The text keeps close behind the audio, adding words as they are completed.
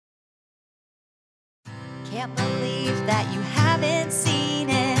Can't believe that you haven't seen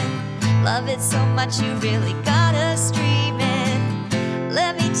it. Love it so much you really gotta stream it.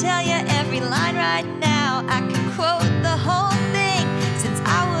 Let me tell you every line right now. I could quote the whole thing since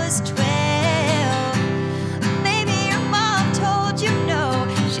I was 12. Maybe your mom told you no.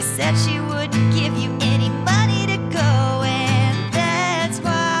 She said she wouldn't give you any money to go, and that's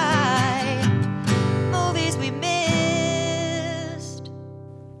why movies we missed.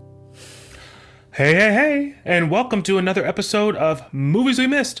 Hey, and welcome to another episode of Movies We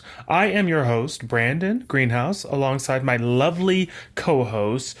Missed. I am your host, Brandon Greenhouse, alongside my lovely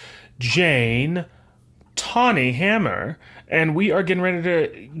co-host, Jane Tawny Hammer. And we are getting ready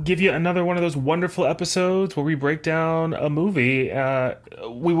to give you another one of those wonderful episodes where we break down a movie.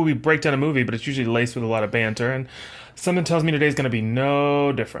 We will break down a movie, but it's usually laced with a lot of banter. And something tells me today's going to be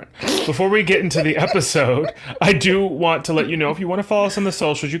no different. Before we get into the episode, I do want to let you know, if you want to follow us on the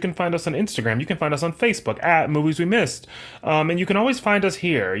socials, you can find us on Instagram. You can find us on Facebook at Movies We Missed. And you can always find us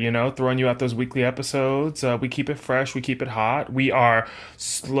here, throwing you out those weekly episodes. We keep it fresh. We keep it hot. We are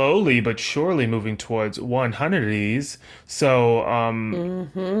slowly but surely moving towards 100 of these. So, I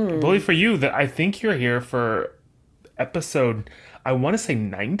believe for you that I think you're here for episode, I want to say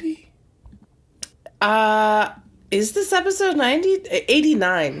 90? Is this episode 90?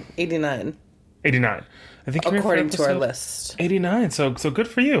 89. 89. I think according to our list. 89. So good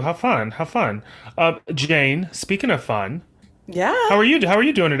for you. Have fun. Jane, speaking of fun. Yeah. How are you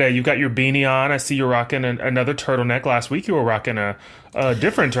doing today? You've got your beanie on. I see you're rocking another turtleneck. Last week you were rocking a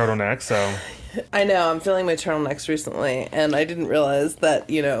different turtleneck, so. I know. I'm feeling my turtlenecks recently, and I didn't realize that,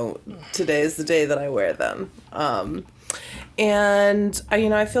 today is the day that I wear them. And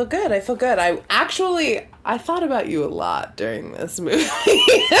I feel good. I thought about you a lot during this movie.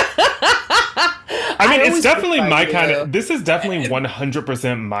 I mean, it's definitely my kind of. This is definitely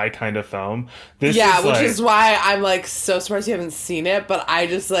 100% my kind of film. Which is why I'm so surprised you haven't seen it. But I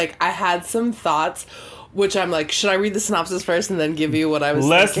just I had some thoughts, which I'm should I read the synopsis first and then give you what I was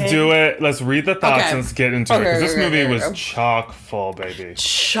Let's thinking? do it. Let's read the thoughts and let's get into it. Because this movie was chock full, baby.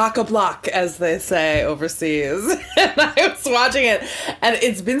 Chock-a-block, as they say overseas. And I was watching it, and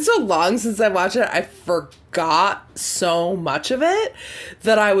it's been so long since I watched it, I forgot so much of it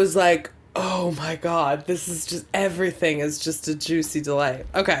that I was like, oh my god, this is just, everything is just a juicy delight.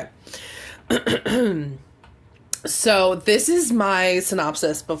 Okay. So this is my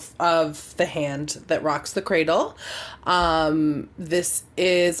synopsis of The Hand That Rocks the Cradle. This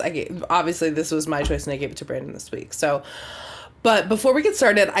was my choice and I gave it to Brandon this week. But before we get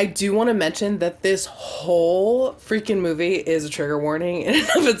started, I do want to mention that this whole freaking movie is a trigger warning in and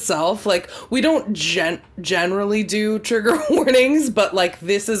of itself. We don't generally do trigger warnings, but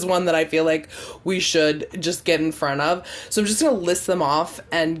this is one that I feel like we should just get in front of. So I'm just going to list them off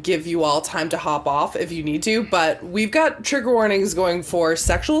and give you all time to hop off if you need to. But we've got trigger warnings going for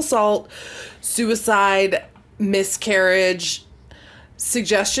sexual assault, suicide, miscarriage,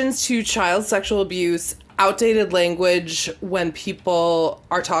 suggestions to child sexual abuse, outdated language when people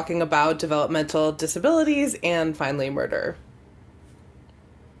are talking about developmental disabilities, and finally murder.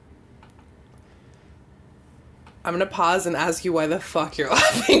 I'm gonna pause and ask you why the fuck you're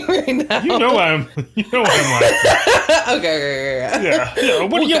laughing right now. You know why I'm laughing. Okay. Yeah.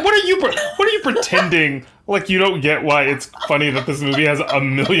 What are you pretending like you don't get why it's funny that this movie has a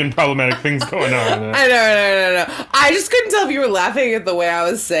million problematic things going on in it? I know. I just couldn't tell if you were laughing at the way I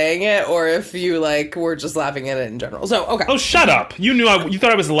was saying it or if you were just laughing at it in general. So, okay. Oh, shut up. You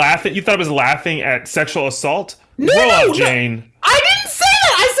thought I was laughing. You thought I was laughing at sexual assault? No, Roll up, Jane. I didn't say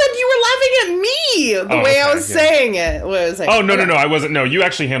that. I said you were laughing at me the way I was saying it. No, I wasn't. No, you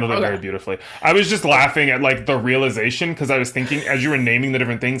actually handled it very beautifully. I was just laughing at the realization because I was thinking as you were naming the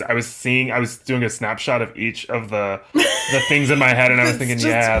different things, I was doing a snapshot of each of the things in my head, and I was thinking,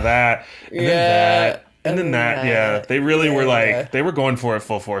 that, and then that, and then that. Yeah, they really were they were going for it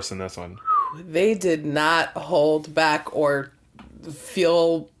full force in this one. They did not hold back or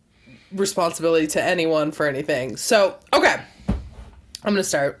feel responsibility to anyone for anything. So, okay. I'm going to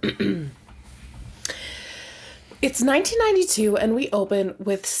start. It's 1992, and we open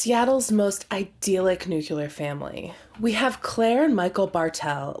with Seattle's most idyllic nuclear family. We have Claire and Michael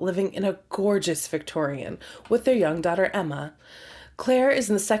Bartell living in a gorgeous Victorian with their young daughter, Emma. Claire is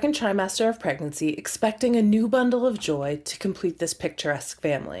in the second trimester of pregnancy, expecting a new bundle of joy to complete this picturesque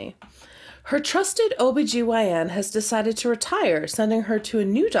family. Her trusted OBGYN has decided to retire, sending her to a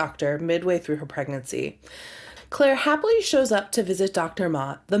new doctor midway through her pregnancy. Claire happily shows up to visit Dr.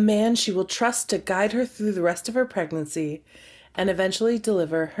 Mott, the man she will trust to guide her through the rest of her pregnancy and eventually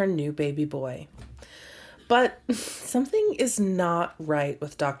deliver her new baby boy. But something is not right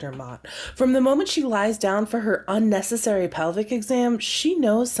with Dr. Mott. From the moment she lies down for her unnecessary pelvic exam, she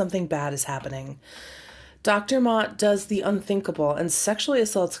knows something bad is happening. Dr. Mott does the unthinkable and sexually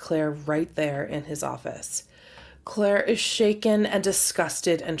assaults Claire right there in his office. Claire is shaken and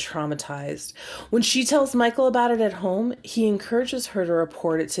disgusted and traumatized. When she tells Michael about it at home, he encourages her to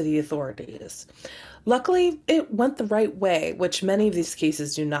report it to the authorities. Luckily, it went the right way, which many of these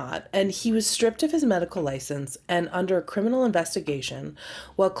cases do not, and he was stripped of his medical license and under criminal investigation,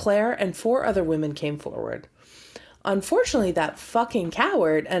 while Claire and 4 other women came forward. Unfortunately, that fucking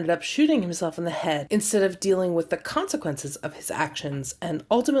coward ended up shooting himself in the head instead of dealing with the consequences of his actions, and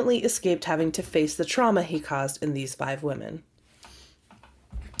ultimately escaped having to face the trauma he caused in these 5 women.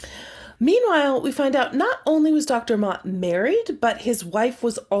 Meanwhile, we find out not only was Dr. Mott married, but his wife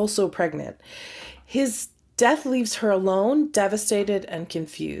was also pregnant. His death leaves her alone, devastated, and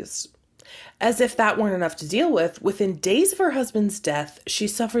confused. As if that weren't enough to deal with, within days of her husband's death, she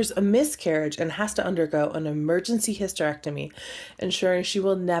suffers a miscarriage and has to undergo an emergency hysterectomy, ensuring she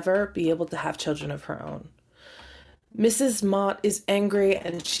will never be able to have children of her own. Mrs. Mott is angry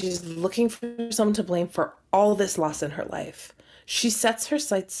and she's looking for someone to blame for all this loss in her life. She sets her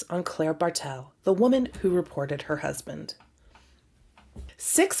sights on Claire Bartel, the woman who reported her husband.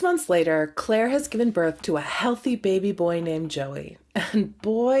 6 months later, Claire has given birth to a healthy baby boy named Joey. And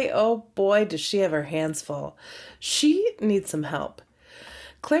boy, oh boy, does she have her hands full. She needs some help.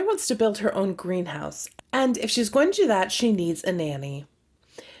 Claire wants to build her own greenhouse, and if she's going to do that, she needs a nanny.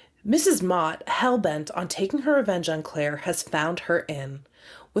 Mrs. Mott, hell-bent on taking her revenge on Claire, has found her in.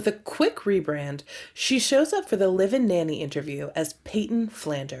 With a quick rebrand, she shows up for the live-in nanny interview as Peyton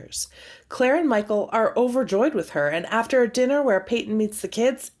Flanders. Claire and Michael are overjoyed with her, and after a dinner where Peyton meets the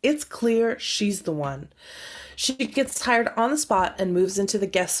kids, it's clear she's the one. She gets hired on the spot and moves into the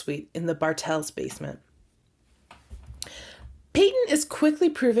guest suite in the Bartels' basement. Peyton is quickly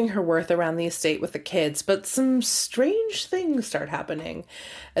proving her worth around the estate with the kids, but some strange things start happening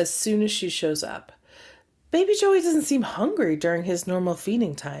as soon as she shows up. Baby Joey doesn't seem hungry during his normal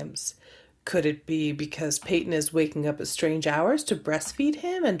feeding times. Could it be because Peyton is waking up at strange hours to breastfeed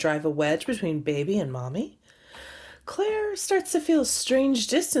him and drive a wedge between baby and mommy? Claire starts to feel a strange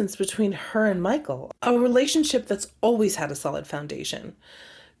distance between her and Michael, a relationship that's always had a solid foundation.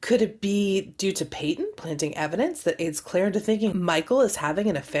 Could it be due to Peyton planting evidence that aids Claire into thinking Michael is having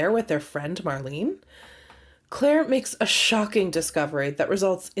an affair with their friend Marlene? Claire makes a shocking discovery that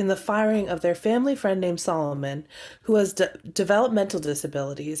results in the firing of their family friend named Solomon, who has developmental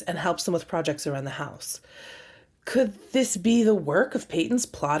disabilities and helps them with projects around the house. Could this be the work of Peyton's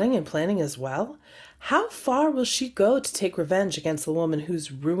plotting and planning as well? How far will she go to take revenge against the woman who's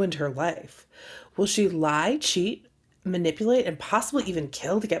ruined her life? Will she lie, cheat, manipulate, and possibly even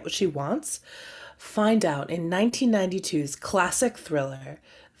kill to get what she wants? Find out in 1992's classic thriller,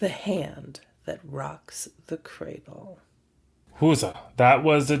 The Hand That Rocks the Cradle. Whooza. That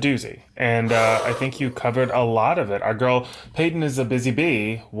was a doozy. And I think you covered a lot of it. Our girl Peyton is a busy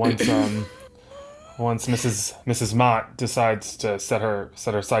bee once Mrs. Mott decides to set her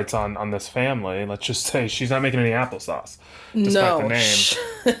sights on this family. Let's just say she's not making any applesauce. Despite the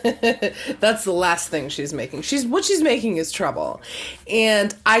name. That's the last thing she's making. What she's making is trouble.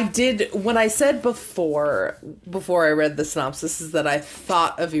 And when I said before I read the synopsis, is that I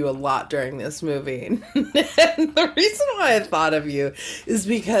thought of you a lot during this movie. And the reason why I thought of you is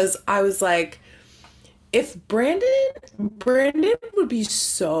because I was like, if Brandon would be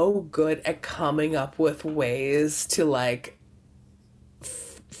so good at coming up with ways to like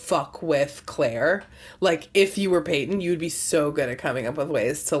fuck with Claire. Like, if you were Peyton, you'd be so good at coming up with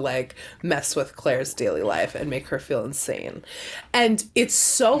ways to like mess with Claire's daily life and make her feel insane. And it's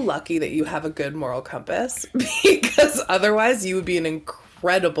so lucky that you have a good moral compass, because otherwise you would be an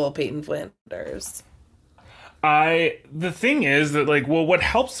incredible Peyton Flanders. The thing is that, like, well, what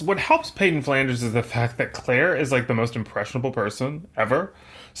helps Peyton Flanders is the fact that Claire is like the most impressionable person ever.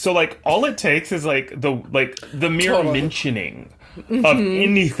 So like all it takes is like the mere mentioning of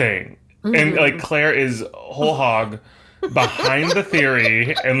anything, and like Claire is whole hog behind the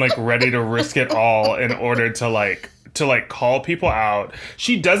theory and like ready to risk it all in order to call people out.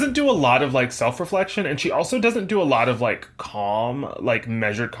 She doesn't do a lot of like self-reflection, and she also doesn't do a lot of like calm, like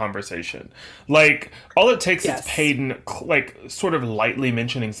measured conversation. Like all it takes is Peyton like sort of lightly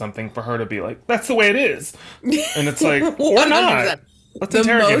mentioning something for her to be like, that's the way it is. And it's like, or not. Let's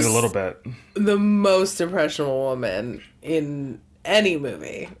interrogate it a little bit. The most impressionable woman in any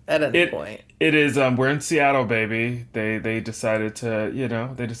movie at any point. It is. We're in Seattle, baby. They decided to,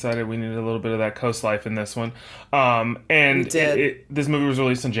 they decided we needed a little bit of that coast life in this one. And We did. this movie was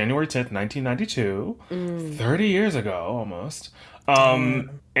released on January 10th, 1992, 30 years ago almost. And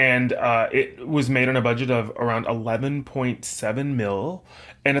it was made on a budget of around 11.7 mil,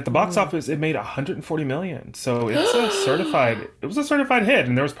 and at the box office it made 140 million. So it was a certified hit,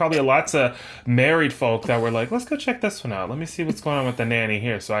 and there was probably lots of married folk that were like, let's go check this one out. Let me see what's going on with the nanny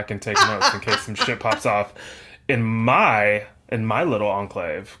here so I can take notes in case some shit pops off in my little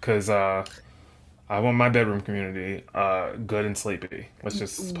enclave, because I want my bedroom community good and sleepy. Let's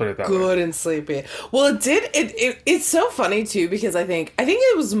just put it that way. Good and sleepy. Well, it's so funny too, because I think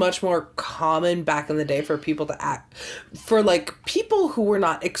it was much more common back in the day for people to act, for like people who were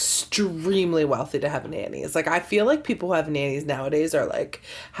not extremely wealthy to have nannies. Like, I feel like people who have nannies nowadays are like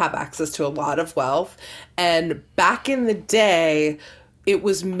have access to a lot of wealth, and back in the day it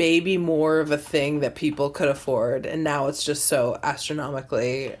was maybe more of a thing that people could afford, and now it's just so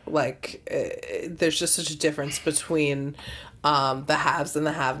astronomically, like, there's just such a difference between the haves and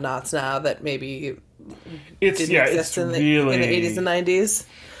the have-nots now that maybe didn't exist in the 80s and 90s.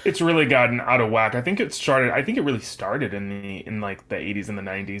 It's really gotten out of whack. I think it really started in like the 80s and the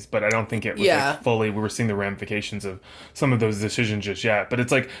 90s, but I don't think it was like fully, we were seeing the ramifications of some of those decisions just yet. But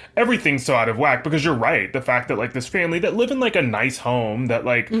it's like everything's so out of whack, because you're right. The fact that like this family that live in like a nice home that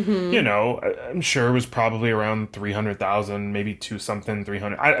like, I'm sure was probably around 300,000, maybe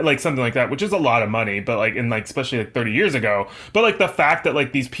 300, like something like that, which is a lot of money, but like in like, especially like 30 years ago. But like the fact that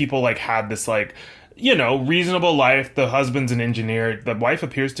like these people like had this like, reasonable life. The husband's an engineer. The wife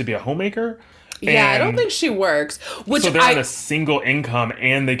appears to be a homemaker. Yeah, I don't think she works. So they're on a single income,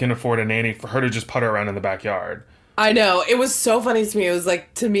 and they can afford a nanny for her to just putter around in the backyard. I know. It was so funny to me. It was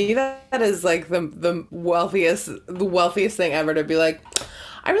like, to me, that is like the wealthiest thing ever, to be like,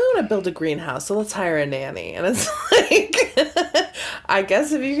 I really want to build a greenhouse, so let's hire a nanny. And it's like, I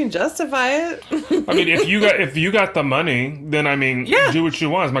guess if you can justify it. I mean, if you got the money, then do what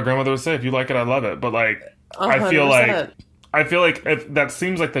you want. As my grandmother would say, if you like it, I love it. But like, 100%. I feel like if that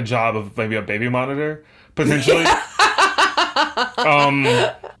seems like the job of maybe a baby monitor, potentially.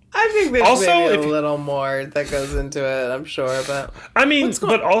 I think there's also maybe a little more that goes into it, I'm sure. But what's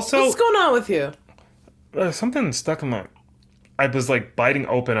going on with you? Something stuck in my... I was like biting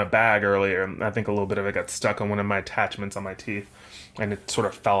open a bag earlier, and I think a little bit of it got stuck on one of my attachments on my teeth, and it sort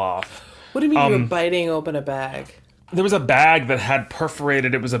of fell off. What do you mean you were biting open a bag? There was a bag that had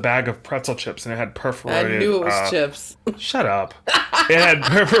perforated. It was a bag of pretzel chips, and it had perforated. I knew it was chips. Shut up. It had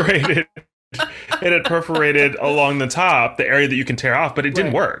perforated. It had perforated along the top, the area that you can tear off, but it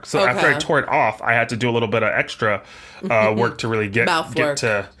didn't work. So after I tore it off, I had to do a little bit of extra work to really get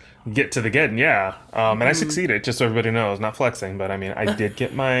to the getting, yeah. And I succeeded, just so everybody knows. Not flexing, but I mean, I did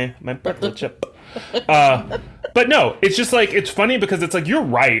get my pretzel chip. But no, it's just like, it's funny because it's like, you're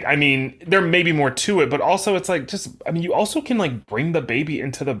right. I mean, there may be more to it, but also it's like, you also can like bring the baby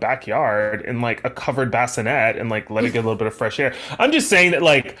into the backyard in like a covered bassinet and like let it get a little bit of fresh air. I'm just saying that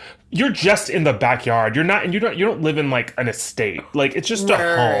like, you're just in the backyard. You don't live in like an estate. Like, it's just a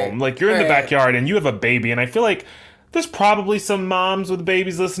home. Like, you're in the backyard and you have a baby. And I feel like there's probably some moms with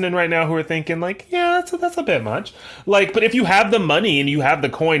babies listening right now who are thinking like, yeah, that's a bit much. Like, but if you have the money and you have the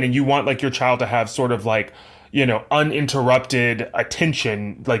coin and you want like your child to have sort of like, uninterrupted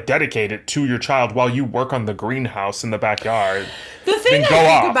attention, like dedicated to your child while you work on the greenhouse in the backyard. The thing I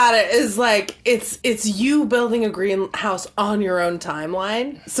think about it is like, it's you building a greenhouse on your own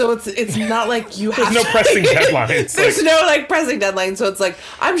timeline. So it's not like you have no pressing deadlines. There's no like pressing deadline. So it's like,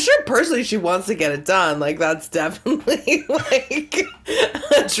 I'm sure personally she wants to get it done. Like, that's definitely like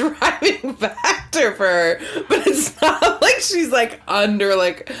a driving factor for her. But it's not like she's like under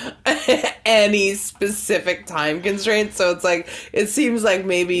like any specific time constraints. So it's like, it seems like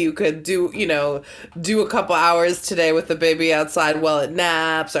maybe you could do a couple hours today with the baby outside while it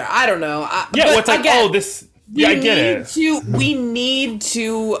naps, or I don't know. I get it. We need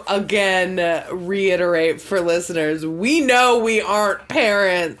to again reiterate for listeners, we know we aren't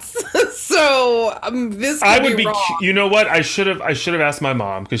parents. So this could be wrong. You know what? I should have asked my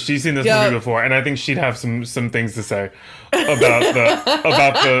mom, because she's seen this movie before, and I think she'd have some things to say about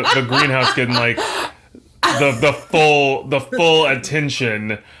the greenhouse getting like the full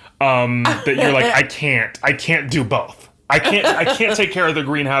attention that you're like, I can't do both. I can't take care of the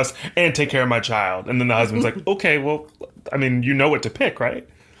greenhouse and take care of my child. And then the husband's like, okay, well, I mean, you know what to pick, right?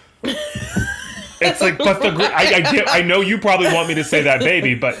 It's like, but I know you probably want me to say that,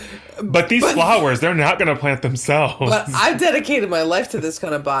 baby, but these flowers, they're not going to plant themselves. But I've dedicated my life to this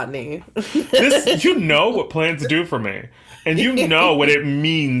kind of botany. You know what plants do for me. And you know what it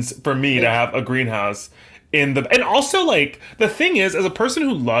means for me to have a greenhouse and also, like, the thing is, as a person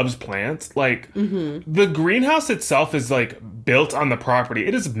who loves plants, like, the greenhouse itself is, like, built on the property.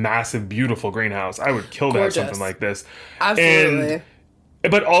 It is a massive, beautiful greenhouse. I would kill to have something like this. Absolutely.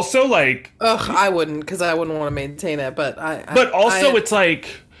 But also, like... Ugh, I wouldn't, because I wouldn't want to maintain it, but it's, like...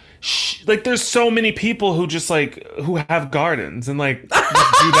 Like, there's so many people who just, like, who have gardens and, like, just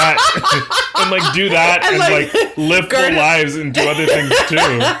do that and, like, do that and like live full lives and do other things, too.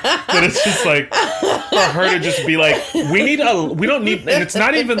 But it's just, like, for her to just be like, we don't need, and it's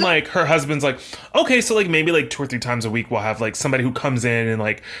not even, like, her husband's like, okay, so, like, maybe, like, 2 or 3 times a week we'll have, like, somebody who comes in and,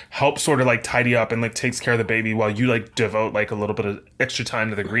 like, helps sort of, like, tidy up and, like, takes care of the baby while you, like, devote, like, a little bit of extra time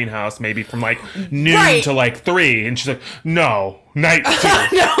to the greenhouse, maybe from, like, noon to, like, 3. And she's like, no. Night 2.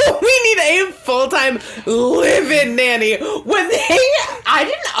 No, we need a full-time live-in nanny. I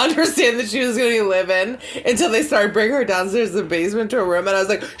didn't understand that she was going to be live-in until they started bringing her downstairs to the basement to a room, and I was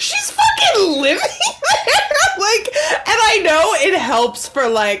like, she's fucking living there? Like, and I know it helps for,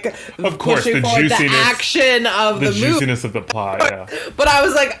 like, of course, the juiciness, the action of the movie. Juiciness of the plot, yeah. But I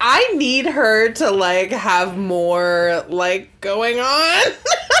was like, I need her to, like, have more, like, going on.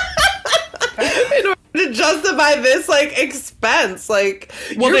 In order to justify this, like, expense, like...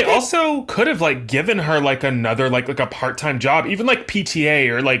 Well, they also could have, like, given her, like, another, like a part-time job, even, like, PTA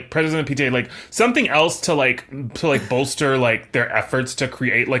or, like, president of PTA, like, something else to bolster, like, their efforts to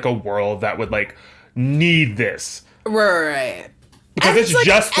create, like, a world that would, like, need this. Right. Because it's like,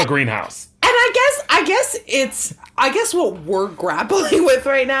 just the greenhouse. And I guess what we're grappling with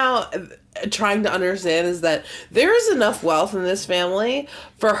right now, trying to understand, is that there is enough wealth in this family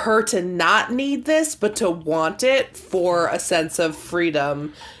for her to not need this, but to want it for a sense of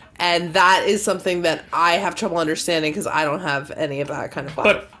freedom. And that is something that I have trouble understanding because I don't have any of that kind of wealth.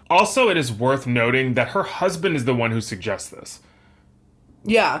 But also it is worth noting that her husband is the one who suggests this.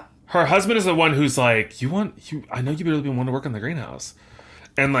 Yeah. Her husband is the one who's like, I know you really want to work in the greenhouse.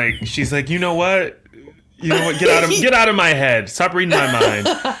 And, like, she's like, you know what? Get out of my head. Stop reading my mind.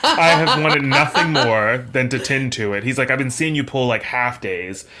 I have wanted nothing more than to tend to it. He's like, I've been seeing you pull, like, half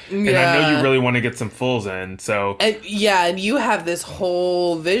days. And I know you really want to get some fulls in, so. And you have this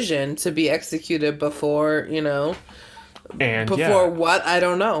whole vision to be executed before, what? I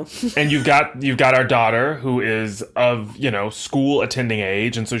don't know. And you've got our daughter who is of, school attending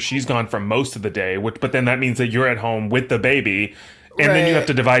age. And so she's gone for most of the day, but then that means that you're at home with the baby. And then you have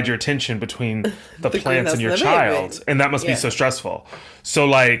to divide your attention between the plants and your child. Baby. And that must be so stressful. So,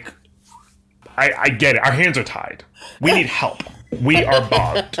 like, I get it. Our hands are tied. We need help. We are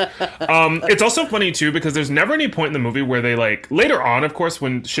bogged. It's also funny, too, because there's never any point in the movie where they, like, later on, of course,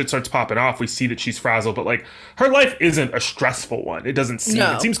 when shit starts popping off, we see that she's frazzled. But, like, her life isn't a stressful one. It doesn't seem.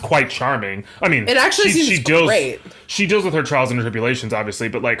 No. It seems quite charming. I mean, it actually seems great. She deals with her trials and tribulations, obviously.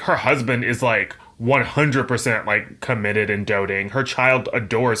 But, like, her husband is, like, 100% like committed and doting. Her child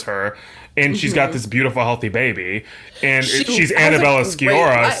adores her, and she's got this beautiful, healthy baby. And she's Annabella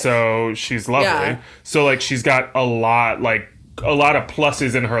Sciorra, so she's lovely. Yeah. So, like, she's got a lot of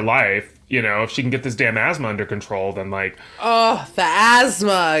pluses in her life. If she can get this damn asthma under control, then, like... Oh, the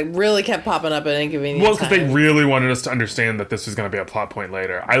asthma really kept popping up at inconvenient times. Well, because they really wanted us to understand that this was going to be a plot point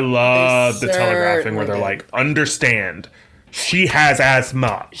later. I love the telegraphing where they're like, understand... She has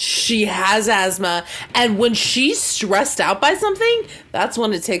asthma. And when she's stressed out by something, that's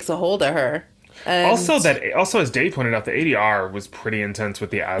when it takes a hold of her. And also, as Dave pointed out, the ADR was pretty intense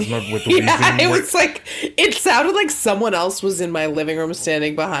with the asthma, with the wheezing. It was like, it sounded like someone else was in my living room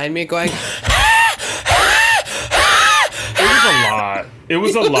standing behind me going... It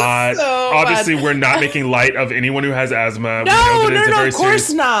was a lot. So obviously, we're not making light of anyone who has asthma. No, of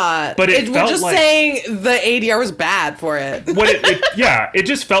course not. But we're just saying the ADR was bad for it. It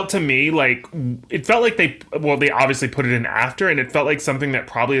just felt to me like they obviously put it in after, and it felt like something that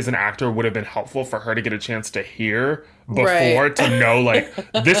probably as an actor would have been helpful for her to get a chance to hear before to know, like,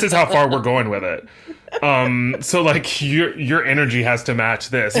 this is how far we're going with it. So, like, your energy has to match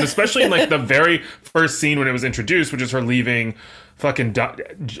this, and especially in, like, the very first scene when it was introduced, which is her leaving John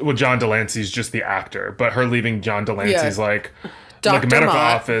Delancey's just the actor, but her leaving John Delancey's like medical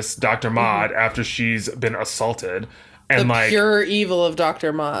office, Dr. Mott, after she's been assaulted. And the pure evil of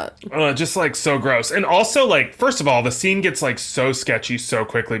Dr. Mott. Just, like, so gross. And also, like, first of all, the scene gets, like, so sketchy so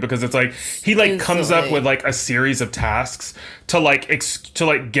quickly because it's, like, he, like, comes up with, like, a series of tasks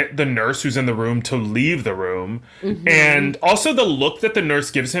to get the nurse who's in the room to leave the room. Mm-hmm. And also the look that the nurse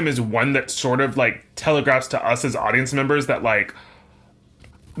gives him is one that sort of, like, telegraphs to us as audience members that, like,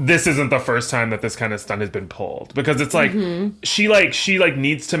 this isn't the first time that this kind of stunt has been pulled, because it's like she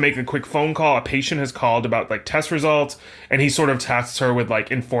needs to make a quick phone call. A patient has called about like test results, and he sort of tasks her with like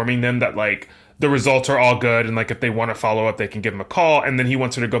informing them that like the results are all good, and like if they want to follow up, they can give him a call. And then he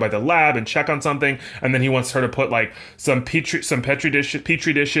wants her to go by the lab and check on something, and then he wants her to put like some petri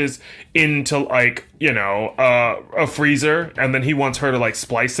dishes into like, you know, a freezer, and then he wants her to like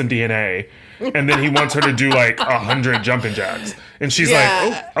splice some DNA. And then he wants her to do like 100 jumping jacks, and she's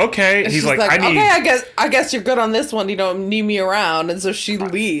like, "Oh, okay." He's like, "I need." Okay, I guess you're good on this one. You don't need me around, and so she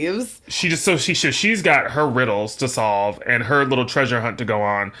leaves. She's got her riddles to solve and her little treasure hunt to go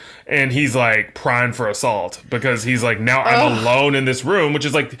on, and he's like primed for assault because he's like, now I'm alone in this room, which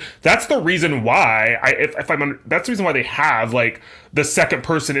is like that's the reason why that's the reason why they have like the second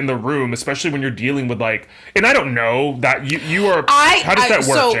person in the room, especially when you're dealing with like, and I don't know that you are. How does that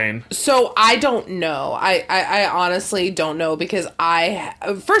work, Jane? So I don't know. I honestly don't know, because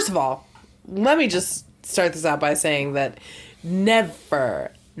first of all, let me just start this out by saying that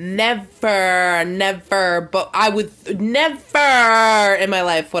never, but I would never in my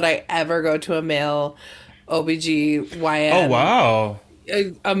life would I ever go to a male OBGYN. Oh, wow.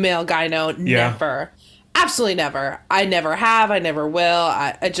 A male gyno. Never. Absolutely never. I never have. I never will.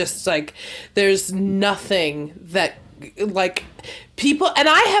 I just like, there's nothing that like people, and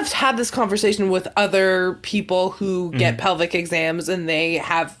I have had this conversation with other people who get pelvic exams and they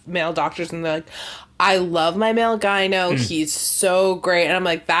have male doctors, and they're like, I love my male gyno. He's so great. And I'm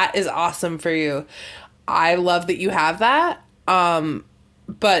like, that is awesome for you. I love that you have that.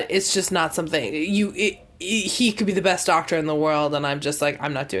 But it's just not something he could be the best doctor in the world. And I'm just like,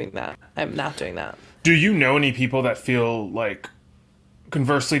 I'm not doing that. I'm not doing that. Do you know any people that feel like,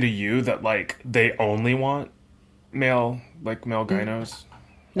 conversely to you, that like they only want male gynos?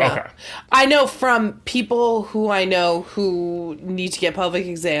 No. Okay. I know from people who I know who need to get pelvic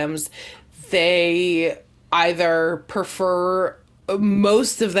exams, they either prefer,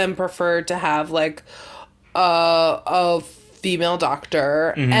 most of them prefer to have like a female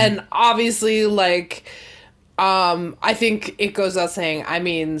doctor. And obviously like, I think it goes without saying, I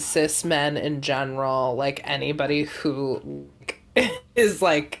mean, cis men in general, like anybody who is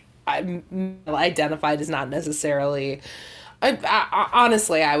like identified is not necessarily,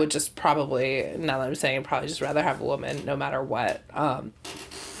 honestly, I would just probably, now that I'm saying, probably just rather have a woman no matter what.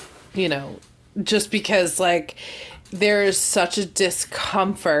 You know, just because like there's such a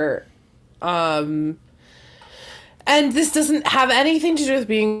discomfort, and this doesn't have anything to do with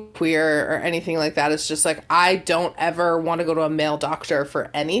being queer or anything like that. It's just like, I don't ever want to go to a male doctor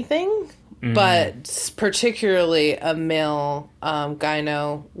for anything, but particularly a male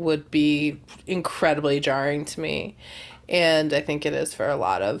gyno would be incredibly jarring to me. And I think it is for a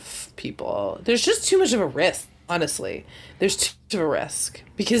lot of people. There's just too much of a risk, honestly. There's too much of a risk,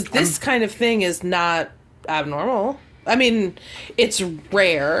 because this kind of thing is not abnormal. I mean, it's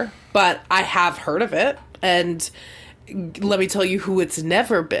rare, but I have heard of it. And let me tell you who it's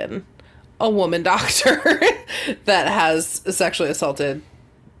never been: a woman doctor that has sexually assaulted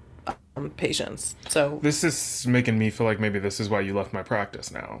patients. So this is making me feel like maybe this is why you left my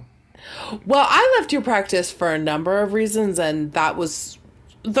practice now. Well, I left your practice for a number of reasons, and that was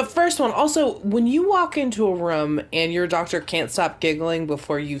the first one. Also, when you walk into a room and your doctor can't stop giggling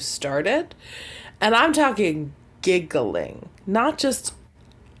before you started, and I'm talking giggling, not just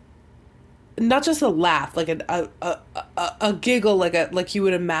a laugh, like a giggle, like you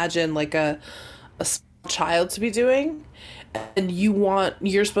would imagine like a child to be doing, and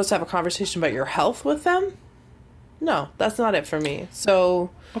you're supposed to have a conversation about your health with them. No, that's not it for me. So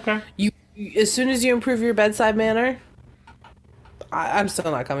okay, you as soon as you improve your bedside manner, I'm still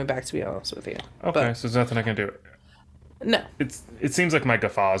not coming back, to be honest with you. Okay, but so there's nothing I can do. No. It seems like my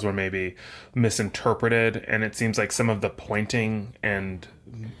guffaws were maybe misinterpreted, and it seems like some of the pointing and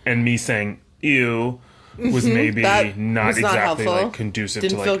me saying ew was maybe not exactly like conducive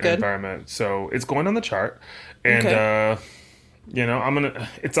to like the environment. So it's going on the chart, and you know,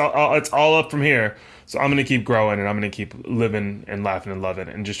 it's all up from here. So I'm gonna keep growing, and I'm gonna keep living and laughing and loving,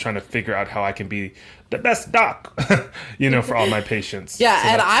 and just trying to figure out how I can be the best doc, you know, for all my patients. Yeah, so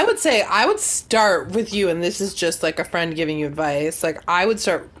and I would say I would start with you, and this is just like a friend giving you advice. Like, I would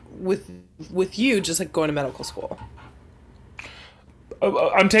start with you, just like going to medical school.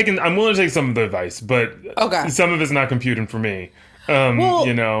 I'm willing to take some of the advice, but some of it's not computing for me.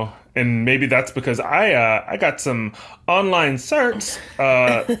 You know, and maybe that's because I got some online certs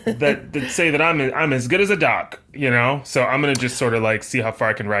that say that I'm as good as a doc, you know. So I'm gonna just sort of like see how far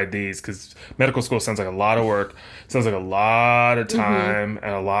I can ride these, because medical school sounds like a lot of work, sounds like a lot of time,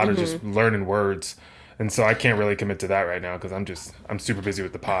 and a lot of just learning words. And so I can't really commit to that right now because I'm super busy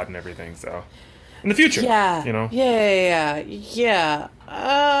with the pod and everything. So in the future, Yeah. you know. Yeah.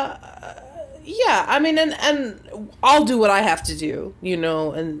 Yeah. I mean, and I'll do what I have to do, you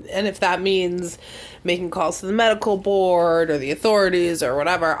know, and if that means making calls to the medical board or the authorities or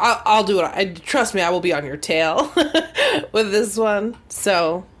whatever, I'll do it. Trust me, I will be on your tail with this one.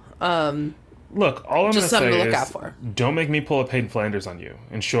 So, Look, all I'm going to something to say look out is for. don't make me pull a Peyton Flanders on you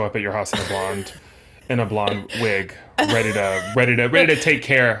and show up at your house in a blonde wig, ready to take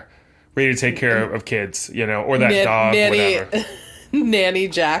care of kids, you know, or that dog, whatever. Nanny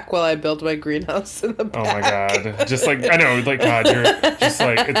Jack while I build my greenhouse in the back. Oh my god! Just like I know, like God, you're just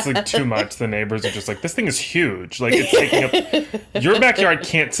like it's like too much. The neighbors are just like, this thing is huge. Like it's taking up your backyard.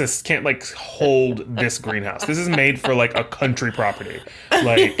 Can't like hold this greenhouse. This is made for like a country property.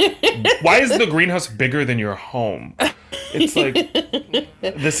 Like, why is the greenhouse bigger than your home? It's like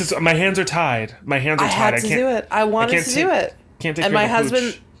this is my hands are tied. My hands are tied. I had to do it. I wanted to do it. Can't take and care my of a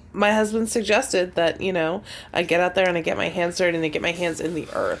husband. pooch. My husband suggested that, you know, I get out there and I get my hands dirty and I get my hands in the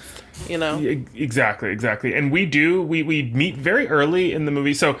earth, you know? Exactly. And we meet very early in the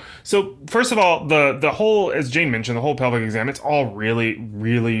movie. So first of all, the whole, as Jane mentioned, the whole pelvic exam, it's all really,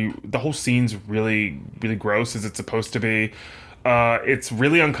 the whole scene's really, really gross as it's supposed to be. It's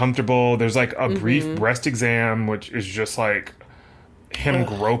really uncomfortable. There's like a brief breast exam, which is just like him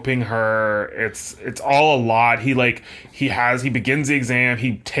groping her. It's all a lot. He begins the exam.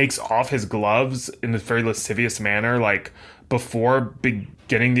 He takes off his gloves in a very lascivious manner, like before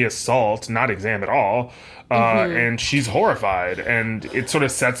beginning the assault, not exam at all. And she's horrified, and it sort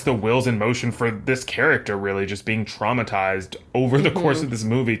of sets the wheels in motion for this character really just being traumatized over the course of this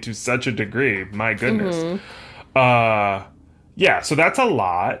movie to such a degree. My goodness. Yeah, so that's a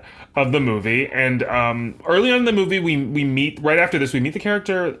lot of the movie, and early on in the movie, we meet right after this. We meet the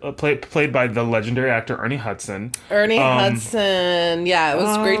character played by the legendary actor Ernie Hudson. Ernie Hudson, yeah, it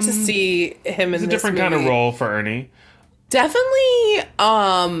was great to see him in this movie. It's a different kind of role for Ernie. Definitely,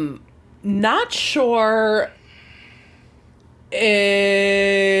 not sure.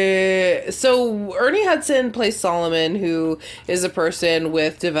 So Ernie Hudson plays Solomon, who is a person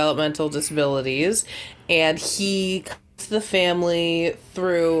with developmental disabilities, and he the family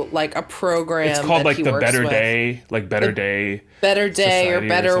through like a program. It's called like the Better with. Day, like Better Day or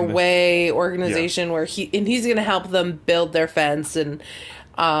Better Way organization, where he's going to help them build their fence, and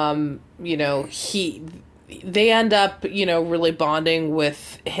you know, they end up, you know, really bonding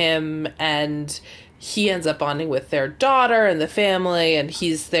with him, and he ends up bonding with their daughter and the family, and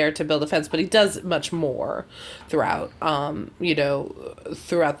he's there to build a fence, but he does much more throughout, you know,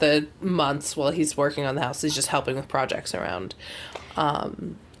 throughout the months while he's working on the house. He's just helping with projects around.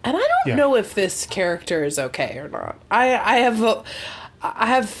 And I don't know if this character is okay or not. I have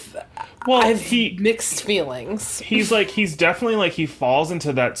mixed feelings. He's definitely like, he falls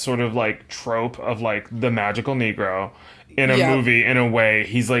into that sort of like trope of like the magical Negro in a movie. In a way,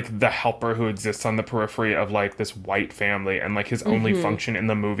 he's like the helper who exists on the periphery of like this white family, and like his only function in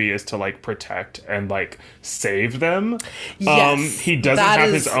the movie is to like protect and like save them. He doesn't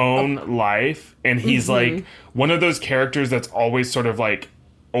have his own life, and he's like one of those characters that's always sort of like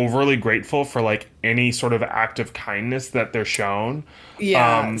overly grateful for like any sort of act of kindness that they're shown.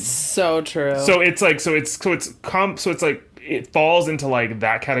 So true. So it's like it falls into like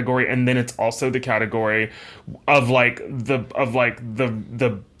that category, and then it's also the category of like the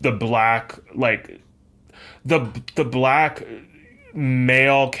black, like the black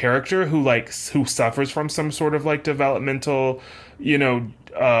male character who suffers from some sort of like developmental, you know,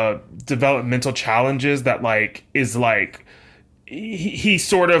 developmental challenges that like is like he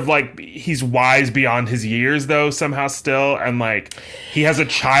sort of like, he's wise beyond his years though somehow still, and like he has a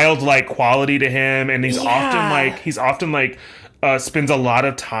childlike quality to him, and he's often like spends a lot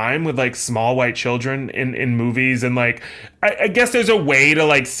of time with like small white children in movies, and like I guess there's a way to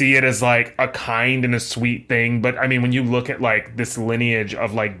like see it as like a kind and a sweet thing, but I mean, when you look at like this lineage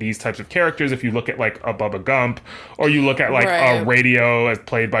of like these types of characters, if you look at like a Bubba Gump, or you look at like a Radio as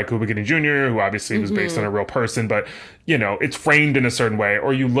played by Cuba Gooding Jr., who obviously was based on a real person, but you know, it's framed in a certain way,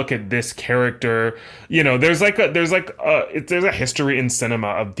 or you look at this character, you know, there's a history in cinema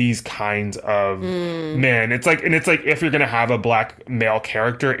of these kinds of men. It's like if you're gonna have a black male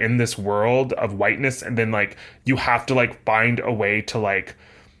character in this world of whiteness, and then like you have to like find a way to like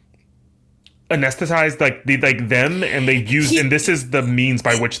anesthetize them, and they use and this is the means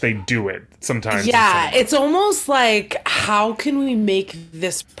by which they do it sometimes. It's almost like, how can we make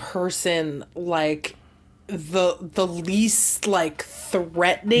this person like the least like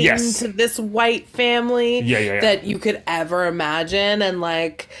threatening to this white family that you could ever imagine, and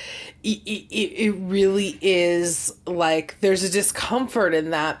like it really is like there's a discomfort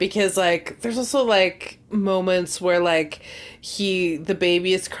in that, because like there's also like moments where like the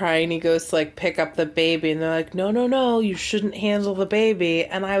baby is crying, he goes to like pick up the baby and they're like, no, you shouldn't handle the baby.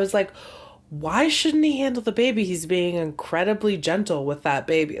 And I was like, why shouldn't he handle the baby? He's being incredibly gentle with that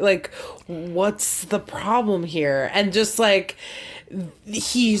baby. Like, what's the problem here? And just like,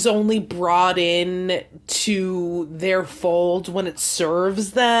 he's only brought in to their fold when it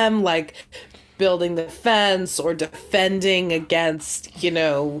serves them, like building the fence or defending against,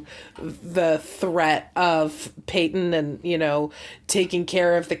 the threat of Peyton and, taking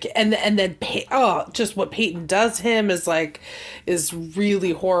care of the kid. And then, just what Peyton does him is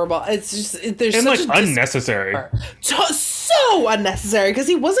really horrible. It's just, there's and such like unnecessary. So unnecessary, because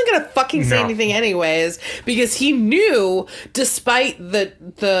he wasn't going to fucking say anything anyways, because he knew, despite the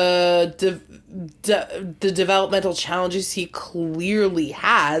developmental challenges he clearly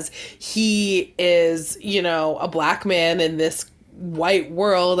has, he is, a black man in this white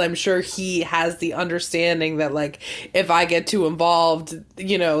world. I'm sure he has the understanding that like, if I get too involved,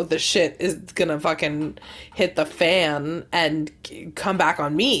 the shit is gonna fucking hit the fan and come back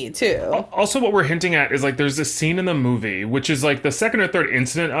on me too. Also, what we're hinting at is like there's this scene in the movie, which is like the second or third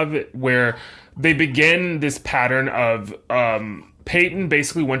incident of it, where they begin this pattern of Peyton,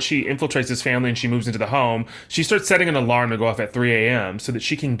 basically, when she infiltrates his family and she moves into the home, she starts setting an alarm to go off at 3 a.m. so that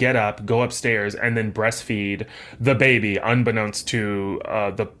she can get up, go upstairs, and then breastfeed the baby, unbeknownst to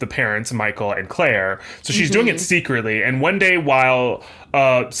the parents, Michael and Claire. So she's doing it secretly. And one day, while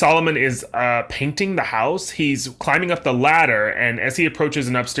Solomon is painting the house, he's climbing up the ladder, and as he approaches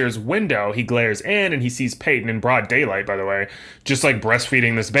an upstairs window, he glares in and he sees Peyton in broad daylight, by the way, just like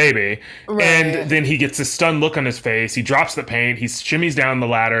breastfeeding this baby. Right. And then he gets a stunned look on his face. He drops the paint. He shimmies down the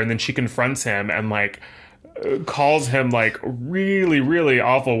ladder, and then she confronts him and like calls him like really, really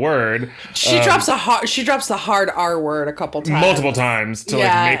awful word. She drops the hard R word a couple times, multiple times to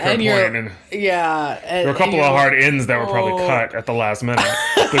like make her point. And there were a couple of hard ends that were probably cut at the last minute.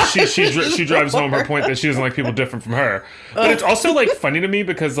 But she drives home her point that she doesn't like people different from her. But it's also like funny to me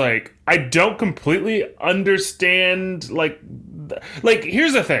because like I don't completely understand like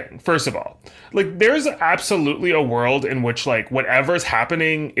here's the thing. First of all, like there's absolutely a world in which like whatever's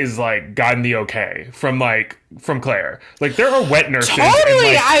happening is like gotten the okay from Claire. Like there are wet nurses.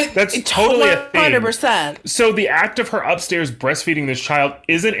 Totally, and, like, that's totally a thing. 100%. So the act of her upstairs breastfeeding this child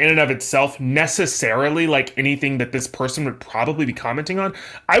isn't in and of itself necessarily like anything that this person would probably be commenting on.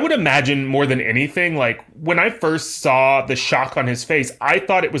 I would imagine more than anything, like when I first saw the shock on his face, I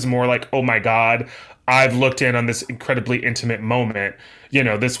thought it was more like, oh my God, I've looked in on this incredibly intimate moment.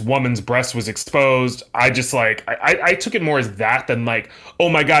 This woman's breast was exposed. I just like, I took it more as that than like, oh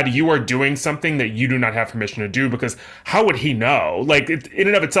my God, you are doing something that you do not have permission to do, because how would he know? Like in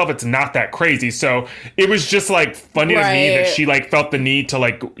and of itself, it's not that crazy. So it was just like funny to me that she like felt the need to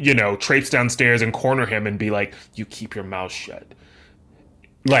like, traipse downstairs and corner him and be like, you keep your mouth shut.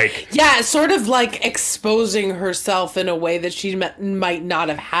 Like, yeah, sort of like exposing herself in a way that she might not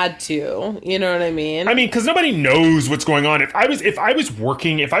have had to. You know what I mean? I mean, because nobody knows what's going on. If I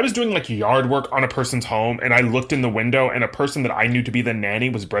was doing like yard work on a person's home and I looked in the window and a person that I knew to be the nanny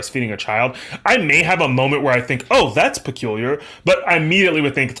was breastfeeding a child, I may have a moment where I think, oh, that's peculiar. But I immediately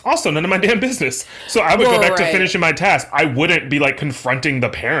would think it's also none of my damn business. So I would go back to finishing my task. I wouldn't be like confronting the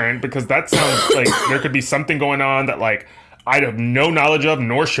parent, because that sounds like there could be something going on that like I have no knowledge of,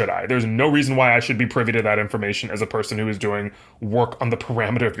 nor should I. There's no reason why I should be privy to that information as a person who is doing work on the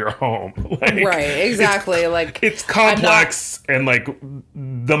parameter of your home. Right, exactly. It's complex, and like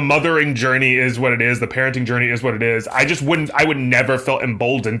the mothering journey is what it is. The parenting journey is what it is. I would never feel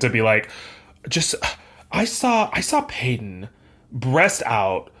emboldened to be like, I saw Peyton breast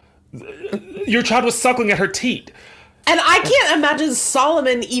out. Your child was suckling at her teat. And I can't imagine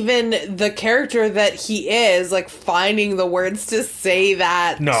Solomon, even the character that he is, like finding the words to say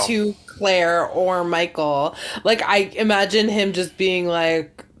that to Claire or Michael. Like, I imagine him just being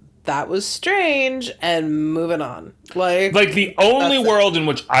like, that was strange, and moving on. Like the only world in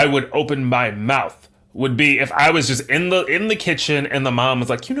which I would open my mouth would be if I was just in the kitchen and the mom was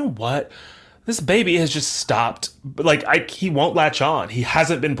like, you know what? This baby has just stopped. Like, he won't latch on. He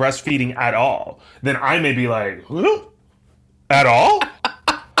hasn't been breastfeeding at all. Then I may be like, huh? At all?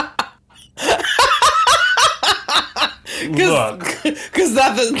 Because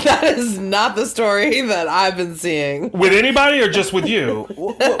that is not the story that I've been seeing. With anybody or just with you?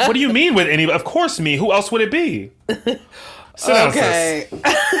 What do you mean with anybody? Of course me. Who else would it be? Sit down, sis.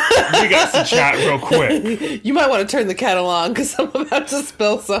 We got some chat real quick. You might want to turn the kettle on because I'm about to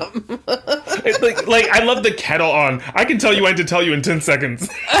spill something. I love the kettle on. I can tell you when to tell you in 10 seconds.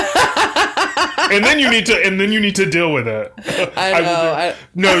 and then you need to deal with it. I know.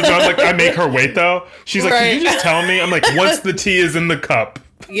 No, so I'm like, I make her wait though. She's like, can you just tell me? I'm like, once the tea is in the cup.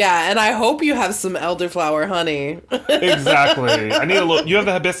 Yeah, and I hope you have some elderflower honey. Exactly. I need a little. You have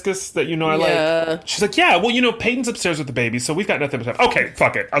the hibiscus that I Yeah. like. She's like, yeah. Well, Peyton's upstairs with the baby, so we've got nothing but time. Okay,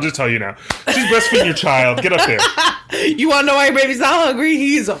 fuck it. I'll just tell you now. She's breastfeeding your child. Get up there. You want to know why your baby's not hungry?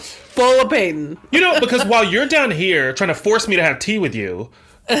 He's full of Peyton. Because while you're down here trying to force me to have tea with you,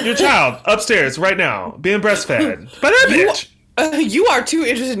 your child upstairs right now being breastfed by that bitch. You are too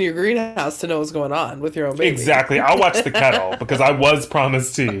interested in your greenhouse to know what's going on with your own baby. Exactly. I'll watch the kettle because I was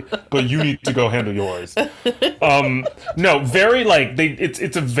promised tea, but you need to go handle yours. No, very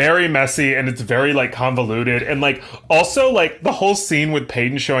it's a very messy and it's very convoluted and also the whole scene with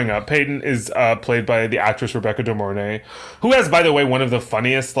Peyton showing up. Peyton is played by the actress Rebecca De Mornay, who has, by the way, one of the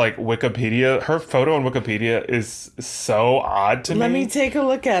funniest Wikipedia. Her photo on Wikipedia is so odd to me. Let me take a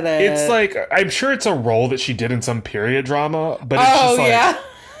look at it. It's I'm sure it's a role that she did in some period drama. But it's just yeah.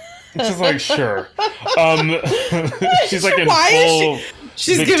 It's just sure. She's in Why full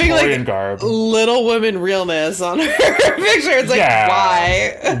she's Victorian giving garb. Little Women realness on her picture. It's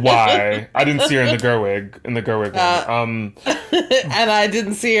why? Why? I didn't see her in the Gerwig one. And I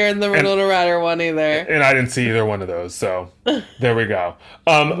didn't see her in the Winona Ryder one either. And I didn't see either one of those. So there we go.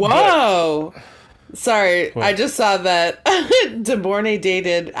 Whoa. Sorry, what? I just saw that De Mornay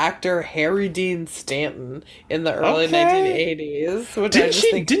dated actor Harry Dean Stanton in the early 1980s. Which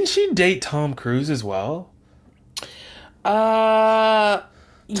Didn't she date Tom Cruise as well? Tom,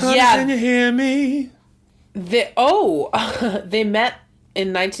 yeah. Can you hear me? They met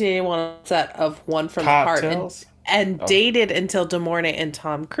in 1981 on set of One from Cocktails? the Heart and dated until De Mornay and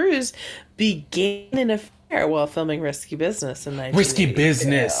Tom Cruise began an affair while filming Risky Business in 1982. Risky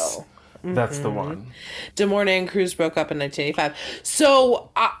Business. That's the one. De Mornay and Cruise broke up in 1985. So,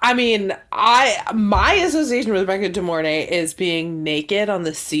 my association with Rebecca De Mornay is being naked on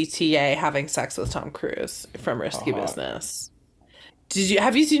the CTA having sex with Tom Cruise from Risky Business.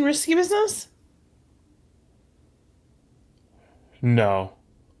 Have you seen Risky Business? No.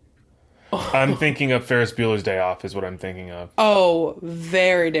 I'm thinking of Ferris Bueller's Day Off is what I'm thinking of. Oh,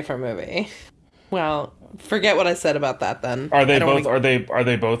 very different movie. Well, forget what I said about that then. Are they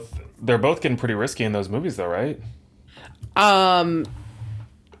both they're both getting pretty risky in those movies though, right?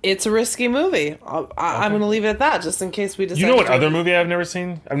 It's a risky movie. I'm going to leave it at that just in case we decide. You know what other movie I've never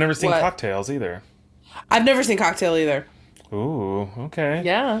seen? I've never seen what? Cocktails either. I've never seen Cocktail either. Ooh, okay.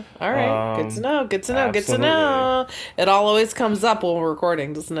 Yeah. All right. Good to know. Good to know. Absolutely. Good to know. It all always comes up while we're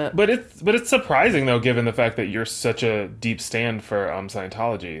recording, doesn't it? But it's surprising though, given the fact that you're such a deep stand for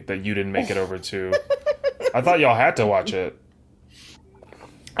Scientology, that you didn't make it over to. I thought y'all had to watch it.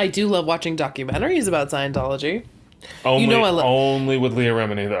 I do love watching documentaries about Scientology. Only with Leah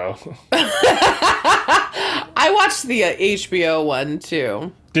Remini though. I watched the HBO one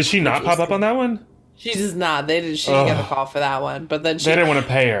too. Did she not pop up on that one? She does not. She didn't get a call for that one. But then they didn't want to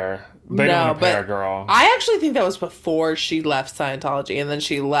pay her. They didn't want to pay her, girl. I actually think that was before she left Scientology. And then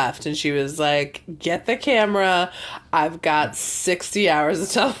she left and she was like, get the camera. I've got 60 hours of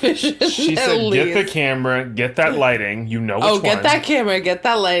television. She said, get the camera, get that lighting. You know which one. Get that camera, get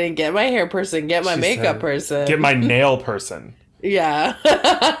that lighting, get my hair person, get my makeup person. Get my nail person. Yeah.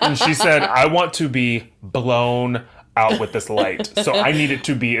 And she said, I want to be blown out with this light, so I need it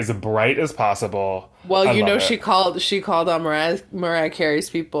to be as bright as possible. Well, she called on Mariah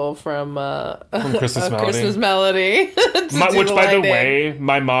Carey's people from Christmas Melody. Christmas Melody. Which, by the way,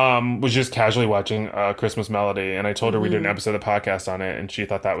 my mom was just casually watching Christmas Melody, and I told her we did an episode of the podcast on it, and she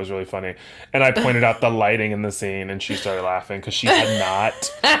thought that was really funny. And I pointed out the lighting in the scene, and she started laughing because she had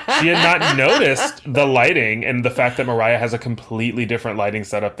not noticed the lighting and the fact that Mariah has a completely different lighting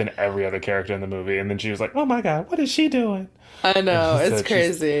setup than every other character in the movie. And then she was like, "Oh my God, what is she doing?" I know, it's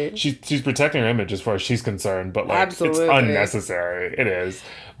crazy. She's protecting her image as far as she's concerned, but Absolutely. It's unnecessary. It is.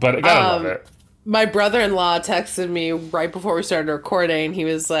 But I gotta love it. My brother-in-law texted me right before we started recording. He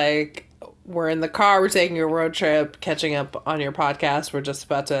was like, we're in the car, we're taking a road trip, catching up on your podcast. We're just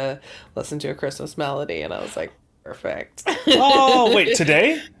about to listen to a Christmas Melody. And I was like, perfect. Oh, wait,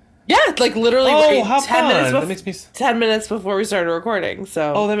 today? Yeah, literally how 10 fun. minutes That makes me 10 minutes before we started recording.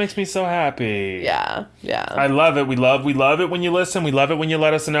 So that makes me so happy. Yeah. I love it. We love it when you listen. We love it when you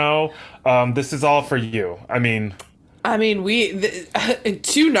let us know. This is all for you. I mean, two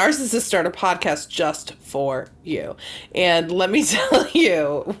narcissists start a podcast just for you. And let me tell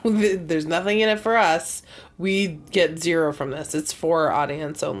you, there's nothing in it for us. We get zero from this. It's for our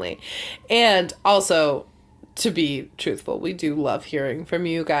audience only. And also, to be truthful, we do love hearing from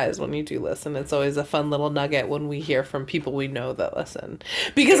you guys when you do listen. It's always a fun little nugget when we hear from people we know that listen.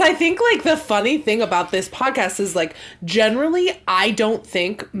 Because I think like the funny thing about this podcast is like generally I don't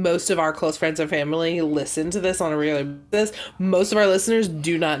think most of our close friends and family listen to this on a regular basis. Most of our listeners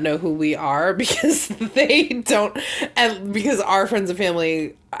do not know who we are because they don't, and because our friends and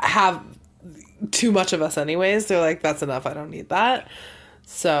family have too much of us anyways. They're like, that's enough, I don't need that.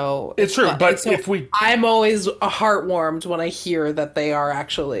 So it's true, but so if we, I'm always heartwarmed when I hear that they are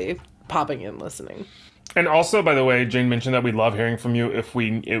actually popping in listening. and also, by the way, Jane mentioned that we love hearing from you if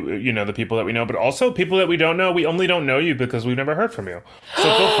the people that we know, but also people that we don't know. We only don't know you because we've never heard from you. So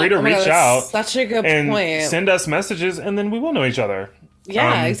feel free to reach out. Such a good and point. Send us messages, and then we will know each other.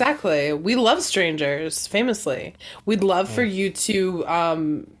 Yeah, exactly. We love strangers, famously. We'd love for you to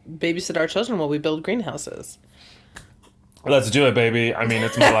babysit our children while we build greenhouses. Let's do it, baby. I mean,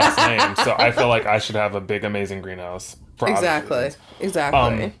 it's my last name, so I feel like I should have a big, amazing greenhouse. Exactly.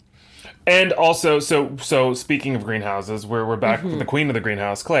 And also, so speaking of greenhouses, we're back with the queen of the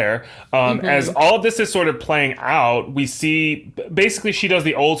greenhouse, Claire. As all of this is sort of playing out, we see basically she does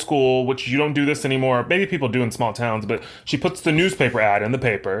the old school, which you don't do this anymore. Maybe people do in small towns, but she puts the newspaper ad in the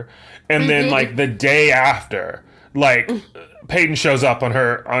paper, and then like the day after, like Peyton shows up on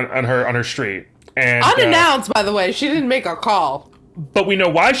her street. And, unannounced, by the way. She didn't make a call. But we know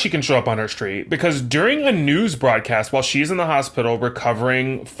why she can show up on her street, because during a news broadcast while she's in the hospital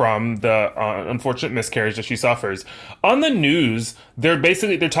recovering from the unfortunate miscarriage that she suffers, on the news, they're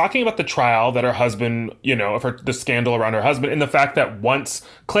talking about the trial that her husband, the scandal around her husband, and the fact that once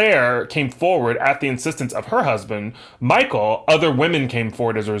Claire came forward at the insistence of her husband, Michael, other women came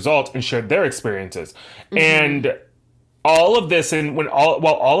forward as a result and shared their experiences. And all of this, and while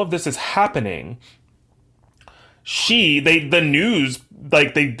all of this is happening, the news,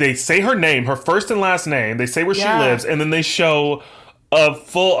 like they say her name, her first and last name, they say where she lives, and then they show a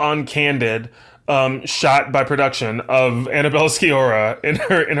full-on candid shot by production of Annabelle Sciorra in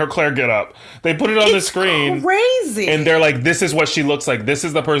her Claire getup. They put it on the screen, crazy, and they're like, "This is what she looks like. This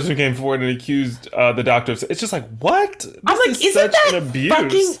is the person who came forward and accused the doctor." It's just like, what? I'm like, isn't that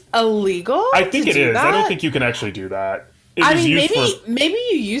fucking illegal? I think it is. I don't think you can actually do that. Maybe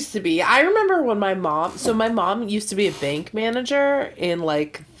you used to be. I remember when my mom used to be a bank manager in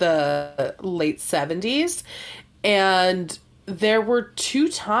like the late 70s, and there were 2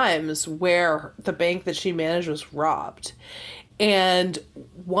 times where the bank that she managed was robbed. And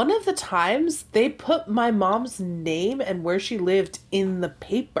one of the times they put my mom's name and where she lived in the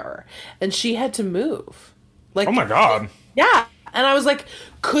paper, and she had to move. Like, oh my God. Yeah. And I was like,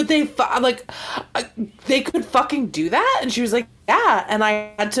 could they, they could fucking do that? And she was like, yeah. And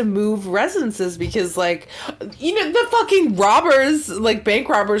I had to move residences because, like, the fucking robbers, like, bank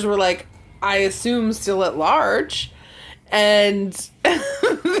robbers were, like, I assume still at large. And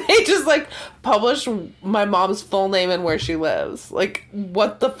they just, like, published my mom's full name and where she lives. Like,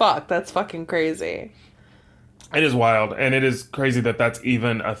 what the fuck? That's fucking crazy. It is wild, and it is crazy that that's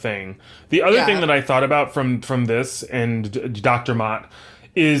even a thing. The other thing that I thought about from this and Dr. Mott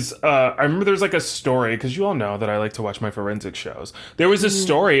is, I remember there's like a story, because you all know that I like to watch my forensic shows. There was a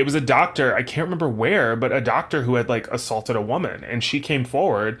story, it was a doctor, I can't remember where, but a doctor who had like assaulted a woman, and she came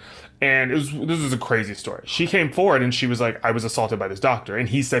forward, and this was a crazy story. She came forward and she was like, I was assaulted by this doctor, and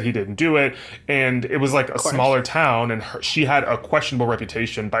he said he didn't do it, and it was like a smaller town, and she had a questionable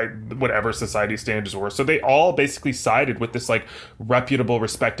reputation by whatever society standards were. So they all basically sided with this like reputable,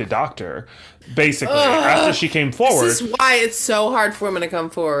 respected doctor, basically, after she came forward. This is why it's so hard for women to come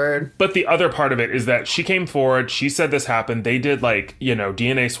forward. But the other part of it is that she came forward, she said this happened, they did like,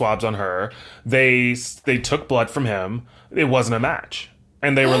 DNA swabs on her, they took blood from him, it wasn't a match.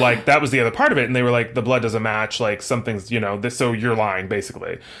 And they were like, that was the other part of it. And they were like, the blood doesn't match. Like, something's, this, so you're lying,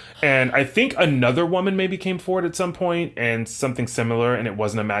 basically. And I think another woman maybe came forward at some point and something similar, and it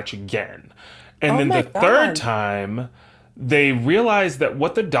wasn't a match again. And then the third time, they realized that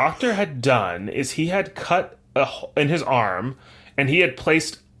what the doctor had done is he had cut a hole in his arm, and he had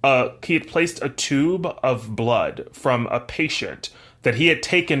placed a tube of blood from a patient that he had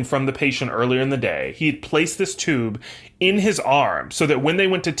taken from the patient earlier in the day. He had placed this tube in his arm so that when they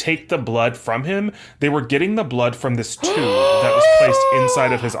went to take the blood from him, they were getting the blood from this tube that was placed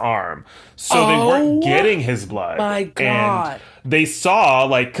inside of his arm. So they weren't getting his blood. My God. And they saw,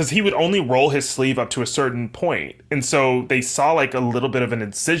 like, because he would only roll his sleeve up to a certain point. And so they saw, like, a little bit of an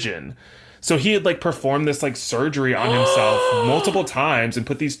incision. So he had, like, performed this, like, surgery on himself multiple times and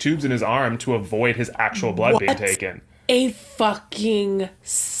put these tubes in his arm to avoid his actual blood being taken. A fucking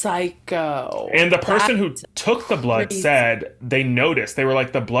psycho. And the person who took the blood said they noticed. They were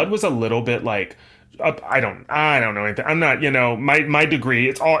like, the blood was a little bit, like, I don't know anything. I'm not, my degree,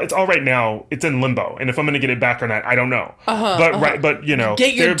 it's all right now. It's in limbo. And if I'm going to get it back or not, I don't know. But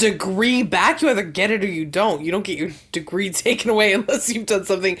get your degree back. You either get it or you don't. You don't get your degree taken away unless you've done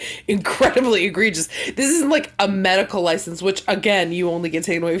something incredibly egregious. This isn't like a medical license, which again, you only get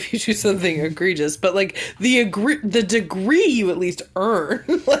taken away if you do something egregious. But like the degree you at least earn.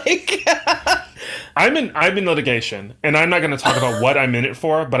 Like I'm in litigation, and I'm not going to talk about what I'm in it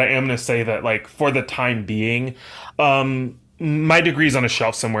for, but I am going to say that, like, for the time being, my degree's on a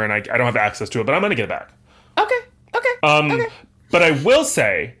shelf somewhere, and I don't have access to it, but I'm going to get it back. Okay. But I will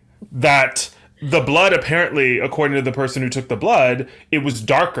say that the blood, apparently, according to the person who took the blood, it was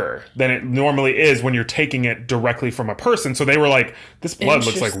darker than it normally is when you're taking it directly from a person. So they were like, this blood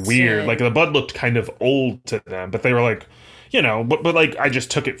looks like weird. Like, the blood looked kind of old to them, but they were like, but like, I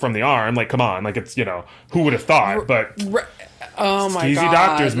just took it from the arm. Like, come on. Like, it's, who would have thought? But oh my skeezy God.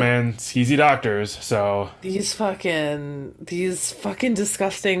 doctors, man. Skeezy doctors. So These fucking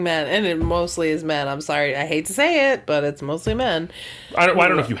disgusting men. And it mostly is men. I'm sorry. I hate to say it, but it's mostly men. I don't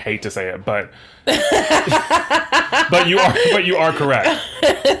know if you hate to say it, but but you are correct.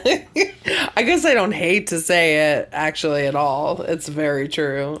 I guess I don't hate to say it actually at all. It's very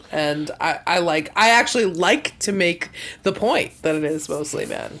true. And I actually like to make the point that it is mostly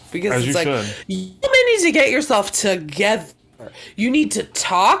men. Because As it's you like should. you need to get yourself together. You need to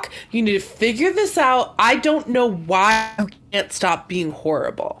talk. You need to figure this out. I don't know why you can't stop being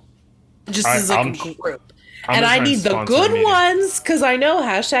horrible. Just as like a group. And I need the good ones, because I know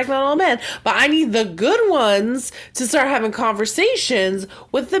hashtag not all men, but I need the good ones to start having conversations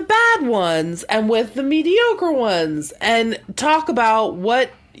with the bad ones and with the mediocre ones and talk about what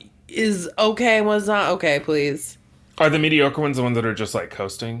is okay and what's not okay, please. Are the mediocre ones the ones that are just like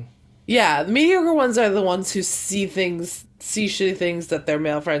coasting? Yeah, the mediocre ones are the ones who see shitty things that their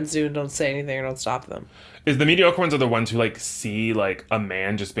male friends do and don't say anything or don't stop them. Is the mediocre ones are the ones who like see like a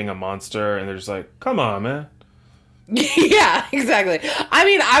man just being a monster and they're just like, come on, man. Yeah, exactly. I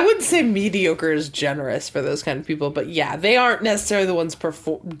mean, I wouldn't say mediocre is generous for those kind of people, but yeah, they aren't necessarily the ones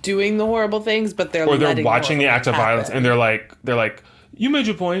doing the horrible things, but they're watching the act of violence and they're like, you made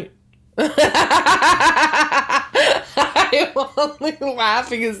your point. I'm only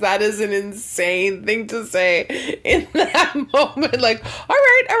laughing as that is an insane thing to say in that moment. Like, all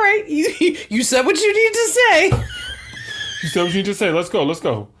right, you said what you need to say. You said what you need to say. Let's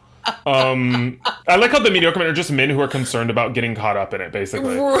go. I like how the mediocre men are just men who are concerned about getting caught up in it,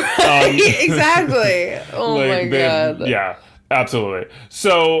 basically. Right, exactly. Oh my God. Yeah, absolutely.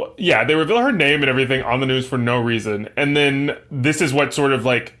 So, yeah, they reveal her name and everything on the news for no reason. And then this is what sort of,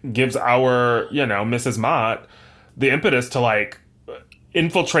 like, gives our, Mrs. Mott the impetus to, like,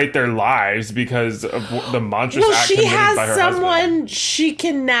 infiltrate their lives because of the monstrous act committed by her husband. Well, she has someone she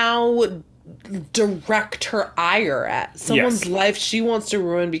can now direct her ire at. Someone's life she wants to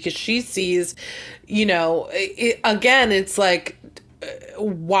ruin because she sees, again, it's like,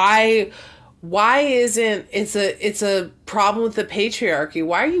 why isn't it's a problem with the patriarchy?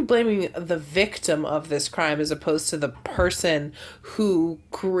 Why are you blaming the victim of this crime as opposed to the person who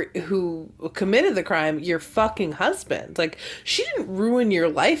committed the crime, your fucking husband? Like, she didn't ruin your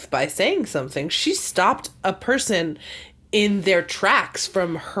life by saying something. She stopped a person in their tracks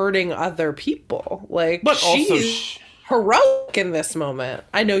from hurting other people. Like, but she's heroic in this moment.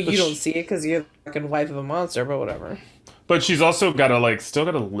 I know you don't see it because you're the fucking wife of a monster, but whatever. But she's also still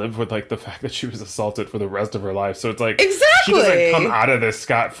gotta live with, like, the fact that she was assaulted for the rest of her life. So it's like, exactly, she doesn't come out of this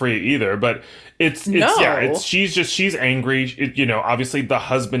scot-free either. But she's angry. Obviously the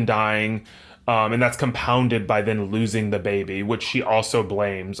husband dying, and that's compounded by then losing the baby, which she also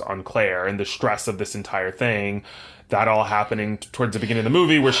blames on Claire and the stress of this entire thing. That all happening towards the beginning of the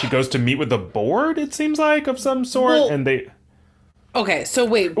movie, where she goes to meet with the board, it seems like, of some sort, and they... Okay, so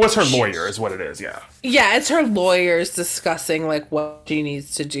wait. What's her lawyer is what it is, yeah. Yeah, it's her lawyers discussing, like, what she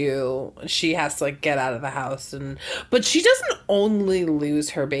needs to do. She has to, like, get out of the house. But she doesn't only lose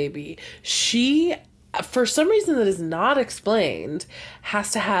her baby. She, for some reason that is not explained,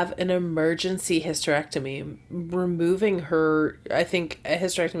 has to have an emergency hysterectomy, removing her... I think a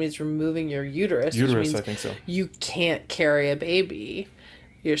hysterectomy is removing your uterus. Which means I think so. You can't carry a baby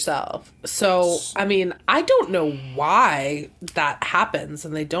yourself. So, I mean, I don't know why that happens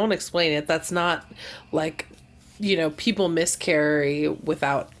and they don't explain it. That's not like, people miscarry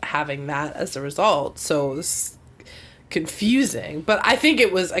without having that as a result. So it's confusing. But I think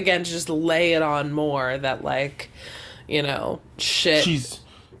it was, again, to just lay it on more that, like, shit.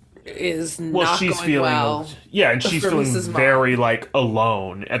 is Well, not she's going feeling well. yeah, and she's for feeling Mrs. Mom. very like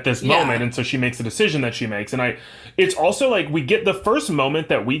alone at this Yeah. moment, and so she makes a decision that she makes, and it's also like we get the first moment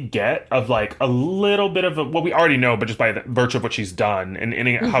that we get of like a little bit of what we already know, but just by the virtue of what she's done and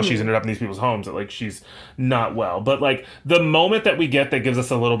how she's ended up in these people's homes, that like she's not well, but like the moment that we get that gives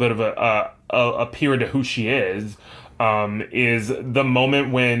us a little bit of a peer into who she is the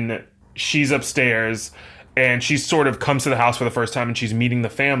moment when she's upstairs. And she sort of comes to the house for the first time and she's meeting the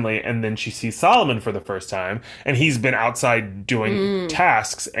family. And then she sees Solomon for the first time. And he's been outside doing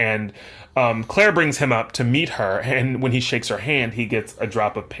tasks. And Claire brings him up to meet her. And when he shakes her hand, he gets a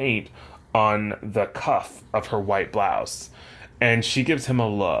drop of paint on the cuff of her white blouse. And she gives him a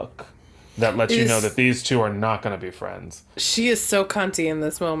look that lets you know that these two are not going to be friends. She is so cunty in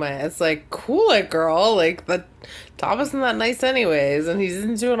this moment. It's like, cool it, girl. Like, the top isn't that nice anyways, and he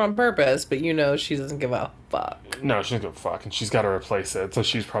didn't do it on purpose, but you know she doesn't give a fuck. No, she doesn't give a fuck, and she's got to replace it. So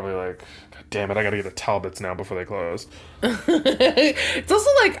she's probably like, God damn it, I got to get the Talbots now before they close. It's also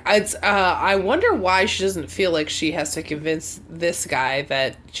like, I wonder why she doesn't feel like she has to convince this guy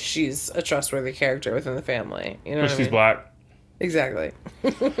that she's a trustworthy character within the family. You know what I She's mean? black. Exactly.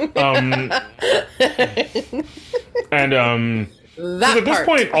 And That at this part.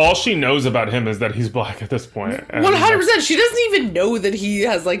 point, all she knows about him is that he's black at this point. And 100%. She doesn't even know that he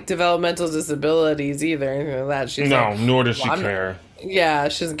has like developmental disabilities either. Anything like that. She's no, like, nor does she well, I'm not- care. yeah,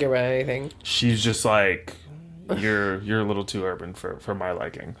 she doesn't care about anything. She's just like, you're a little too urban for my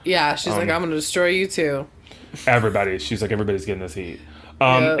liking. Yeah, she's like, I'm gonna destroy you too. She's like, everybody's getting this heat.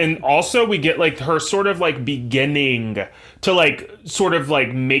 Yep. And also we get like her sort of like beginning to like sort of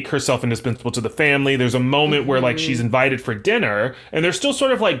like make herself indispensable to the family. There's a moment where like she's invited for dinner and they're still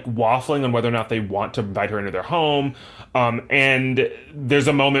sort of like waffling on whether or not they want to invite her into their home. And there's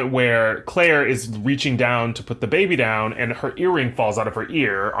a moment where Claire is reaching down to put the baby down and her earring falls out of her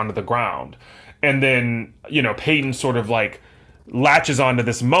ear onto the ground. And then, Peyton sort of like latches onto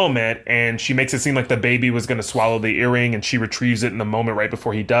this moment and she makes it seem like the baby was going to swallow the earring and she retrieves it in the moment right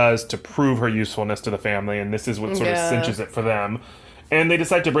before he does to prove her usefulness to the family, and this is what sort of cinches it for them. And they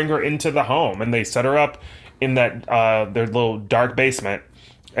decide to bring her into the home and they set her up in that their little dark basement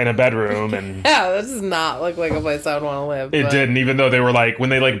and a bedroom. And Yeah, this does not look like a place I would want to live. it but didn't, even though they were like, when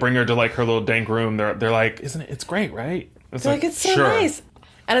they like bring her to like her little dank room, they're like, isn't it, it's great, right? It's like, it's so sure. nice.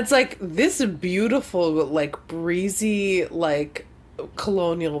 And it's like this beautiful, like breezy, like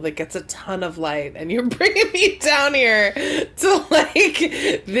colonial that gets a ton of light, and you're bringing me down here to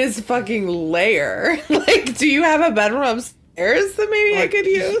like this fucking lair. Like, do you have a bedroom upstairs that maybe I could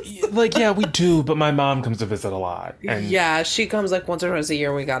use? Like, yeah, we do, but my mom comes to visit a lot. And Yeah, she comes like once or twice a year,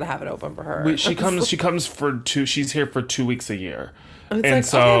 and we gotta have it open for her. she comes for she's here for 2 weeks a year. It's and like,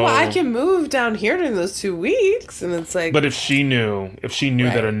 so, okay, well, I can move down here during those 2 weeks, and it's like, but if she knew that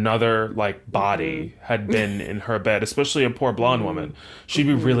Right. another like body had been in her bed, especially a poor blonde woman, she'd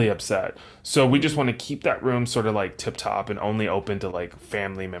be really upset. So we just want to keep that room sort of like tip top and only open to like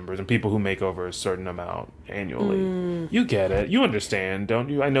family members and people who make over a certain amount annually. You get it. You understand, don't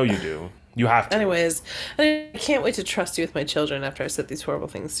you? I know you do. You have to. anyways, I can't wait to trust you with my children after I said these horrible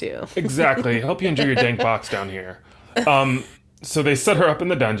things to you. Exactly. I hope you enjoy your dank box down here. So they set her up in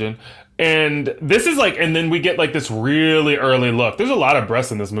the dungeon. And this is like, and then we get like this really early look. There's a lot of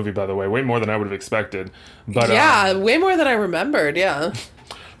breasts in this movie, by the way, way more than I would have expected. But Yeah, way more than I remembered. Yeah.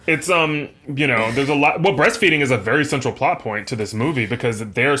 it's there's a lot. Well, breastfeeding is a very central plot point to this movie because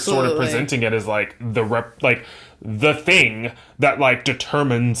they're sort of Absolutely. presenting it as like the thing that like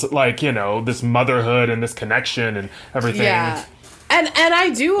determines like this motherhood and this connection and everything. Yeah. And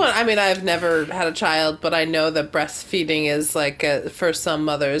I mean, I've never had a child, but I know that breastfeeding is like, for some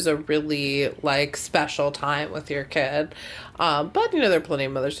mothers, a really like special time with your kid. But there are plenty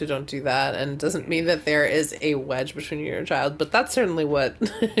of mothers who don't do that, and it doesn't mean that there is a wedge between you and your child, but that's certainly what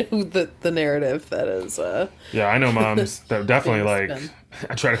the narrative that is. Yeah, I know moms that definitely like. Spin.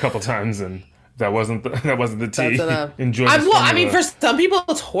 I tried a couple times and that wasn't the tea. That's enough. Enjoy. I mean, for some people,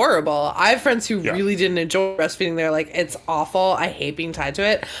 it's horrible. I have friends who Yeah. really didn't enjoy breastfeeding. They're like, it's awful. I hate being tied to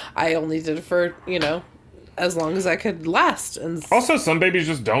it. I only did it for, as long as I could last. And Also, some babies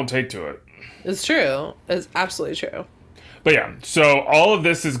just don't take to it. it's true. It's absolutely true. But yeah, so all of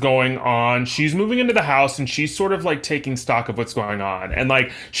this is going on. She's moving into the house and she's sort of like taking stock of what's going on. And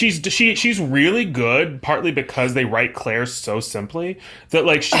like she's really good, partly because they write Claire so simply that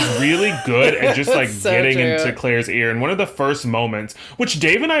like she's really good at just like So getting true. into Claire's ear. And one of the first moments, which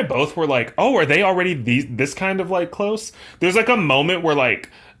Dave and I both were like, oh, are they already this kind of like close? There's like a moment where like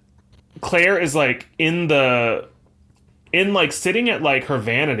Claire is like in the in like sitting at like her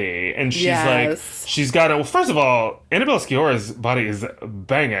vanity, and she's Yes. like, she's got a. Well, first of all, Annabelle Sciorra's body is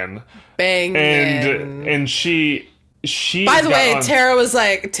banging, Bang. and she. By the way, Tara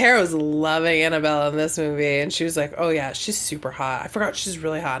was loving Annabelle in this movie, and she was like, "Oh yeah, she's super hot. I forgot she's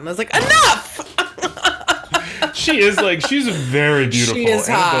really hot." And I was like, "Enough!" she's very beautiful. She is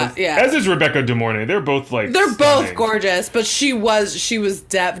hot, yeah. As is Rebecca De Mornay. They're both like they're stunning. both gorgeous, but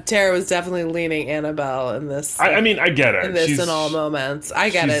Tara was definitely leaning Annabelle in this. I mean, I get it. In this in all moments, I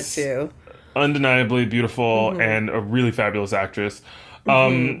get it too. Undeniably beautiful and a really fabulous actress.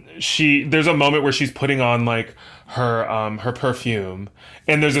 There's a moment where she's putting on like her perfume,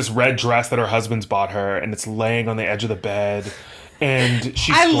 and there's this red dress that her husband's bought her, and it's laying on the edge of the bed, and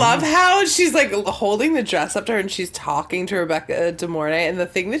I love how she's like holding the dress up to her, and she's talking to Rebecca De Mornay, and the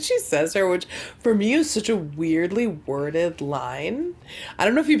thing that she says to her, which for me is such a weirdly worded line. I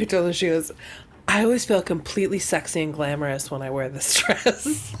don't know if you picked up on. She goes, "I always feel completely sexy and glamorous when I wear this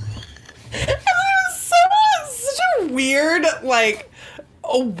dress." And it was such a weird, like,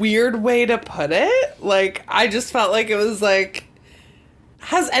 a weird way to put it. Like, I just felt like it was like,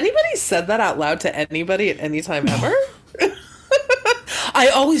 has anybody said that out loud to anybody at any time ever? I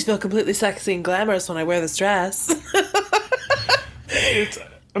always feel completely sexy and glamorous when I wear this dress. It's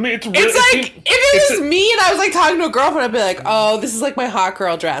really, it's like, if it was me and I was like talking to a girlfriend, I'd be like, "Oh, this is like my hot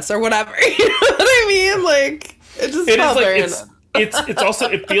girl dress," or whatever. You know what I mean? Like, it just felt very... It's also,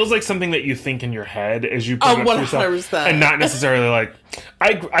 it feels like something that you think in your head as you bring it to yourself, 100%. and not necessarily like,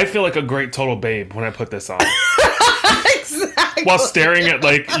 I feel like a great total babe when I put this on. Exactly. While staring at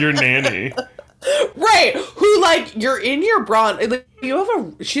like your nanny. Right. Who, like, you're in your bra, like,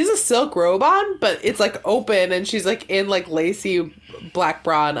 she's a silk robe on, but it's like open, and she's like in like lacy black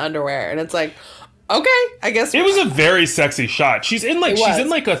bra and underwear, and it's like, okay, I guess it was a very sexy shot. She's in like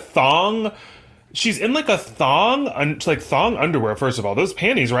a thong. She's in like a thong, like thong underwear. First of all, those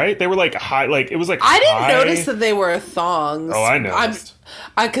panties, right? They were like high, like it was like. I didn't notice that they were thongs. Oh, I noticed.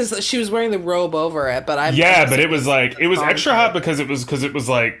 Because she was wearing the robe over it, but but it was like it was extra hot because it was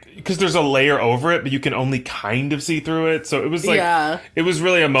like because there's a layer over it, but you can only kind of see through it. So it was like it was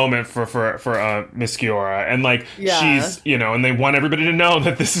really a moment for Miss Sciorra, and like she's and they want everybody to know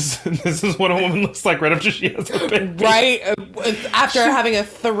that this is what a woman looks like right after she has a baby, right after having a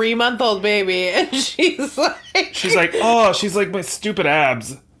 3-month-old baby, and she's like my stupid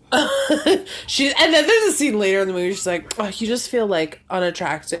abs. And then there's a scene later in the movie, she's like, "Oh, you just feel like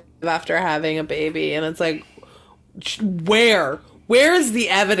unattractive after having a baby," and it's like, where is the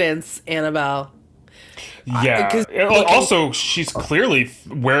evidence, Annabelle? Yeah. Also, she's clearly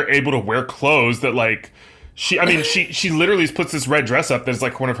able to wear clothes that like she literally puts this red dress up that's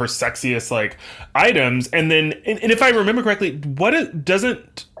like one of her sexiest like items, and then and if I remember correctly,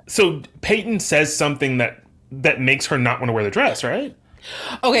 so Peyton says something that makes her not want to wear the dress, right?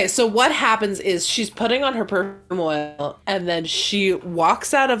 Okay, so what happens is she's putting on her perfume oil, and then she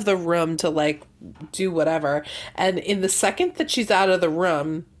walks out of the room to like do whatever, and in the second that she's out of the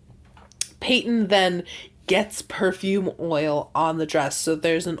room, Peyton then gets perfume oil on the dress, so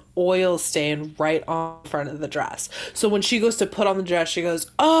there's an oil stain right on front of the dress. So when she goes to put on the dress, she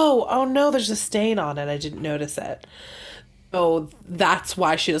goes, oh no, there's a stain on it, I didn't notice it. So that's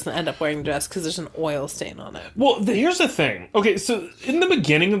why she doesn't end up wearing the dress, because there's an oil stain on it. Well, here's the thing. Okay, so in the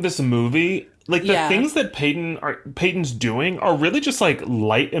beginning of this movie, like the things that Peyton's doing are really just like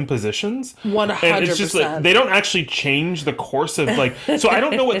light impositions. 100%. And it's just like they don't actually change the course of like. So I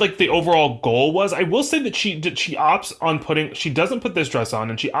don't know what like the overall goal was. I will say that she opts on she doesn't put this dress on,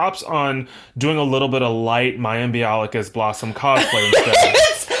 and she opts on doing a little bit of light Mayim Bialik's Blossom cosplay instead.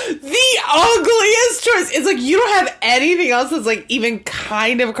 It's the ugliest choice. It's like you don't have anything else that's like even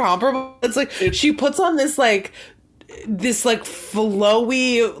kind of comparable. It's like she puts on this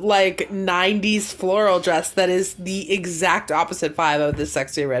flowy like 90s floral dress that is the exact opposite vibe of this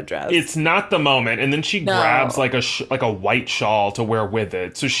sexy red dress. It's not the moment, and then she grabs like a white shawl to wear with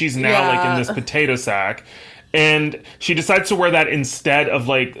it. So she's now like in this potato sack, and she decides to wear that instead of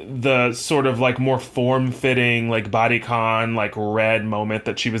like the sort of like more form-fitting like bodycon like red moment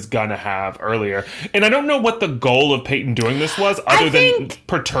that she was gonna have earlier. And I don't know what the goal of Peyton doing this was, other than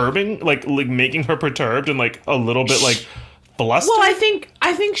perturbing, like making her perturbed and like a little bit like flustered. Well,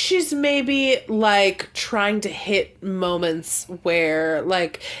 I think she's maybe like trying to hit moments where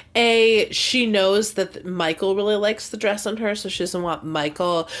like she knows that Michael really likes the dress on her, so she doesn't want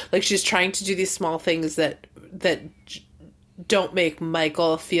Michael, like she's trying to do these small things that don't make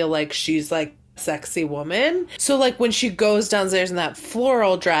Michael feel like she's like sexy woman. So like when she goes downstairs in that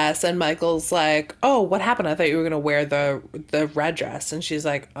floral dress and Michael's like, "Oh, what happened? I thought you were going to wear the red dress." And she's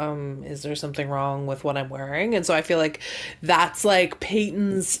like, is there something wrong with what I'm wearing?" And so I feel like that's like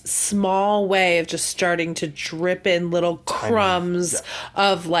Peyton's small way of just starting to drip in little crumbs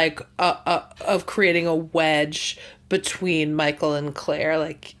of like of creating a wedge between Michael and Claire.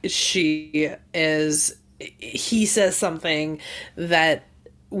 Like he says something that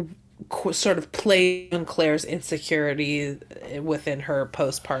sort of play on Claire's insecurity within her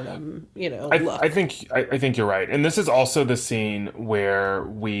postpartum, look. I think you're right. And this is also the scene where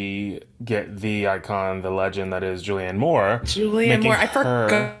we get the icon, the legend that is Julianne Moore. Julianne Moore. I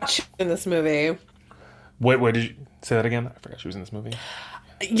forgot she was in this movie. What did you say that again? I forgot she was in this movie.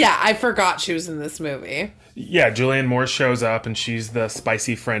 Yeah, I forgot she was in this movie. Yeah, Julianne Moore shows up and she's the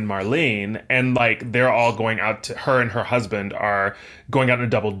spicy friend Marlene, and like they're all going out to her and her husband are going out on a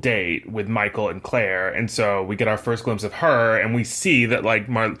double date with Michael and Claire, and so we get our first glimpse of her and we see that like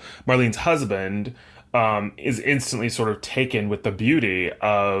Marlene's husband is instantly sort of taken with the beauty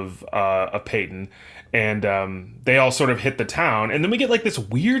of Peyton. And they all sort of hit the town. And then we get like this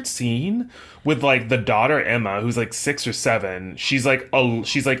weird scene with like the daughter Emma, who's like 6 or 7. She's like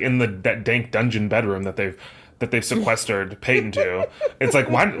in that dank dungeon bedroom that they've sequestered Peyton to. It's like,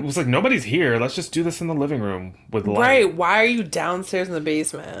 why? It was like, nobody's here. Let's just do this in the living room with light. Right. Why are you downstairs in the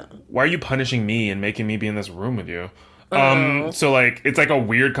basement? Why are you punishing me and making me be in this room with you? So like it's like a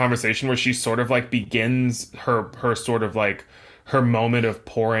weird conversation where she sort of like begins her sort of like her moment of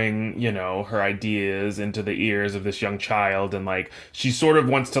pouring, her ideas into the ears of this young child, and like she sort of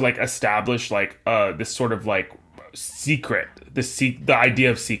wants to like establish like this sort of like secret, the idea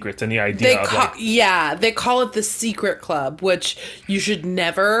of secrets and the idea they call it the secret club, which you should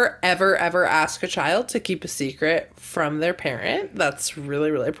never ever ever ask a child to keep a secret from their parent. That's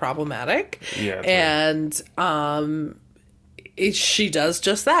really really problematic. Yeah, and right. She does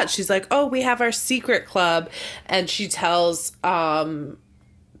just that. She's like, "Oh, we have our secret club," and she tells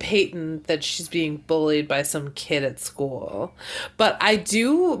Peyton that she's being bullied by some kid at school. But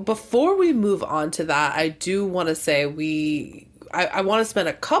before we move on to that, I do want to say I want to spend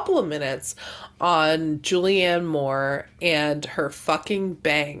a couple of minutes on Julianne Moore and her fucking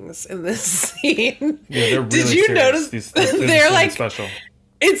bangs in this scene. Yeah, they're really Did you notice? They're like special.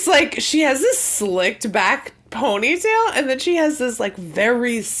 It's like she has this slicked back ponytail, and then she has this like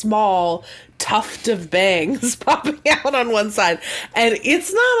very small tuft of bangs popping out on one side, and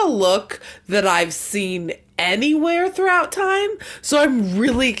it's not a look that I've seen anywhere throughout time, so I'm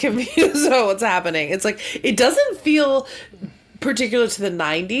really confused about what's happening. It's like it doesn't feel particular to the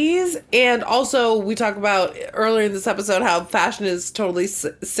 90s, and also we talk about earlier in this episode how fashion is totally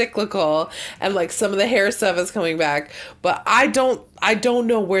cyclical, and like some of the hair stuff is coming back, but I don't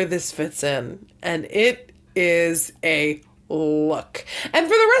know where this fits in, and it is a look. And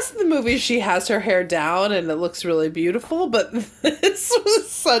for the rest of the movie, she has her hair down and it looks really beautiful, but this was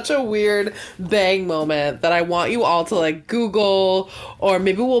such a weird bang moment that I want you all to like Google, or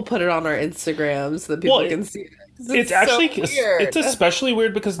maybe we'll put it on our Instagram so that people can see it. It's actually weird. It's especially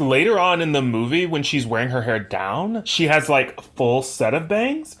weird because later on in the movie, when she's wearing her hair down, she has like a full set of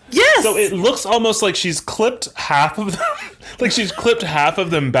bangs. Yes. So it looks almost like she's clipped half of them, like she's clipped half of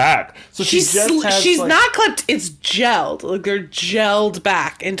them back. So she's not clipped. It's gelled. Like they're gelled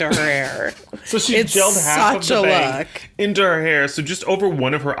back into her hair. So she's gelled half of the bang into her hair. So just over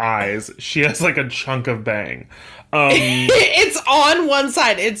one of her eyes, she has like a chunk of bang. It's on one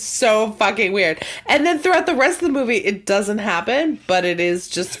side. It's so fucking weird. And then throughout the rest of the movie, it doesn't happen, but it is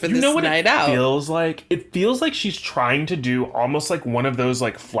just for this night out. It feels like she's trying to do almost like one of those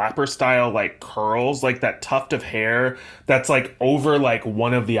like flapper style like curls, like that tuft of hair that's like over like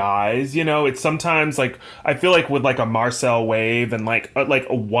one of the eyes. It's sometimes like I feel like with like a Marcel wave and like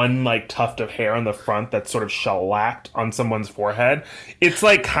a one like tuft of hair on the front that's sort of shellacked on someone's forehead. It's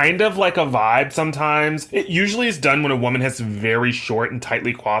like kind of like a vibe sometimes. It usually is done when a woman has very short and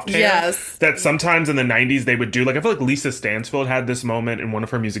tightly coiffed hair. Yes. That sometimes in the 90s they would do. Like I feel like Lisa Stansfield had this moment in one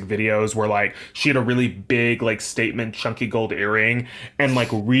of her music videos where like she had a really big like statement chunky gold earring and like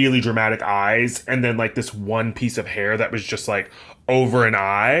really dramatic eyes, and then like this one piece of hair that was just like over an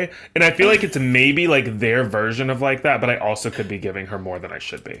eye. And I feel like it's maybe like their version of like that, but I also could be giving her more than I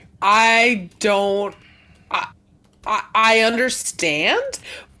should be. I understand,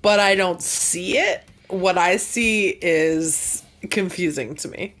 but I don't see it. What I see is confusing to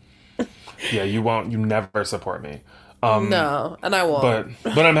me. Yeah, you never support me. No, and I won't.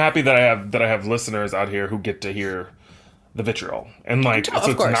 But I'm happy that I have listeners out here who get to hear the vitriol. And like, Oh, so of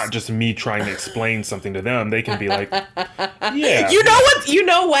it's course. not just me trying to explain something to them. They can be like, yeah. You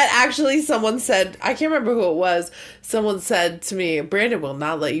know what? Actually, someone said, I can't remember who it was. Someone said to me, Brandon will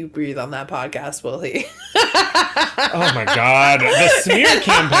not let you breathe on that podcast, will he? Oh my God. The smear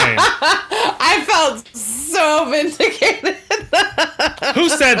campaign. I felt so vindicated. Who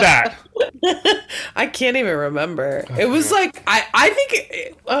said that? I can't even remember. It was like, I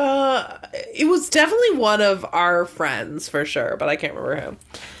think it was definitely one of our friends for sure, but I can't remember who.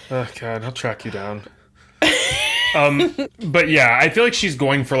 Oh God, I'll track you down. But yeah, I feel like she's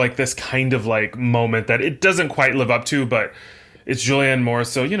going for like this kind of like moment that it doesn't quite live up to, but it's Julianne Moore,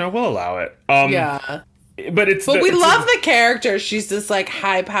 so you know, we'll allow it. Yeah. But we love the character. She's this like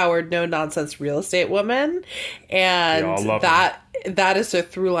high-powered, no-nonsense real estate woman, and all love that is her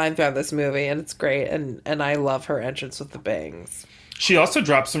through line throughout this movie, and it's great. And I love her entrance with the bangs. She also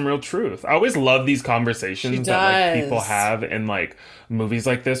drops some real truth. I always love these conversations that like people have in like movies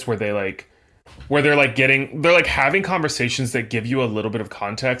like this, where they're like having conversations that give you a little bit of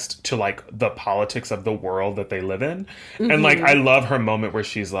context to like the politics of the world that they live in. Mm-hmm. And like I love her moment where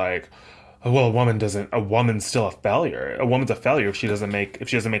she's like, well, a woman's still a failure. A woman's a failure if she doesn't make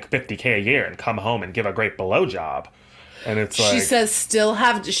 $50K a year and come home and give a great blowjob. And it's like, she says still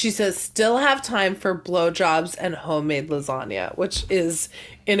have time for blowjobs and homemade lasagna, which is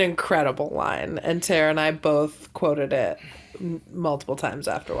an incredible line. And Tara and I both quoted it multiple times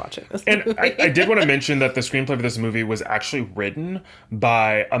after watching this movie. And I did want to mention that the screenplay for this movie was actually written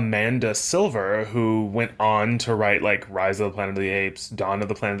by Amanda Silver, who went on to write like Rise of the Planet of the Apes, Dawn of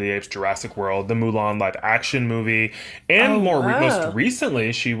the Planet of the Apes, Jurassic World, the Mulan live action movie, and most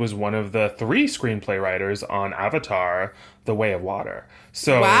recently she was one of the 3 screenplay writers on Avatar: The Way of Water.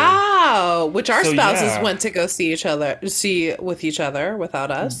 So wow, which our spouses went to go see with each other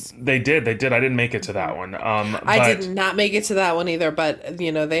without us. They did. I didn't make it to that one. I did not make it to that one either, but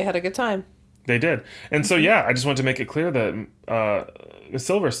you know, they had a good time. They did. And so yeah, I just wanted to make it clear that Ms.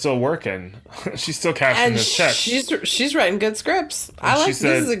 Silver's still working. She's still cashing this check. She's writing good scripts. This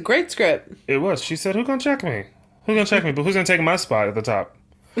is a great script. It was. She said, "Who's gonna check me? Who's gonna check me? But who's gonna take my spot at the top?"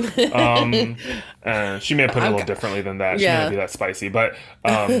 She may have put it a little differently than that. She may not be that spicy, but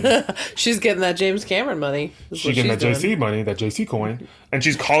she's getting that James Cameron money. She's getting that JC money, that JC coin, and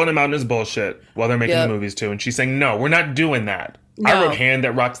she's calling him out in his bullshit while they're making the movies too. And she's saying, "No, we're not doing that. No. I wrote Hand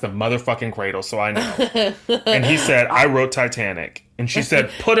That Rocks the Motherfucking Cradle, so I know." And he said, "I wrote Titanic." And she said,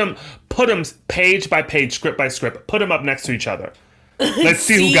 "Put them page by page, script by script. Put them up next to each other. Let's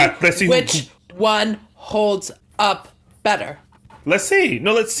see which one holds up better." Let's see.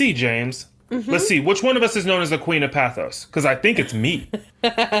 No, let's see, James. Mm-hmm. Let's see. Which one of us is known as the Queen of Pathos? Because I think it's me.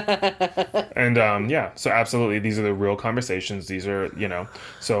 And, so absolutely. These are the real conversations. These are,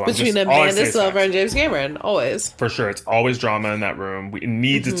 so between Amanda Silver and James Cameron, always. For sure. It's always drama in that room. It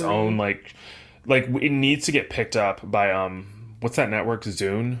needs its own, like, it needs to get picked up by, what's that network?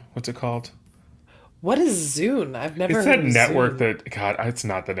 Zune? What's it called? What is Zune? I've never heard of It's that network Zune. that, God, it's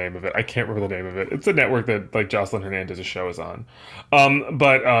not the name of it. I can't remember the name of it. It's a network that, like, Jocelyn Hernandez's show is on.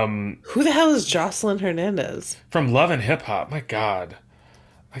 Who the hell is Jocelyn Hernandez? From Love and Hip Hop. My God.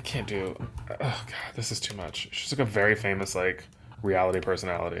 I can't do... Oh, God, this is too much. She's, like, a very famous, like, reality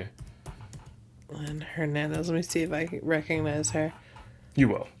personality. Lynn Hernandez. Let me see if I recognize her. You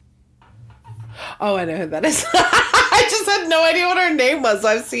will. Oh, I know who that is. I just had no idea what her name was.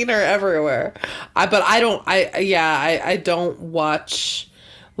 I've seen her everywhere. But I don't watch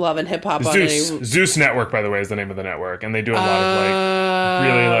Love and Hip Hop on Zeus Network, by the way, is the name of the network, and they do a lot of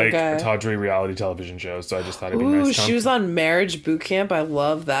really tawdry reality television shows. So I just thought it'd be nice. She was on Marriage Boot Camp. I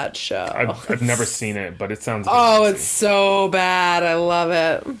love that show. I've never seen it, but it sounds. It's so bad. I love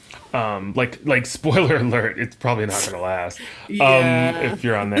it. Like spoiler alert, it's probably not going to last. If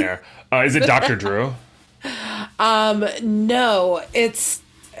you're on there, is it Dr. Drew? No, it's.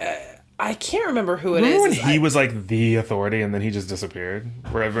 I can't remember who it is. Remember when he was like the authority and then he just disappeared?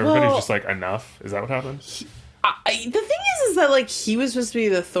 Where everybody's just like, enough? Is that what happened? The thing is that like he was supposed to be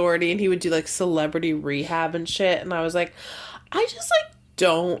the authority and he would do like celebrity rehab and shit. And I was like, I just like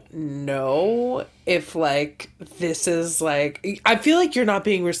don't know if like this is like, I feel like you're not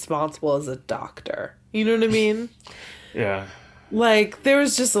being responsible as a doctor. You know what I mean? Yeah. Like there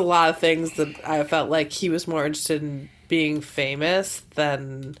was just a lot of things that I felt like he was more interested in being famous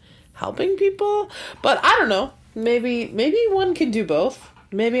than helping people, but I don't know. Maybe one can do both.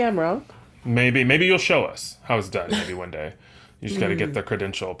 Maybe I'm wrong. Maybe you'll show us how it's done. Maybe one day. You just got to get the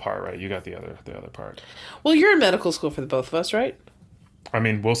credential part right. You got the other part. Well, you're in medical school for the both of us, right? I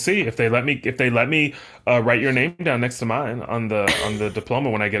mean, we'll see if they let me. If they let me write your name down next to mine on the diploma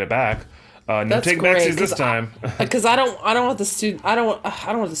when I get it back. No That's take great, backsies this time. Because I don't want the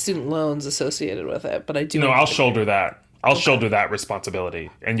student loans associated with it, but I do. No, I'll shoulder that. I'll shoulder that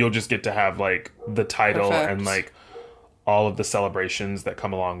responsibility, and you'll just get to have like the title Perfect. and like all of the celebrations that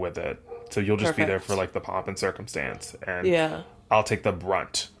come along with it. So you'll just be there Perfect. for like the pomp and circumstance, and Yeah. I'll take the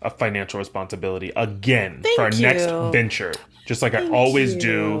brunt of financial responsibility again Thank for our next you. venture. Just like I always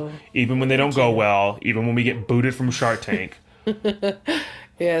do, even when they don't go well, even when we get booted from Shark Tank.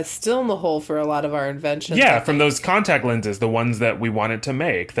 Yeah, still in the hole for a lot of our inventions. Yeah, from those contact lenses, the ones that we wanted to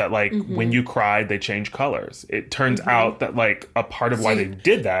make, that like when you cried, they change colors. It turns out that like a part of why they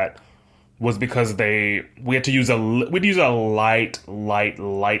did that was because we had to use we'd use a light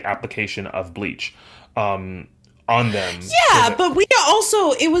application of bleach on them. Yeah, but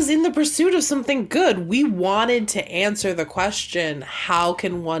it was in the pursuit of something good. We wanted to answer the question, how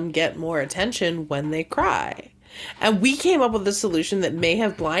can one get more attention when they cry? And we came up with a solution that may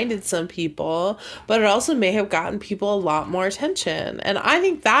have blinded some people, but it also may have gotten people a lot more attention. And I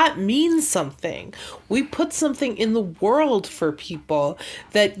think that means something. We put something in the world for people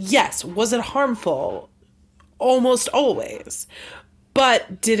that, yes, was it harmful? Almost always.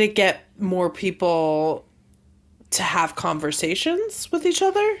 But did it get more people to have conversations with each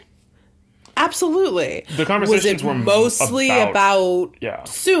other? Absolutely. The conversations was it were mostly about Yeah.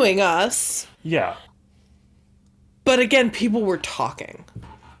 suing us? Yeah. But again, people were talking.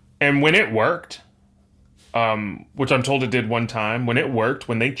 And when it worked, which I'm told it did one time, when it worked,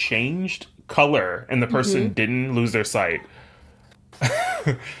 when they changed color and the person didn't lose their sight.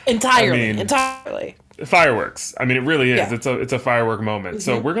 Entirely. Fireworks. I mean, it really is. Yeah. It's a firework moment.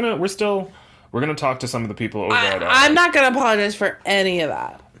 So we're gonna talk to some of the people over at. I'm not going to apologize for any of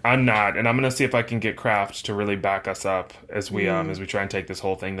that. I'm not, and I'm gonna see if I can get Kraft to really back us up as we try and take this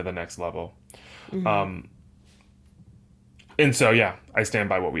whole thing to the next level. And so yeah, I stand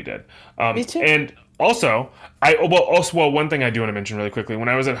by what we did. Me too. And also, one thing I do want to mention really quickly. When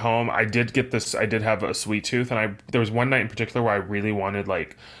I was at home, I did have a sweet tooth, and there was one night in particular where I really wanted,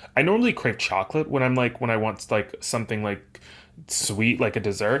 like, I normally crave chocolate when I want like something like sweet, like a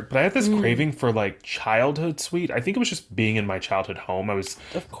dessert, but I had this craving for like childhood sweet. I think it was just being in my childhood home. I was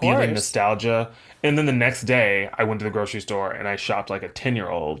feeling nostalgia. And then the next day I went to the grocery store and I shopped like a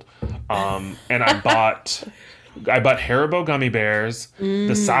 10-year-old. And I bought Haribo gummy bears.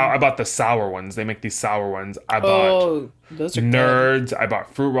 I bought the sour ones. They make these sour ones. I bought those are Nerds. Good. I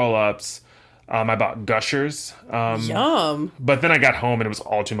bought Fruit Roll-Ups. I bought Gushers. Yum. But then I got home and it was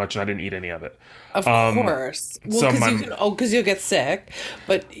all too much and I didn't eat any of it. Of course. Well, because you'll get sick.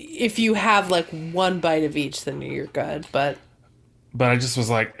 But if you have like one bite of each, then you're good. But I just was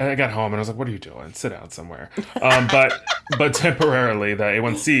like, I got home and I was like, what are you doing? Sit down somewhere. But temporarily, the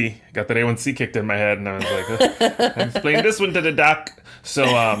A1C kicked in my head and I was like, I explained this one to the doc. So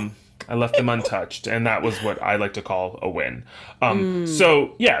I left them untouched, and that was what I like to call a win.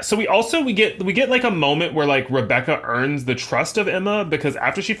 So we get like a moment where like Rebecca earns the trust of Emma, because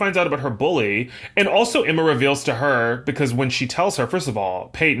after she finds out about her bully, and also Emma reveals to her, because when she tells her, first of all,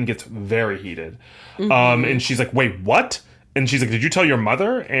 Peyton gets very heated. And she's like, wait, what? And she's like, did you tell your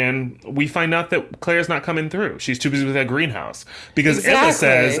mother? And we find out that Claire's not coming through. She's too busy with that greenhouse. Because Emma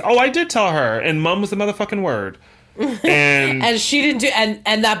says, oh, I did tell her. And mom was the motherfucking word. And she didn't do,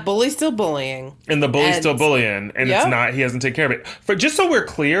 and that bully's still bullying. And the bully's still bullying. And it's not, he hasn't taken care of it. Just so we're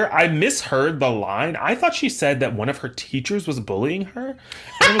clear, I misheard the line. I thought she said that one of her teachers was bullying her. And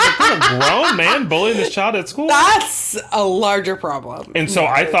I was like, there's a grown man bullying this child at school. That's a larger problem. And so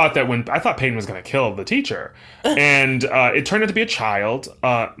I thought Peyton was going to kill the teacher. And it turned out to be a child.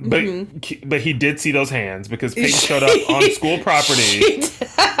 But he did see those hands, because Peyton showed up on school property.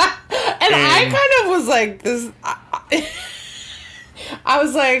 And I kind of was like, this. I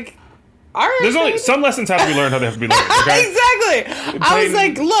was like, all right. There's only some lessons have to be learned how they have to be learned. Okay? Exactly. I was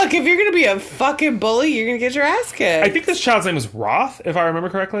like, look, if you're gonna be a fucking bully, you're gonna get your ass kicked. I think this child's name was Roth, if I remember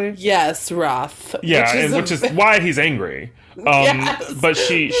correctly. Yes, Roth. Yeah, which is why he's angry. Yes. But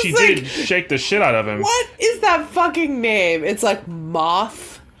she did shake the shit out of him. What is that fucking name? It's like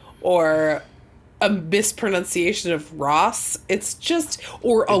Moth or a mispronunciation of Ross. It's just,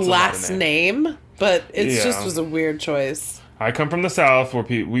 or a last name, but it just was a weird choice. I come from the South, where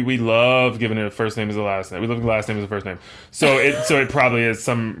we love giving it a first name as a last name. We love the last name as a first name. So it probably is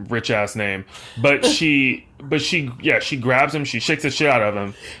some rich ass name. But she grabs him, she shakes the shit out of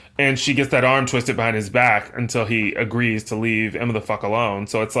him, and she gets that arm twisted behind his back until he agrees to leave Emma the fuck alone.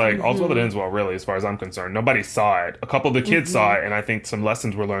 So it's like, all's well that ends well, really, as far as I'm concerned. Nobody saw it. A couple of the kids saw it, and I think some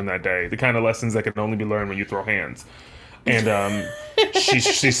lessons were learned that day. The kind of lessons that can only be learned when you throw hands. And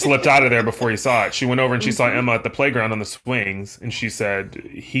she slipped out of there before he saw it. She went over and she saw Emma at the playground on the swings, and she said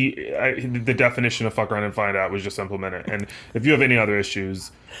the definition of fuck around and find out was just implement it. And if you have any other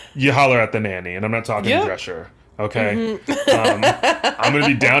issues, you holler at the nanny. And I'm not talking Drescher, okay? I'm gonna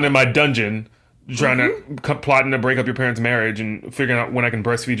be down in my dungeon trying to plotting to break up your parents' marriage and figuring out when I can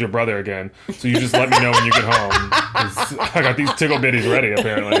breastfeed your brother again. So you just let me know when you get home. 'Cause I got these tickle bitties ready,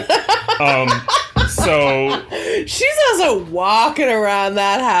 apparently. So she's also walking around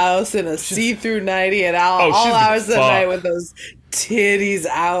that house in a see-through nightie at all hours of the night with those titties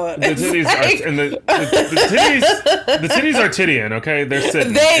out. The titties the titties are tittying, okay? They're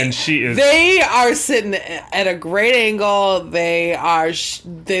sitting, and she is. They are sitting at a great angle. They are.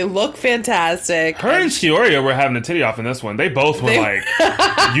 They look fantastic. Her and Chioria were having a titty off in this one. They both were like,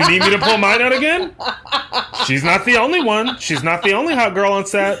 "You need me to pull mine out again?" She's not the only one. She's not the only hot girl on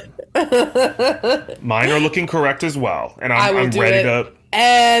set. Mine are looking correct as well, and I'm ready to.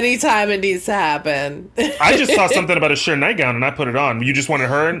 Anytime it needs to happen. I just saw something about a sheer nightgown and I put it on. You just wanted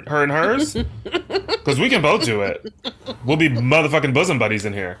her and hers? Because we can both do it. We'll be motherfucking bosom buddies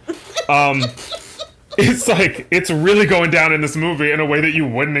in here. It's like, it's really going down in this movie in a way that you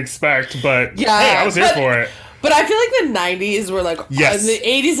wouldn't expect, but hey, I was here for it. But I feel like the 90s were like, the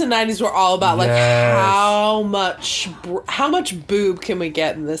 80s and 90s were all about like how much boob can we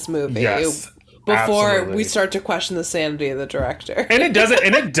get in this movie? Yes. Before Absolutely. we start to question the sanity of the director. And it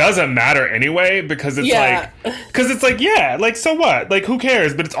doesn't matter anyway, because it's like so what? Like, who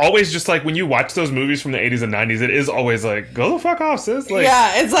cares? But it's always just like when you watch those movies from the 80s and 90s, it is always like, go the fuck off, sis. Like,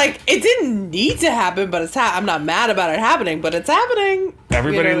 it's like, it didn't need to happen, but I'm not mad about it happening, but it's happening.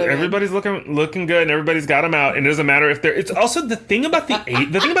 Everybody's looking good, and everybody's got them out, and it doesn't matter if they're. It's also the thing about the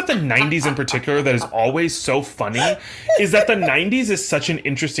 90s in particular that is always so funny is that the 90s is such an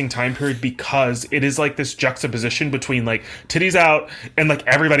interesting time period because it is like this juxtaposition between like titties out and like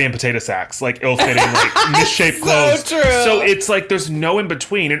everybody in potato sacks, like ill-fitting, like misshaped clothes. So true. So it's like there's no in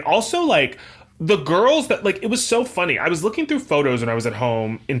between, and also like. The girls that, like, it was so funny. I was looking through photos when I was at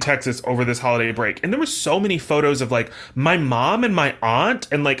home in Texas over this holiday break, and there were so many photos of, like, my mom and my aunt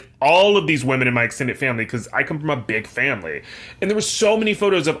and, like, all of these women in my extended family, because I come from a big family. And there were so many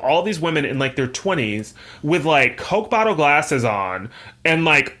photos of all these women in, like, their 20s with, like, Coke bottle glasses on and,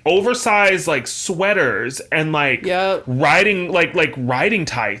 like, oversized, like, sweaters and, like, riding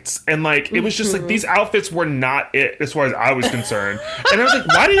tights. And, like, it was just, like, these outfits were not it as far as I was concerned. And I was like,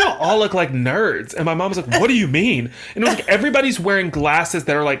 why do y'all all look like nerds? And my mom was like, what do you mean? And it was like, everybody's wearing glasses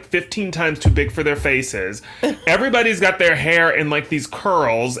that are like 15 times too big for their faces. Everybody's got their hair in like these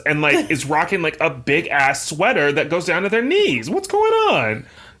curls and like is rocking like a big ass sweater that goes down to their knees. What's going on?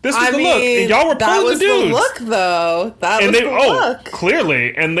 This was the look. And y'all were pulling the dudes. That was the look, though. That was the look.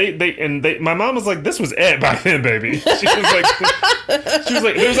 Clearly. And they my mom was like, this was it back then, baby. She was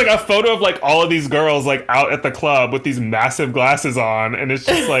like, there was like a photo of like all of these girls like out at the club with these massive glasses on, and it's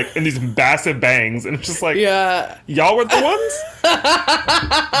just like, and these massive bangs, and it's just like, y'all were the ones?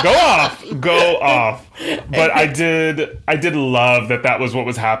 Go off. But I did love that was what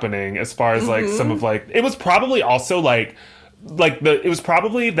was happening as far as like some of like, it was probably also like it was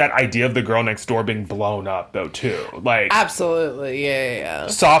probably that idea of the girl next door being blown up though too, like absolutely, yeah.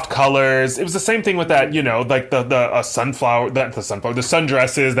 Soft colors. It was the same thing with that, you know, like the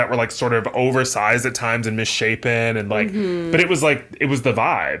sundresses that were like sort of oversized at times and misshapen and like, but it was the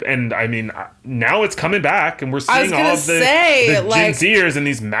vibe. And I mean, now it's coming back, and we're seeing all of the Gen Zers in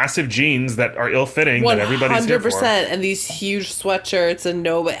these massive jeans that are ill-fitting that everybody's here for. 100%, and these huge sweatshirts, and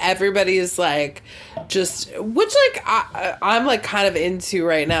everybody is like, just, which like I'm like kind of into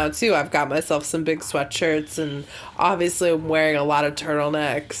right now too. I've got myself some big sweatshirts, and obviously I'm wearing a lot of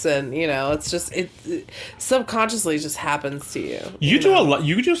turtlenecks, and you know, it's just, it subconsciously just happens to you. You do a lot.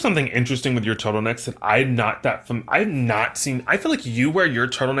 You do something interesting with your turtlenecks that I've not seen. I feel like you wear your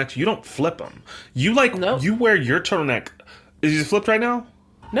turtlenecks, you don't flip them. You wear your turtleneck. Is it flipped right now?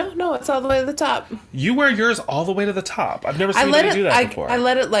 No, it's all the way to the top. You wear yours all the way to the top. I've never seen anybody do that before. I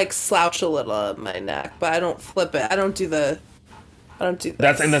let it like slouch a little up my neck, but I don't flip it. I don't do this.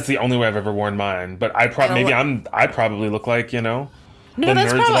 That's the only way I've ever worn mine. But I probably look like, you know, no, the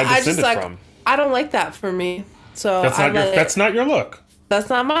that's nerds probably, that I descended from. I don't like that for me. So that's not your look. That's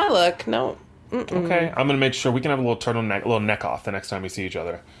not my look. No. Mm-mm. Okay, I'm gonna make sure we can have a little neck off the next time we see each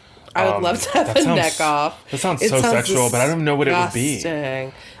other. I would love to have a neck off. That sounds so sexual, but I don't know what it would be.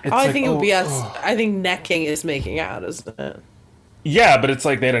 I think it would be us. I think necking is making out, isn't it? Yeah, but it's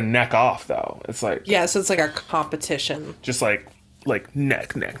like they had a neck off though. It's like, yeah, so it's like our competition. Just like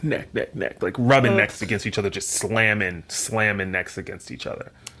neck, like rubbing necks against each other, just slamming necks against each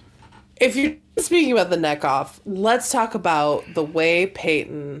other. If you're speaking about the neck off, let's talk about the way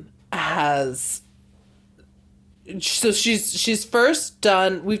Peyton has. So she's first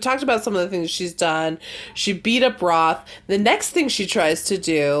done. We've talked about some of the things she's done. She beat up Roth. The next thing she tries to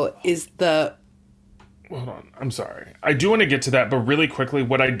do is the. Hold on. I'm sorry. I do want to get to that, but really quickly,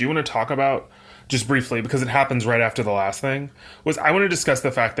 what I do want to talk about, just briefly, because it happens right after the last thing, was I want to discuss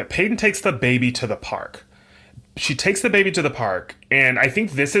the fact that Peyton takes the baby to the park. She takes the baby to the park, and I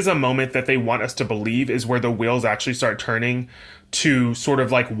think this is a moment that they want us to believe is where the wheels actually start turning to sort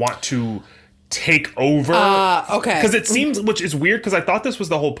of like want to take over. Okay. Because it seems, which is weird because I thought this was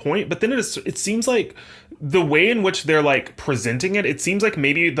the whole point, but then it seems like the way in which they're like presenting it, it seems like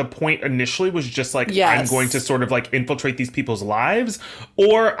maybe the point initially was just like, I'm going to sort of like infiltrate these people's lives,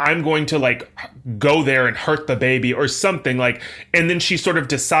 or I'm going to like go there and hurt the baby or something like, and then she sort of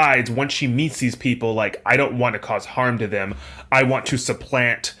decides once she meets these people, like, I don't want to cause harm to them. I want to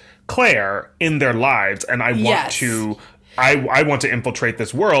supplant Claire in their lives, and I want to I want to infiltrate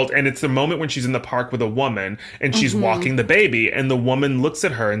this world. And it's the moment when she's in the park with a woman and she's walking the baby, and the woman looks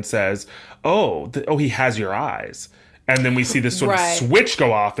at her and says, oh, he has your eyes. And then we see this sort of switch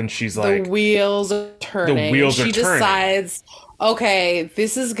go off, and she's like, the wheels are turning. She decides, okay,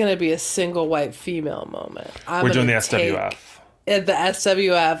 this is going to be a single white female moment. We're doing the SWF. At the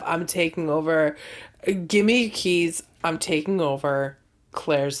SWF, I'm taking over. Give me keys. I'm taking over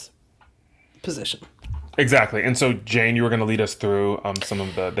Claire's position. Exactly. And so, Jane, you were going to lead us through some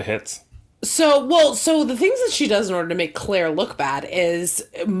of the hits. So the things that she does in order to make Claire look bad is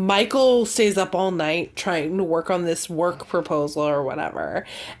Michael stays up all night trying to work on this work proposal or whatever.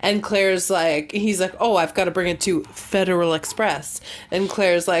 And Claire's like, he's like, oh, I've got to bring it to Federal Express. And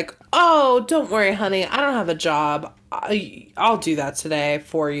Claire's like, oh, don't worry, honey. I don't have a job. I'll do that today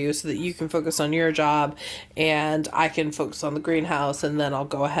for you so that you can focus on your job and I can focus on the greenhouse. And then I'll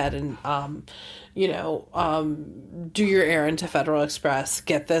go ahead and, do your errand to Federal Express,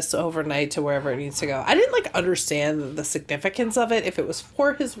 get this overnight to wherever it needs to go. I didn't understand the significance of it, if it was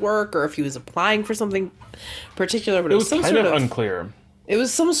for his work or if he was applying for something particular, but it was kind of unclear. It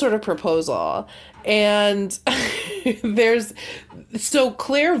was some sort of proposal. And so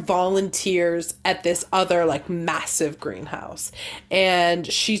Claire volunteers at this other massive greenhouse, and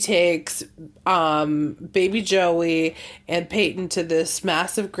she takes baby Joey and Peyton to this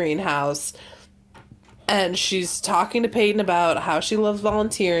massive greenhouse. And she's talking to Peyton about how she loves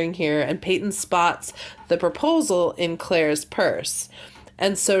volunteering here. And Peyton spots the proposal in Claire's purse.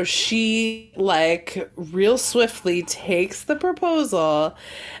 And so she, real swiftly takes the proposal.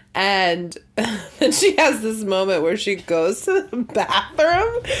 And then she has this moment where she goes to the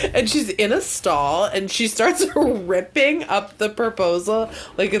bathroom and she's in a stall and she starts ripping up the proposal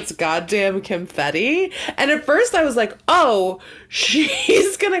like it's goddamn confetti. And at first I was like, oh,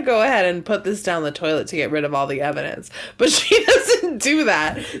 she's going to go ahead and put this down the toilet to get rid of all the evidence. But she doesn't do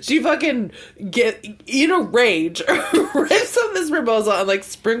that. She fucking in a rage, rips up this proposal and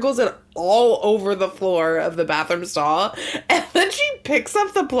sprinkles it all over the floor of the bathroom stall. And then she picks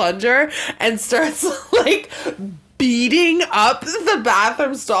up the plunger and starts beating up the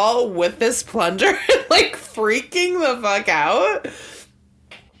bathroom stall with this plunger and freaking the fuck out.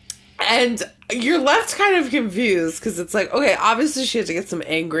 And you're left kind of confused because it's okay, obviously she had to get some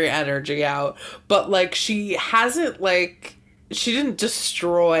angry energy out, but she hasn't she didn't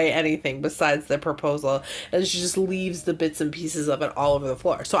destroy anything besides the proposal, and she just leaves the bits and pieces of it all over the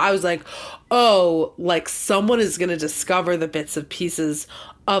floor. So I was like, oh, someone is going to discover the bits and pieces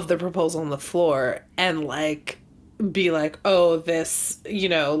of the proposal on the floor and be oh, this,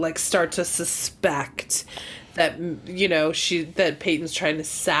 start to suspect that, that Peyton's trying to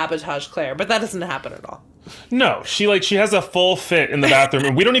sabotage Claire. But that doesn't happen at all. No, she has a full fit in the bathroom,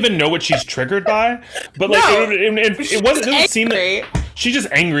 and we don't even know what she's triggered by. But it doesn't seem that she's just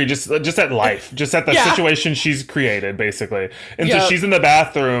angry, just at life, just at the situation she's created, basically. And so she's in the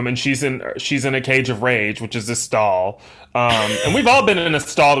bathroom, and she's in a cage of rage, which is this stall. And we've all been in a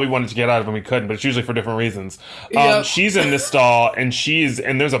stall that we wanted to get out of and we couldn't, but it's usually for different reasons. She's in this stall, and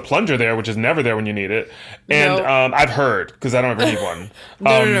there's a plunger there, which is never there when you need it. And I've heard, because I don't ever need one.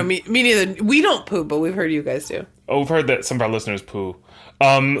 No, me neither. We don't poop, but we've heard you guys do. Oh, we've heard that some of our listeners poo.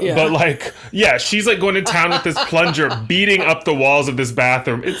 But she's going to town with this plunger, beating up the walls of this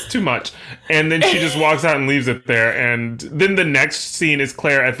bathroom. It's too much. And then she just walks out and leaves it there. And then the next scene is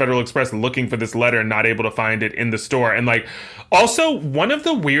Claire at Federal Express looking for this letter and not able to find it in the store. And also one of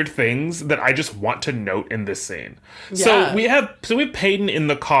the weird things that I just want to note in this scene. Yeah. So we have Peyton in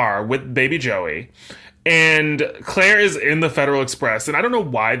the car with baby Joey. And Claire is in the Federal Express. And I don't know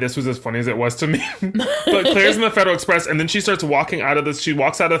why this was as funny as it was to me. But Claire's in the Federal Express, and then she starts walking out of this. She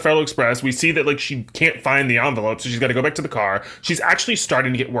walks out of the Federal Express. We see that, like, she can't find the envelope, so she's got to go back to the car. She's actually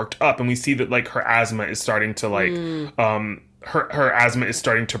starting to get worked up, and we see that, like, her asthma is starting to, like, her asthma is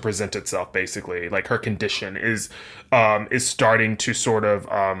starting to present itself, basically. Like, her condition is starting to sort of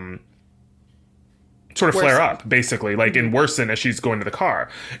flare up, basically, like, and worsen as she's going to the car.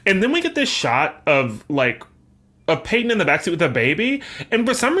 And then we get this shot of, like, of Peyton in the backseat with a baby, and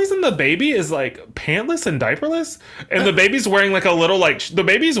for some reason the baby is, like, pantless and diaperless, and the baby's wearing, like, a little, like, the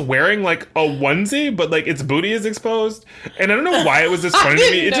baby's wearing, like, a onesie, but, like, its booty is exposed, and I don't know why it was this funny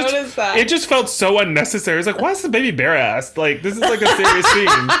to me. It just felt so unnecessary. It's like, why is the baby bare-assed? Like, this is, like, a serious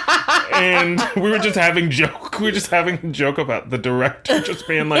scene. And we were just having a joke about the director just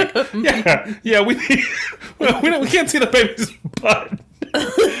being like, we can't see the baby's butt.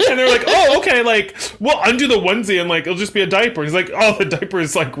 And they're like, oh, okay, like, we'll undo the onesie and, like, it'll just be a diaper. He's like, oh, the diaper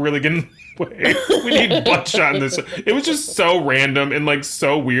is, like, really getting way. We need butt shot in this. It was just so random and, like,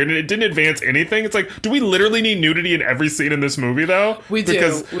 so weird, and it didn't advance anything. It's like, do we literally need nudity in every scene in this movie, though? We do.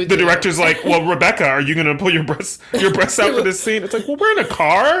 Because the director's like, well, Rebecca, are you gonna pull your breasts out for this scene? It's like, well, we're in a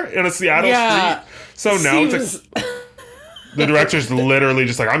car in a Seattle street. So no, it's like the director's literally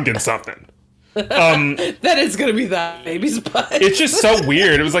just like, I'm getting something. That is gonna be that baby's butt. It's just so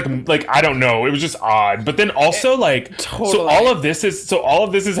weird. It was like I don't know. It was just odd. But then also, like, Totally. so all of this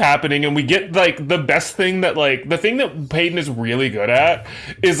is happening, and we get, like, the best thing that, like, the thing that Peyton is really good at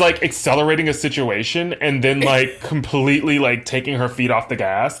is, like, accelerating a situation and then, like, completely, like, taking her feet off the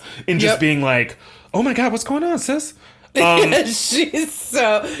gas and just being like, oh my god, what's going on, sis?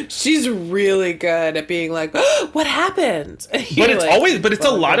 She's really good at being like, oh, what happened? But it's a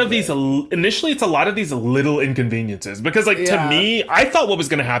lot of these little inconveniences, because, like, to me, I thought what was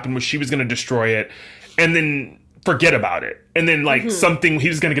going to happen was she was going to destroy it and then forget about it, and then, like, something, he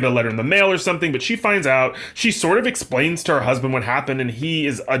was going to get a letter in the mail or something, but she finds out, she sort of explains to her husband what happened, and he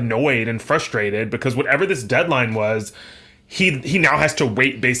is annoyed and frustrated because whatever this deadline was, he now has to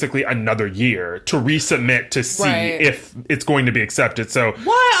wait basically another year to resubmit to see if it's going to be accepted. So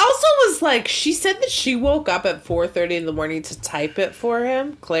I also was like, she said that she woke up at 4:30 in the morning to type it for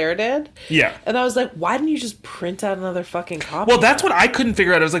him. Claire did. Yeah. And I was like, why didn't you just print out another fucking copy? Well, that's what I couldn't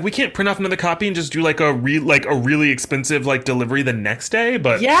figure out. I was like, we can't print off another copy and just do, like, a really expensive, like, delivery the next day.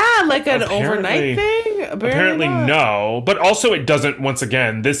 But yeah, like an overnight thing. Apparently no. But also, it doesn't. Once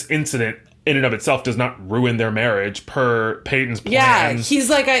again, this incident in and of itself does not ruin their marriage per Peyton's plans. Yeah, he's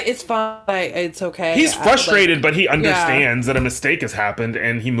like, it's fine, it's okay. He's frustrated, but he understands that a mistake has happened,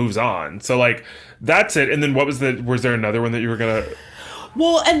 and he moves on. So, like, that's it. And then was there another one that you were gonna...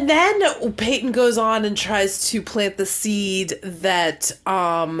 Well, and then Peyton goes on and tries to plant the seed that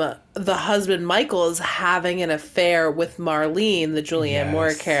the husband Michael is having an affair with Marlene, the Julianne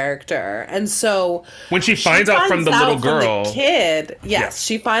Moore character. And so when she finds out from the little girl,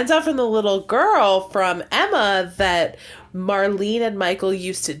 she finds out from the little girl, from Emma, that Marlene and Michael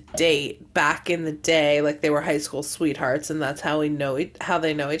used to date back in the day, like they were high school sweethearts, and that's how how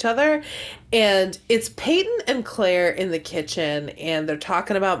they know each other. And it's Peyton and Claire in the kitchen, and they're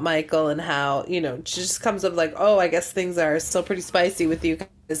talking about Michael and how, she just comes up like, oh, I guess things are still pretty spicy with you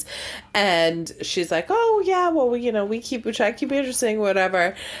guys. And she's like, oh yeah, well, we try to keep it interesting,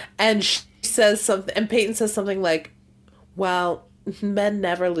 whatever. And she says something, and Peyton says something like, well, men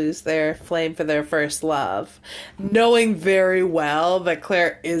never lose their flame for their first love, knowing very well that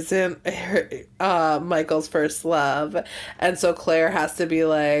Claire isn't Michael's first love. And so Claire has to be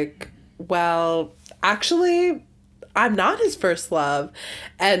like, well, actually, I'm not his first love.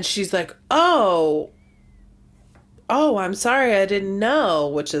 And she's like, oh, I'm sorry, I didn't know,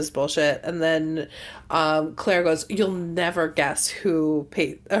 which is bullshit. And then Claire goes, you'll never guess who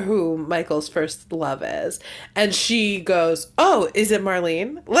Michael's first love is. And she goes, oh, is it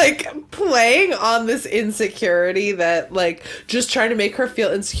Marlene? Like, playing on this insecurity that, like, just trying to make her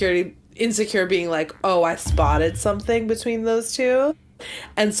feel insecure, being like, oh, I spotted something between those two.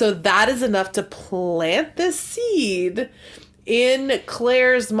 And so that is enough to plant this seed in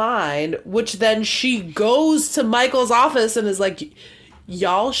Claire's mind, which then she goes to Michael's office and is like,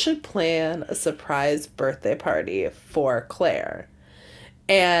 y'all should plan a surprise birthday party for Claire.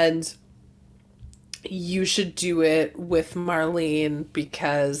 And you should do it with Marlene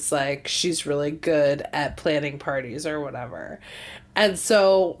because, like, she's really good at planning parties or whatever. And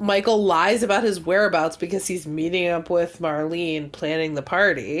so Michael lies about his whereabouts because he's meeting up with Marlene, planning the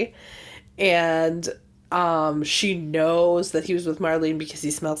party. And she knows that he was with Marlene because he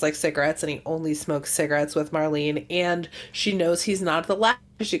smells like cigarettes and he only smokes cigarettes with Marlene. And she knows he's not at the lab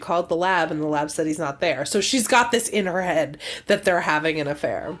She called the lab and the lab said he's not there. So she's got this in her head that they're having an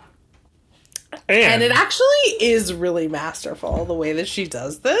affair. And it actually is really masterful the way that she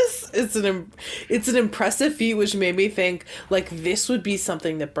does this. It's an impressive feat, which made me think like this would be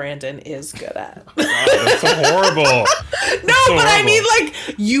something that Brandon is good at. God, that's so horrible. I mean,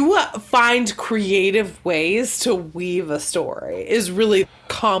 like, you find creative ways to weave a story is really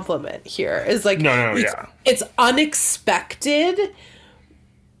compliment here. Is like it's unexpected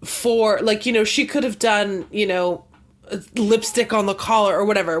for like, you know, she could have done, you know, lipstick on the collar or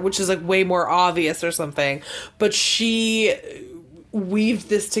whatever, which is like way more obvious or something, but she weaved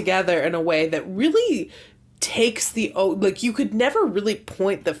this together in a way that really takes like you could never really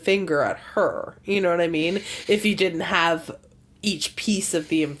point the finger at her, you know what I mean, if you didn't have each piece of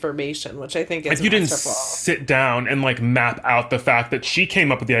the information, which I think is like you didn't sit down and like map out the fact that she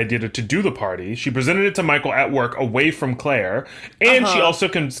came up with the idea to do the party. She presented it to Michael at work away from Claire, and she also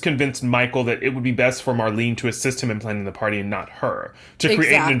convinced Michael that it would be best for Marlene to assist him in planning the party and not her, to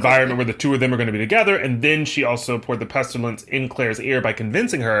create an environment where the two of them are going to be together. And then she also poured the pestilence in Claire's ear by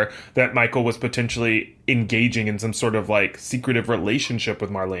convincing her that Michael was potentially engaging in some sort of like secretive relationship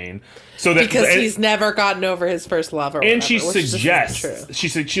with Marlene, so that because he's never gotten over his first love, or and she suggests she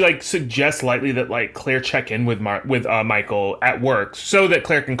suggests lightly that like Claire check in with Michael at work so that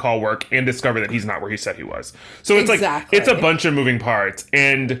Claire can call work and discover that he's not where he said he was. So it's like it's a bunch of moving parts,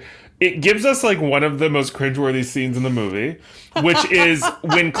 and it gives us like one of the most cringeworthy scenes in the movie, which is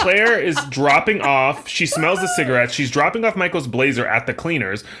when Claire is dropping off. She smells the cigarettes. She's dropping off Michael's blazer at the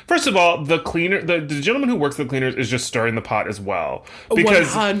cleaners. First of all, the gentleman who works at the cleaners is just stirring the pot as well. Because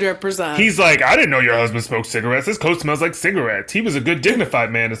 100%. He's like, I didn't know your husband smoked cigarettes. His coat smells like cigarettes. He was a good, dignified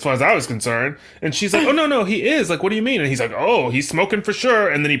man as far as I was concerned. And she's like, oh, no, he is. Like, what do you mean? And he's like, oh, he's smoking for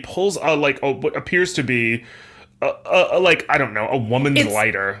sure. And then he pulls what appears to be like, I don't know, a woman's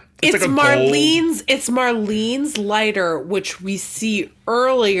lighter. It's like It's Marlene's lighter, which we see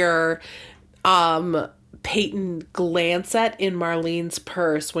earlier. Peyton glance at in Marlene's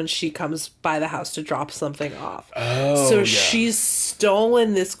purse when she comes by the house to drop something off. So she's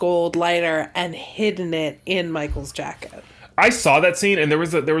stolen this gold lighter and hidden it in Michael's jacket. I saw that scene, and there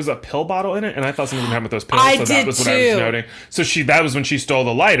was a pill bottle in it, and I thought something would happen with those pills. That was what I was noting. So that was when she stole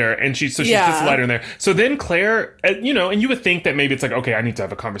the lighter, and she puts the lighter in there. So then Claire, you know, and you would think that maybe it's like, okay, I need to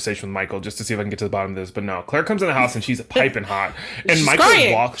have a conversation with Michael just to see if I can get to the bottom of this, but no. Claire comes in the house and she's piping hot, and she's Michael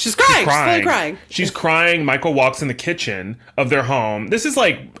crying. walks. She's crying. She's crying. Michael walks in the kitchen of their home. This is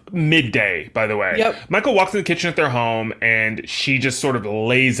like midday, by the way. Yep. Michael walks in the kitchen at their home, and she just sort of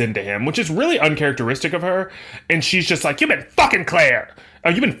lays into him, which is really uncharacteristic of her. And she's just like, "You've been fucking Claire. Oh,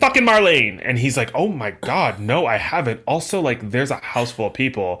 you've been fucking Marlene." And he's like, oh my God, no, I haven't. Also, like, there's a house full of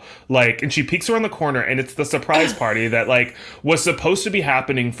people. Like, and she peeks around the corner, and it's the surprise party that, like, was supposed to be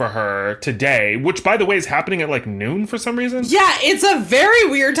happening for her today, which, by the way, is happening at, like, noon for some reason. Yeah, it's a very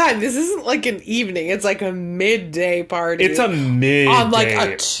weird time. This isn't, like, an evening. It's, like, a midday party. It's a midday. On, like,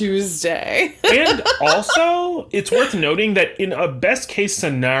 a Tuesday. And also, it's worth noting that in a best-case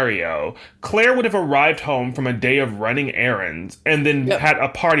scenario, Claire would have arrived home from a day of running errands and then had a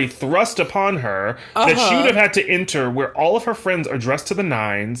party thrust upon her that she would have had to enter, where all of her friends are dressed to the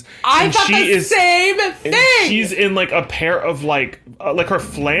nines. I thought the same thing. She's in like a pair of like her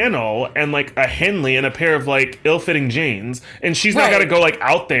flannel and like a Henley and a pair of like ill-fitting jeans, and she's not got to go like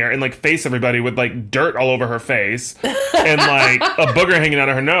out there and like face everybody with like dirt all over her face and like a booger hanging out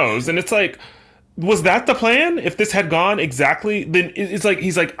of her nose. And it's like, was that the plan? If this had gone exactly, then it's like,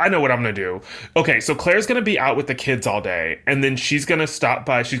 he's like, I know what I'm going to do. Okay, so Claire's going to be out with the kids all day, and then she's going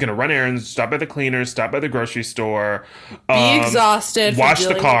to run errands, stop by the cleaners, stop by the grocery store. Be exhausted. Wash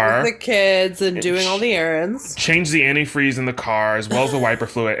the car. With the kids and doing all the errands. Change the antifreeze in the car, as well as the wiper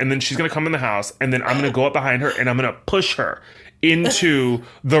fluid. And then she's going to come in the house, and then I'm going to go up behind her, and I'm going to push her into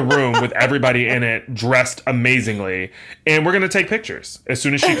the room with everybody in it, dressed amazingly. And we're going to take pictures as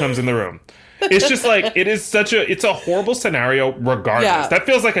soon as she comes in the room. It's just like, it's a horrible scenario regardless. Yeah. That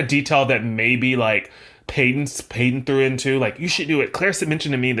feels like a detail that maybe like Peyton threw into, like, you should do it. Claire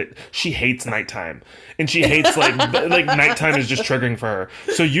mentioned to me that she hates nighttime, and she hates like nighttime is just triggering for her.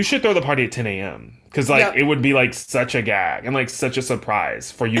 So you should throw the party at 10 a.m. because like it would be like such a gag and like such a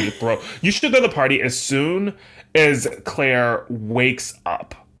surprise for you to throw. You should throw the party as soon as Claire wakes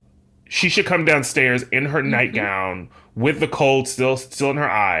up. She should come downstairs in her nightgown with the cold still in her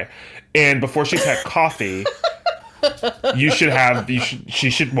eye. And before she's had coffee, she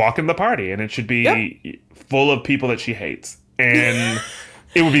should walk in the party, and it should be full of people that she hates. And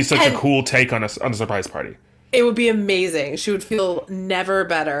it would be such a cool take on a surprise party. It would be amazing. She would feel never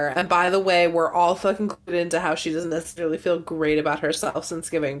better. And by the way, we're all fucking clued into how she doesn't necessarily feel great about herself since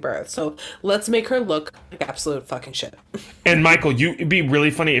giving birth. So let's make her look like absolute fucking shit. And Michael, it'd be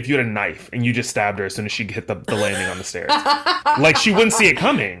really funny if you had a knife and you just stabbed her as soon as she hit the landing on the stairs. Like she wouldn't see it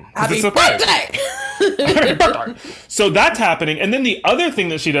coming. Happy birthday! So that's happening, and then the other thing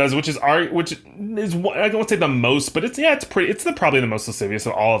that she does, which is I won't say the most, but it's probably the most lascivious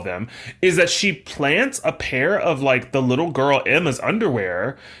of all of them, is that she plants a pair of like the little girl Emma's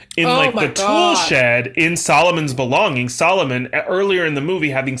underwear in the tool shed in Solomon's belongings. Solomon, earlier in the movie,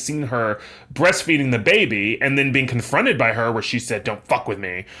 having seen her breastfeeding the baby and then being confronted by her where she said, "Don't fuck with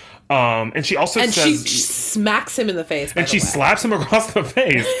me." And she also says, she smacks him in the face. And she slaps him across the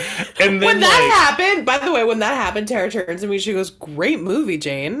face. And then when that happened, by the way, Tara turns to me. She goes, "Great movie,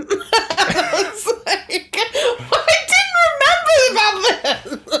 Jane." I was like, I didn't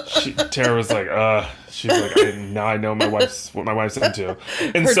remember about this. Tara was like, she's like, now I know what my wife's into,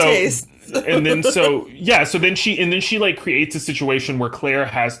 and her so. Taste. And then so then she like creates a situation where Claire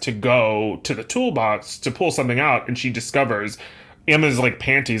has to go to the toolbox to pull something out, and she discovers Emma's like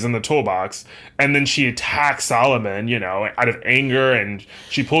panties in the toolbox, and then she attacks Solomon, out of anger, and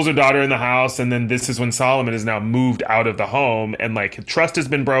she pulls her daughter in the house, and then this is when Solomon is now moved out of the home, and like trust has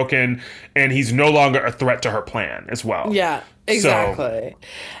been broken, and he's no longer a threat to her plan as well. Yeah, exactly.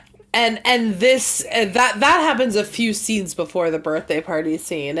 And this that happens a few scenes before the birthday party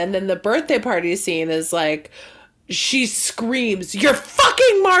scene, and then the birthday party scene is like, she screams, "You're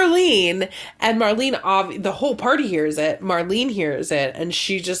fucking Marlene!" And Marlene, the whole party hears it. Marlene hears it, and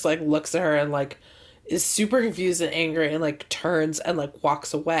she just like looks at her and like is super confused and angry and like turns and like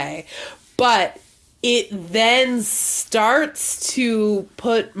walks away. But it then starts to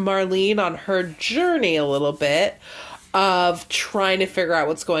put Marlene on her journey a little bit of trying to figure out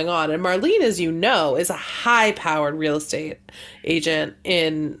what's going on. And Marlene, as you know, is a high-powered real estate agent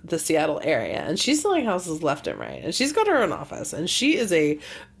in the Seattle area. And she's selling houses left and right. And she's got her own office. And she is a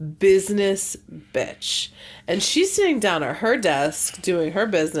business bitch. And she's sitting down at her desk doing her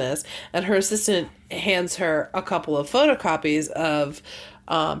business. And her assistant hands her a couple of photocopies of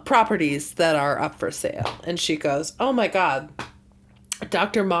properties that are up for sale. And she goes, "Oh my God,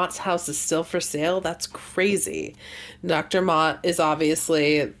 Dr. Mott's house is still for sale? That's crazy." Dr. Mott is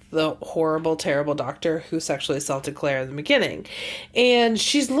obviously the horrible, terrible doctor who sexually assaulted Claire in the beginning. And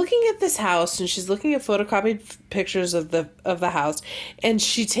she's looking at this house, and she's looking at photocopied pictures of the house, and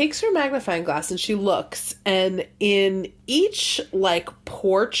she takes her magnifying glass and she looks, and in each like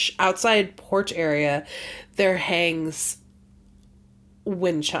outside porch area, there hangs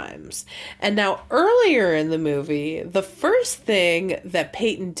wind chimes. And now earlier in the movie, the first thing that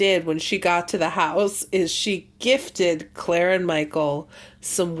Peyton did when she got to the house is she gifted Claire and Michael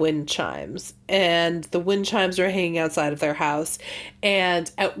some wind chimes, and the wind chimes were hanging outside of their house. And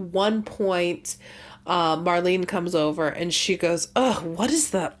at one point, Marlene comes over and she goes, "Ugh, what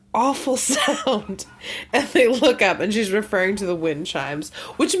is that awful sound?" And they look up, and she's referring to the wind chimes,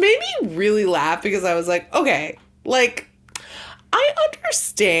 which made me really laugh, because I was like, okay, like, I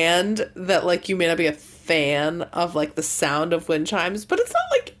understand that, like, you may not be a fan of, like, the sound of wind chimes, but it's not,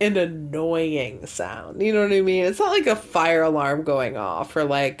 like, an annoying sound. You know what I mean? It's not like a fire alarm going off or,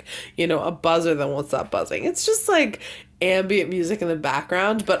 like, a buzzer that won't stop buzzing. It's just, like, ambient music in the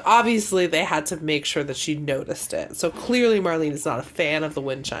background, but obviously they had to make sure that she noticed it. So clearly Marlene is not a fan of the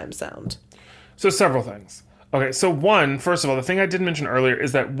wind chime sound. So several things. Okay, so first of all, the thing I didn't mention earlier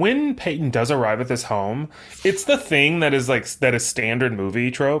is that when Peyton does arrive at this home, it's the thing that is standard movie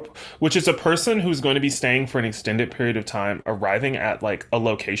trope, which is a person who's going to be staying for an extended period of time arriving at like a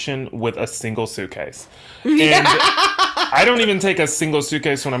location with a single suitcase. And I don't even take a single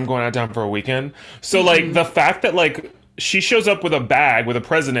suitcase when I'm going out of town for a weekend. So like the fact that like she shows up with a bag with a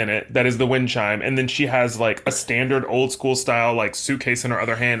present in it that is the wind chime, and then she has like a standard old school style like suitcase in her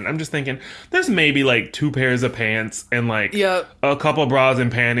other hand, and I'm just thinking there's maybe like 2 pairs of pants and like a couple of bras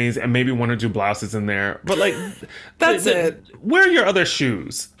and panties and maybe 1 or 2 blouses in there, but like that's it. Where are your other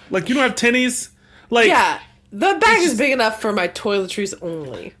shoes? Like, you don't have tennies? Like, yeah, the bag is big enough for my toiletries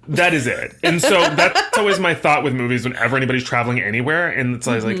only. That is it. And so that's always my thought with movies whenever anybody's traveling anywhere. And it's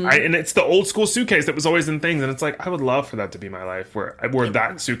always and it's the old school suitcase that was always in things. And it's like, I would love for that to be my life, where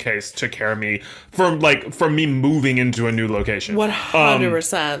that suitcase took care of me for me moving into a new location.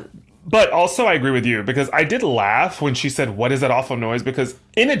 100%. But also, I agree with you because I did laugh when she said, "What is that awful noise?" Because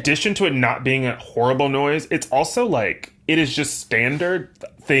in addition to it not being a horrible noise, it's also like it is just standard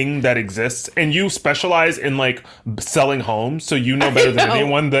thing that exists, and you specialize in like selling homes, so you know better than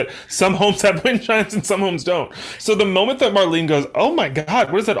anyone that some homes have wind chimes and some homes don't. So the moment that Marlene goes, "Oh my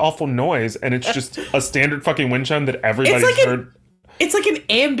God, what is that awful noise?" and it's just a standard fucking wind chime that everybody's heard. It's like an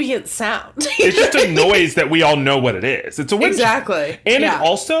ambient sound. It's just a noise that we all know what it is. It's a wind chime. Exactly. And it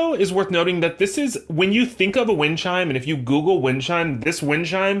also is worth noting that this is, when you think of a wind chime, and if you Google wind chime, this wind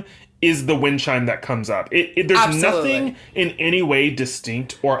chime is the wind chime that comes up. There's Absolutely. nothing in any way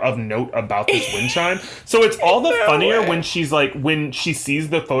distinct or of note about this wind chime. So it's all the funnier when she's like, when she sees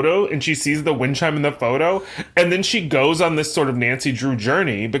the photo and she sees the wind chime in the photo, and then she goes on this sort of Nancy Drew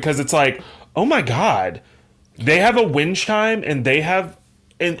journey because it's like, oh my God, they have a wind chime and they have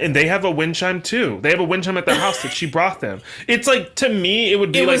they have a wind chime too. They have a wind chime at their house that she brought them. It's like, to me, it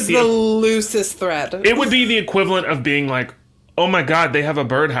would be It like was the loosest thread. it would be the equivalent of being like, oh my God, they have a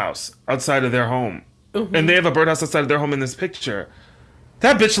birdhouse outside of their home. Mm-hmm. And they have a birdhouse outside of their home in this picture.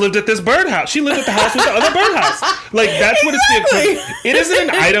 That bitch lived at this birdhouse. She lived at the house with the other birdhouse. Like, that's what it's the equivalent. It isn't an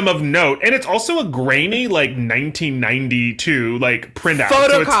item of note. And it's also a grainy, like, 1992, like, printout.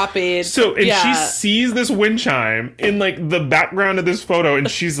 Photocopied. She sees this wind chime in, like, the background of this photo, and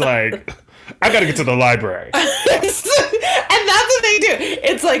she's like, I gotta get to the library. And that's what they do.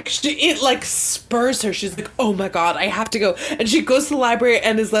 It's like it like spurs her. She's like, oh my God, I have to go. And she goes to the library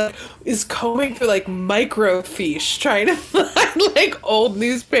and is combing through like microfiche, trying to find like old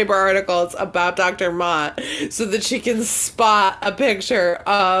newspaper articles about Dr. Mott so that she can spot a picture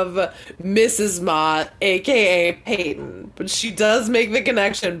of Mrs. Mott, aka Peyton. But she does make the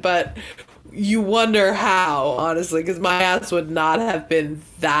connection, but you wonder how, honestly, because my ass would not have been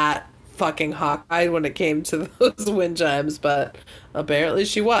that fucking hawk-eyed when it came to those wind chimes, but apparently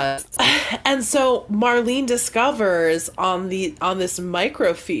she was. And so Marlene discovers on this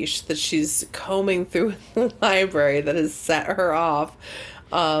microfiche that she's combing through the library that has set her off,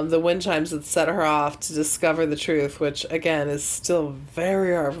 the wind chimes that set her off to discover the truth, which again is still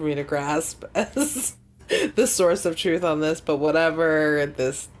very hard for me to grasp as the source of truth on this, but whatever.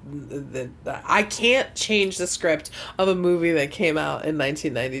 I can't change the script of a movie that came out in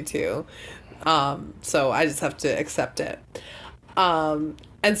 1992, so I just have to accept it. And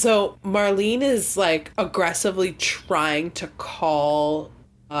so Marlene is like aggressively trying to call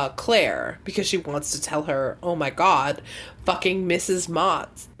Claire because she wants to tell her, oh my God, fucking Mrs.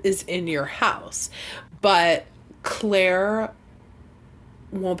 Mott is in your house, but Claire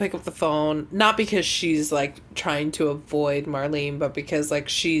won't pick up the phone, not because she's like trying to avoid Marlene, but because like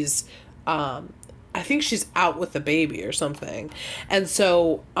she's I think she's out with the baby or something. And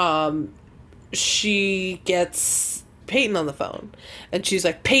so she gets Peyton on the phone and she's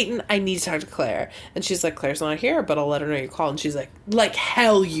like, Peyton, I need to talk to Claire. And she's like, Claire's not here, but I'll let her know you called. And she's like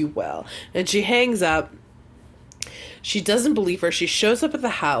hell you will. And she hangs up. She doesn't believe her. She shows up at the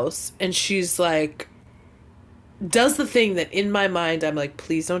house and she's like, does the thing that in my mind I'm like,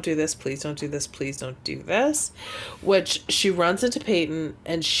 please don't do this, please don't do this, please don't do this, which she runs into Peyton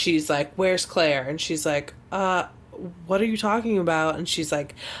and she's like, where's Claire? And she's like, what are you talking about? And she's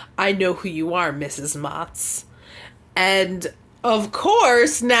like, I know who you are, Mrs. Motts. And of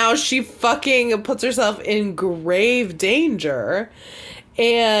course now she fucking puts herself in grave danger,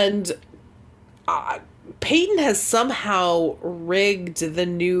 and Peyton has somehow rigged the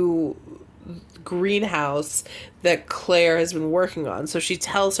new greenhouse that Claire has been working on. So she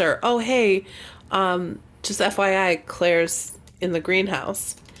tells her, oh, hey, just FYI, Claire's in the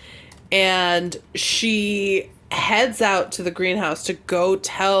greenhouse. And she heads out to the greenhouse to go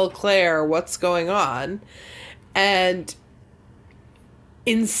tell Claire what's going on. And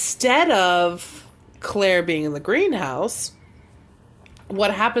instead of Claire being in the greenhouse,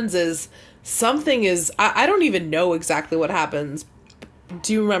 what happens is something is, I don't even know exactly what happens.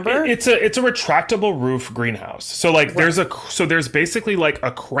 Do you remember? It's a retractable roof greenhouse. So like there's basically like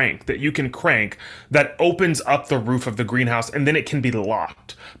a crank that you can crank that opens up the roof of the greenhouse, and then it can be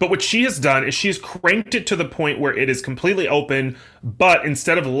locked. But what she has done is she's cranked it to the point where it is completely open, but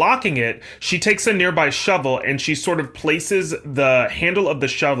instead of locking it, she takes a nearby shovel and she sort of places the handle of the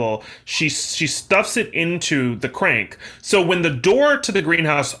shovel, she stuffs it into the crank. So when the door to the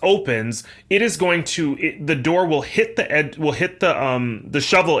greenhouse opens, the door will hit the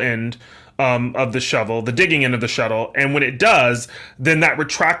shovel end of the shovel, the digging end of the shuttle. And when it does, then that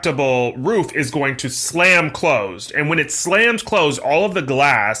retractable roof is going to slam closed. And when it slams closed, all the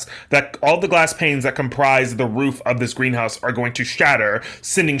glass panes that comprise the roof of this greenhouse are going to shatter,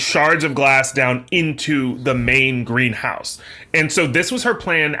 sending shards of glass down into the main greenhouse. And so this was her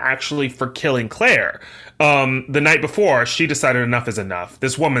plan actually for killing Claire. The night before, she decided enough is enough.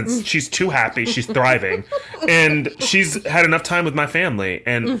 This woman's, she's too happy. She's thriving. And she's had enough time with my family.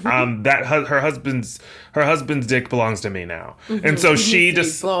 And her husband's dick belongs to me now. And so she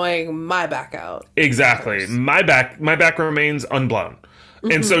just... blowing my back out. Exactly. My back remains unblown.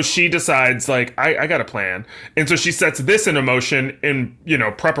 And so she decides, like, I got a plan. And so she sets this into motion in,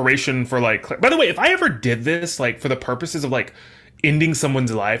 preparation for, like... By the way, if I ever did this, like, for the purposes of, like... ending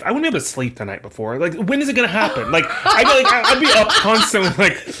someone's life, I wouldn't be able to sleep the night before. Like, when is it gonna happen? Like, I'd be up constantly.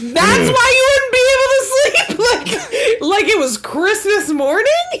 Like, that's why you wouldn't be able to sleep. Like it was Christmas morning.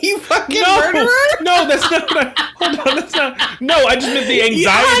 You fucking murderer. No, that's not. Hold on, that's not. No, I just meant the anxiety.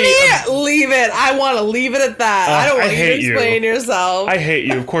 Honey, leave it. I want to leave it at that. I don't want you to explain yourself. I hate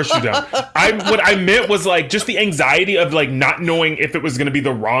you. Of course you don't. What I meant was like just the anxiety of like not knowing if it was gonna be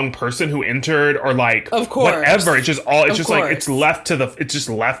the wrong person who entered or like of course whatever. It's just all. It's just like it's left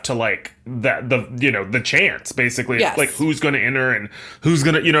to like the chance basically. Yes. Like who's going to enter and who's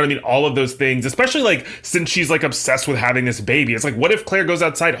going to all of those things, especially like since she's like obsessed with having this baby. It's like, what if Claire goes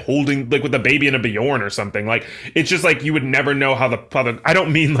outside holding like with a baby in a Bjorn or something? Like it's just like you would never know how the I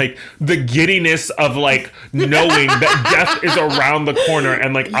don't mean like the giddiness of like knowing that death is around the corner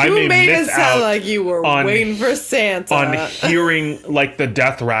and like I may made miss it sound out like you were waiting for Santa on hearing like the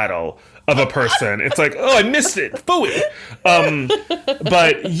death rattle of a person. It's like, oh, I missed it. Phooey.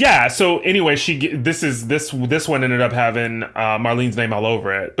 But yeah, so anyway, this one ended up having Marlene's name all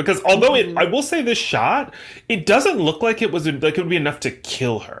over it because although I will say this shot, it doesn't look like it would be enough to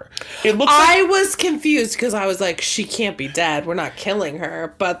kill her. It looks I was confused because I was like, she can't be dead. We're not killing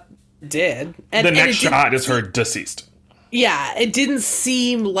her, but did. And the next shot is her deceased. Yeah, it didn't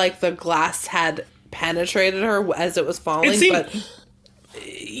seem like the glass had penetrated her as it was falling, but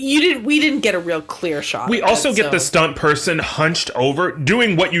we didn't get a real clear shot. We also get the stunt person hunched over,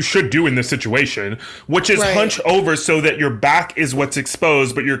 doing what you should do in this situation, which is hunch over so that your back is what's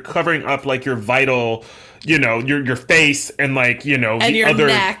exposed, but you're covering up like your vital, your face and like, and your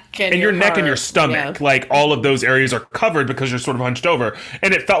neck and your neck and your stomach. Yeah. Like all of those areas are covered because you're sort of hunched over.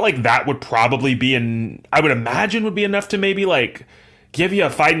 And it felt like that would probably be I would imagine would be enough to maybe like give you a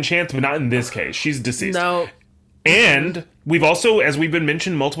fighting chance, but not in this case. She's deceased. No. And we've also, as we've been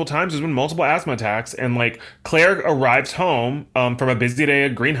mentioned multiple times, there's been multiple asthma attacks. And like Claire arrives home from a busy day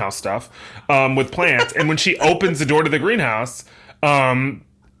of greenhouse stuff with plants. And when she opens the door to the greenhouse,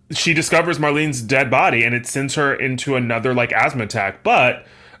 she discovers Marlene's dead body and it sends her into another like asthma attack. But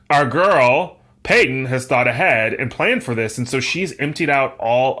our girl, Peyton, has thought ahead and planned for this. And so she's emptied out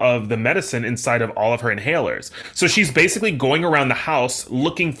all of the medicine inside of all of her inhalers. So she's basically going around the house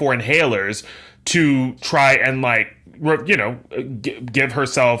looking for inhalers to try and like, give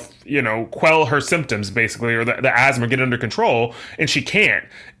herself, quell her symptoms basically, or the asthma, get under control, and she can't.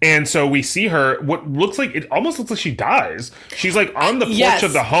 And so we see her, it almost looks like she dies. She's like on the porch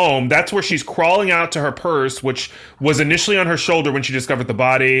of the home. That's where she's crawling out to her purse, which was initially on her shoulder when she discovered the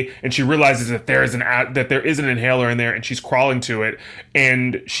body. And she realizes that there is an inhaler in there and she's crawling to it.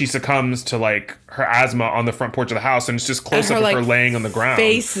 And she succumbs to like her asthma on the front porch of the house. And it's just close up of her laying on the ground. Her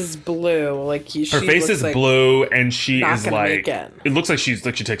face is blue. Her face is blue and she is like, it looks like she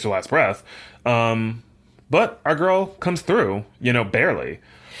takes her last breath. But our girl comes through, barely.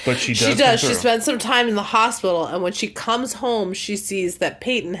 But she does. She spends some time in the hospital, and when she comes home, she sees that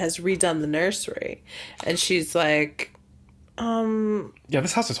Peyton has redone the nursery, and she's like, "Yeah,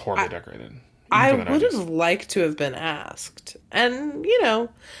 this house is horribly decorated." I would have liked to have been asked, and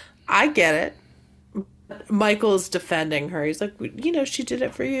I get it. Michael's defending her. He's like, she did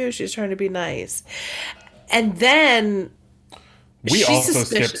it for you. She's trying to be nice, and then we also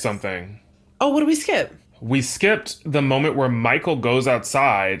skipped something. Oh, what did we skip? We skipped the moment where Michael goes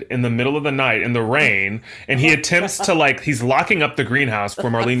outside in the middle of the night in the rain, and he attempts to he's locking up the greenhouse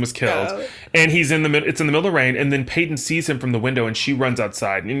where Marlene was killed, and it's in the middle of the rain, and then Peyton sees him from the window, and she runs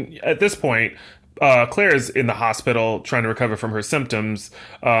outside. And at this point, Claire's in the hospital trying to recover from her symptoms.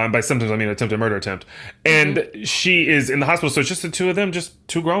 By symptoms, I mean attempted murder attempt. And she is in the hospital. So it's just the two of them, just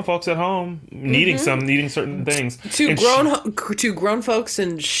two grown folks at home needing certain things. Two grown folks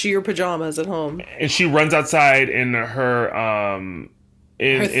in sheer pajamas at home. And she runs outside in her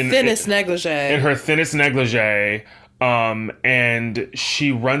thinnest negligee. In her thinnest negligee. And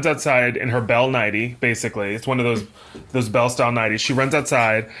she runs outside in her Bell nightie, basically. It's one of those Bell style nighties. She runs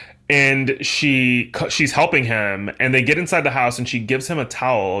outside. and she's helping him, and they get inside the house, and she gives him a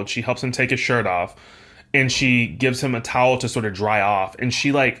towel, and she helps him take his shirt off, and she gives him a towel to sort of dry off, and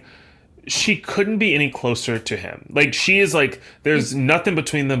she couldn't be any closer to him. Like, she is like, there's nothing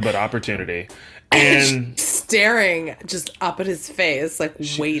between them but opportunity. And staring just up at his face, like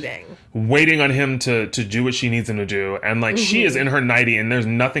waiting on him to do what she needs him to do. And like, she is in her nightie and there's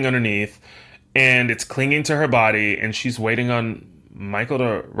nothing underneath, and it's clinging to her body, and she's waiting on Michael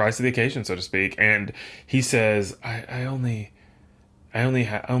to rise to the occasion, so to speak. And he says, I only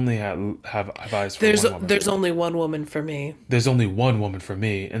have eyes for one woman. There's only one woman for me. There's only one woman for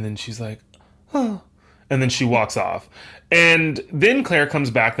me. And then she's like, oh. And then she walks off. And then Claire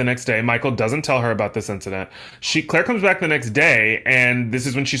comes back the next day. Michael doesn't tell her about this incident. Claire comes back the next day, and this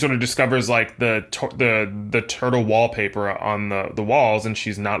is when she sort of discovers like the turtle wallpaper on the walls, and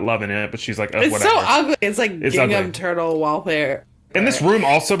she's not loving it, but she's like, oh, it's whatever. So ugly. It's like gingham ugly. Turtle wallpaper. And this room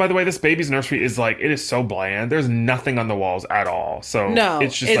also, by the way, this baby's nursery is like, it is so bland. There's nothing on the walls at all. So no,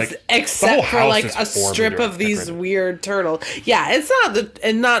 it's just like, except for like a strip of these weird turtles. Yeah, it's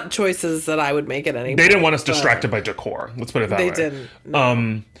not choices that I would make at any. They didn't want us distracted by decor. Let's put it that way. They didn't.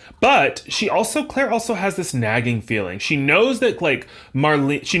 No. But Claire also has this nagging feeling. She knows that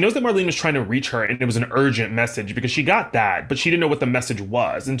Marlene was trying to reach her, and it was an urgent message because she got that, but she didn't know what the message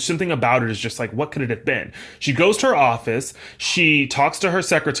was. And something about it is just like, what could it have been? She goes to her office. She talks to her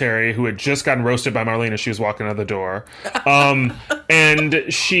secretary, who had just gotten roasted by Marlene as she was walking out the door. And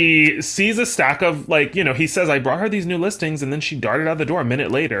she sees a stack of, like, he says, I brought her these new listings, and then she darted out the door a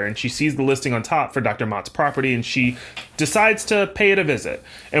minute later, and she sees the listing on top for Dr. Mott's property, and she decides to pay it a visit.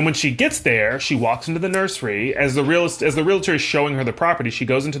 And when she gets there, she walks into the nursery. As the realtor is showing her the property, she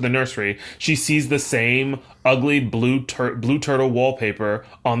goes into the nursery. She sees the same ugly blue turtle wallpaper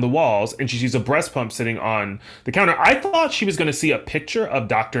on the walls, and she sees a breast pump sitting on the counter. I thought she was going to see a picture of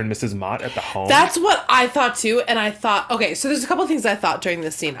Dr. and Mrs. Mott at the home. That's what I thought too, and I thought, okay, so there's a couple of things I thought during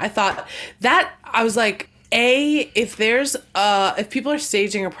this scene. I thought that, I was like, if people are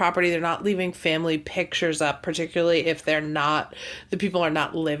staging a property, they're not leaving family pictures up, particularly if the people are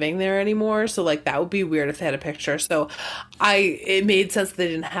not living there anymore. So like, that would be weird if they had a picture. So it made sense they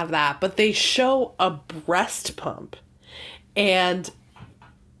didn't have that, but they show a breast pump, and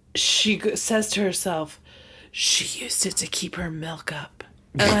she says to herself, she used it to keep her milk up.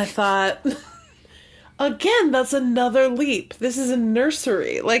 And I thought, again, that's another leap. This is a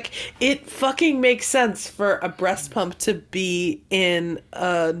nursery. Like, it fucking makes sense for a breast pump to be in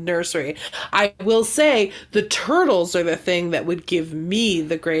a nursery. I will say the turtles are the thing that would give me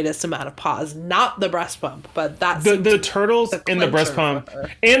the greatest amount of pause, not the breast pump, but that's the turtles and the breast pump,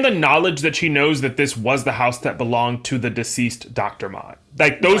 and the knowledge that she knows that this was the house that belonged to the deceased Dr. Mott.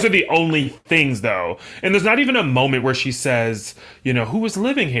 Like, those are the only things, though. And there's not even a moment where she says, who was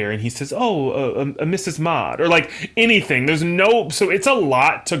living here? And he says, a Mrs. Mott, or like anything. There's no, so it's a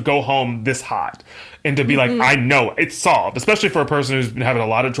lot to go home this hot and to be like, I know it's solved, especially for a person who's been having a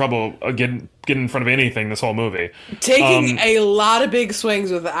lot of trouble getting in front of anything this whole movie. Taking a lot of big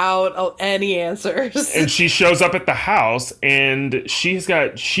swings without any answers. And she shows up at the house, and she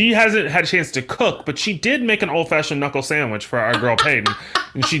hasn't had a chance to cook, but she did make an old-fashioned knuckle sandwich for our girl Peyton.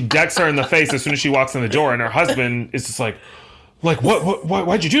 And she decks her in the face as soon as she walks in the door, and her husband is just like,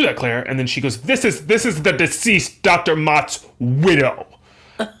 why'd you do that, Claire? And then she goes, this is the deceased Dr. Mott's widow.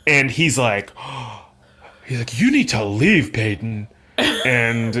 And he's like, you need to leave, Peyton.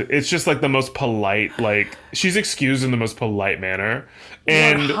 And it's just like the most polite, like, she's excused in the most polite manner.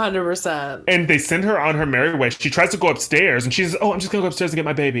 And 100%. And they send her on her merry way. She tries to go upstairs, and she says, I'm just gonna go upstairs to get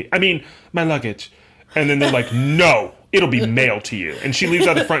my luggage. And then they're like, no, it'll be mailed to you. And she leaves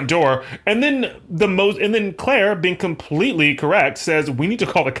out the front door. And then Claire, being completely correct, says, we need to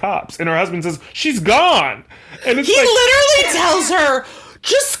call the cops. And her husband says, she's gone. And he literally tells her,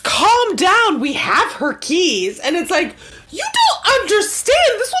 just calm down. We have her keys. And it's like, you don't understand.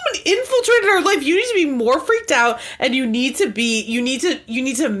 This woman infiltrated her life. You need to be more freaked out, and you need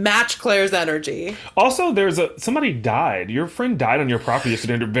to match Claire's energy. Also, somebody died. Your friend died on your property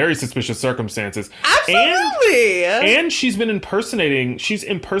yesterday under very suspicious circumstances. Absolutely. And she's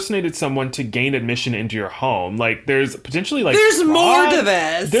impersonated someone to gain admission into your home. Like, there's potentially like there's fraud. more to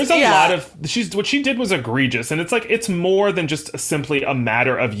this. There's a lot of what she did was egregious, and it's like, it's more than just simply a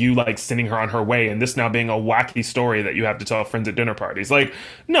matter of you like sending her on her way, and this now being a wacky story that you have to tell friends at dinner parties. Like,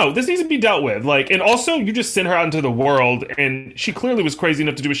 no, this needs to be dealt with. Like, and also, you just sent her out into the world, and she clearly was crazy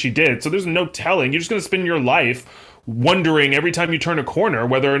enough to do what she did, so there's no telling. You're just going to spend your life wondering every time you turn a corner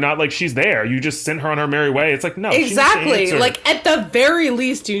whether or not like she's there. You just sent her on her merry way. It's like, no, exactly. Like at the very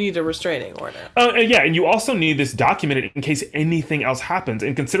least, you need a restraining order. And you also need this documented in case anything else happens.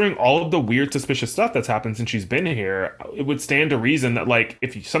 And considering all of the weird, suspicious stuff that's happened since she's been here, it would stand to reason that like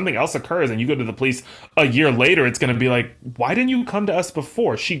if something else occurs and you go to the police a year later, it's going to be like, why didn't you come to us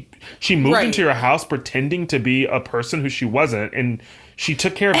before? She moved into your house pretending to be a person who she wasn't, and she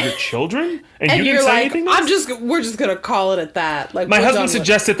took care of your children, and you didn't say anything else? We're just gonna call it at that. Like, my husband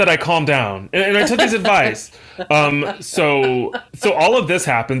suggested that I calm down, and I took his advice. So all of this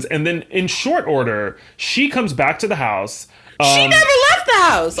happens, and then in short order, she comes back to the house. She never left the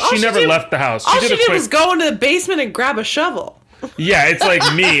house. She never left the house. All she did was go into the basement and grab a shovel. Yeah, it's like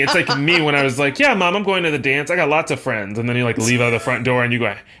me. It's like me when I was like, yeah, Mom, I'm going to the dance. I got lots of friends. And then you like leave out of the front door and you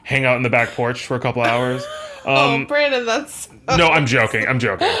go hang out in the back porch for a couple hours. Brandon, that's... No, I'm joking.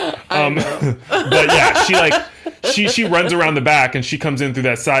 But yeah, she runs around the back and she comes in through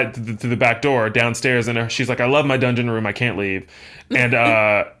that side, through the back door downstairs. And she's like, I love my dungeon room. I can't leave. And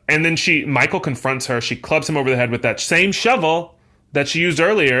then Michael confronts her. She clubs him over the head with that same shovel that she used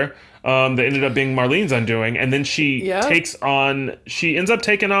earlier. That ended up being Marlene's undoing, and then she ends up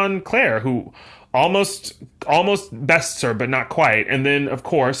taking on Claire, who almost bests her, but not quite. And then, of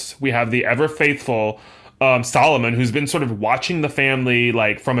course, we have the ever faithful Solomon, who's been sort of watching the family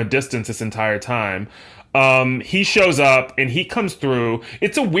like from a distance this entire time. He shows up and he comes through.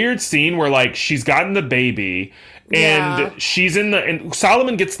 It's a weird scene where like she's gotten the baby. And and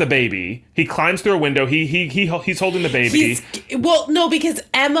Solomon gets the baby. He climbs through a window. He's holding the baby. Because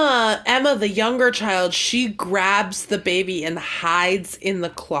Emma, the younger child, she grabs the baby and hides in the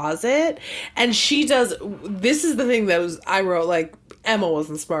closet. And she does. This is the thing I wrote, like, Emma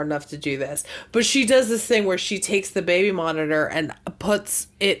wasn't smart enough to do this, but she does this thing where she takes the baby monitor and puts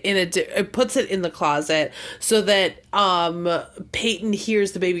it in the closet so that Peyton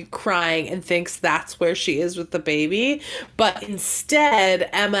hears the baby crying and thinks that's where she is with the baby. But instead,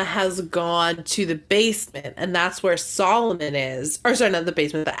 Emma has gone to the basement, and that's where Solomon is. Or sorry, not the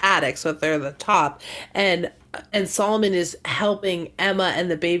basement, the attic. So they're at the top, and Solomon is helping Emma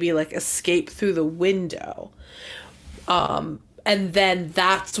and the baby like escape through the window. And then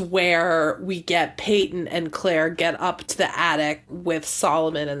that's where we get Peyton and Claire get up to the attic with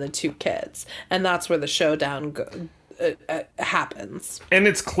Solomon and the two kids. And that's where the showdown happens. And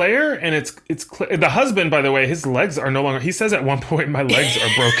it's Claire, and it's the husband, by the way, his legs are no longer... He says at one point, my legs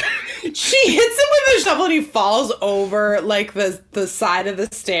are broken. She hits him with a shovel and he falls over like the side of the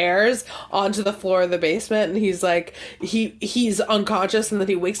stairs onto the floor of the basement, and he's like he's unconscious, and then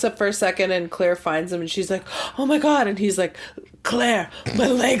he wakes up for a second and Claire finds him and she's like, oh my god, and he's like, Claire, my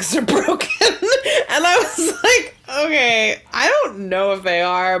legs are broken. And I was like, okay, I don't know if they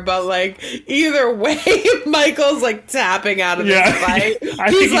are, but like either way, Michael's like tapping out of this fight.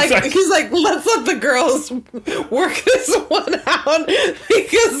 He's like, let's let the girls work this one out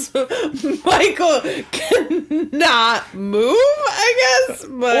because Michael cannot move, I guess.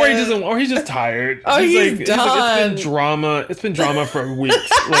 But... Or he doesn't, or he's just tired. He's like, done. It's been drama for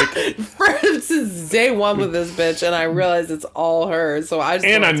weeks. Like since day one with this bitch, and I realized it's all her. So I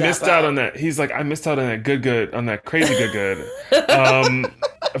missed out on that. He's like, I missed out on that good, on that crazy good.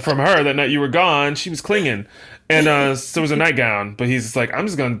 From her that night you were gone, she was clinging. And so it was a nightgown, but he's just like, I'm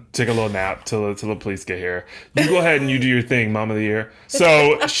just going to take a little nap till the police get here. You go ahead and you do your thing, Mom of the Year.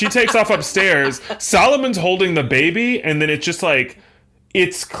 So she takes off upstairs. Solomon's holding the baby, and then it's just like,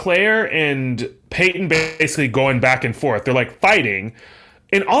 it's Claire and Peyton basically going back and forth. They're like fighting.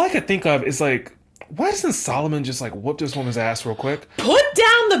 And all I could think of is like, why doesn't Solomon just like whoop this woman's ass real quick? Put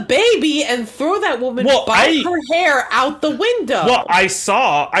down the baby and throw that woman by her hair out the window. Well, I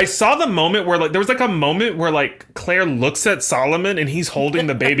saw the moment where like there was like a moment where like Claire looks at Solomon and he's holding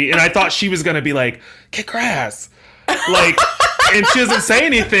the baby, and I thought she was gonna be like, kick her ass. Like, and she doesn't say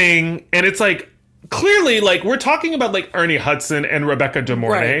anything, and it's like, clearly, like, we're talking about, like, Ernie Hudson and Rebecca De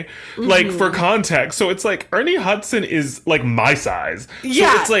Mornay, like, for context. So it's like, Ernie Hudson is, like, my size. So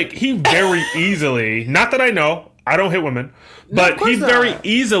it's like, he very easily, not that I know, I don't hit women, but he very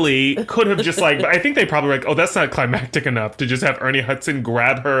easily could have just, like, I think they probably were like, oh, that's not climactic enough to just have Ernie Hudson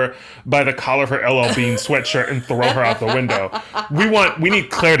grab her by the collar of her LL Bean sweatshirt and throw her out the window. We need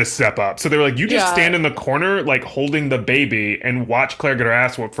Claire to step up. So they were like, you just stand in the corner, like, holding the baby and watch Claire get her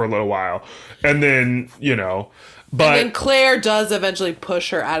ass whooped for a little while. And then, you know, but... And then Claire does eventually push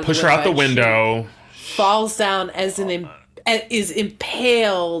her out the window. She falls down is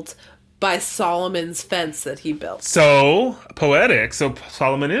impaled by Solomon's fence that he built. So poetic. So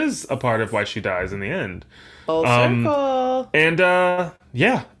Solomon is a part of why she dies in the end. Full circle. And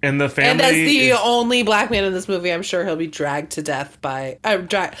yeah, and the family. And as the only black man in this movie, I'm sure he'll be dragged to death by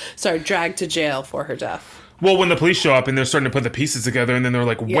dragged to jail for her death. Well, when the police show up and they're starting to put the pieces together, and then they're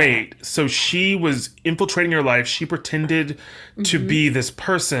like, wait, so she was infiltrating your life. She pretended to be this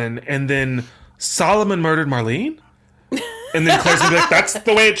person, and then Solomon murdered Marlene? And then Claire's gonna be like, that's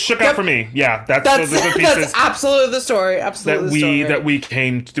the way it shook out for me. Yeah, that's the pieces. That's absolutely the story. Absolutely that we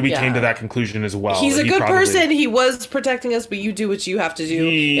came to that conclusion as well. He's a good person. He was protecting us, but you do what you have to do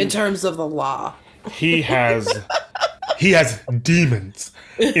in terms of the law. He has demons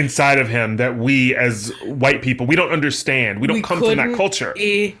inside of him that we as white people, we don't understand. We don't come from that culture.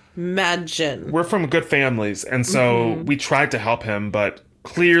 Imagine. We're from good families, and so we tried to help him, but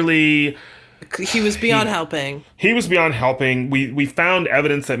clearly he was beyond helping. He was beyond helping. We found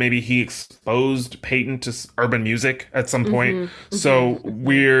evidence that maybe he exposed Peyton to urban music at some point. So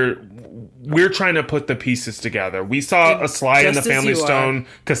we're trying to put the pieces together. We saw a Sly and the Family Stone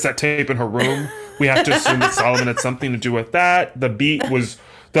cassette tape in her room. We have to assume that Solomon had something to do with that.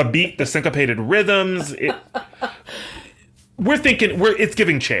 The syncopated rhythms. We're thinking it's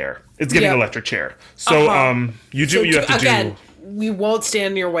giving chair. It's giving electric chair. So you do what you have to do. We won't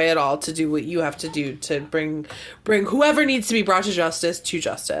stand in your way at all to do what you have to do to bring whoever needs to be brought to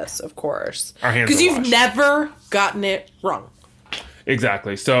justice, of course. Our hands because are you've washed. Never gotten it wrong.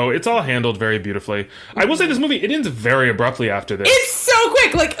 Exactly. So it's all handled very beautifully. I will say this movie, it ends very abruptly after this. It's so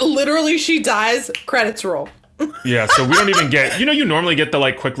quick. Like, literally, she dies, credits roll. Yeah, so we don't even get... You normally get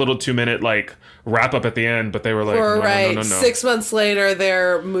the, quick little 2-minute, wrap up at the end, but they were like, no. 6 months later,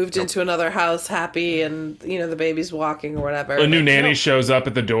 they're moved into another house, happy, and, the baby's walking or whatever. A new nanny shows up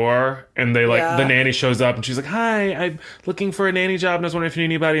at the door, and the nanny shows up, and she's like, hi, I'm looking for a nanny job, and I was wondering if you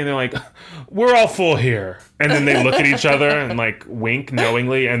need anybody, and they're like, we're all full here. And then they look at each other and, wink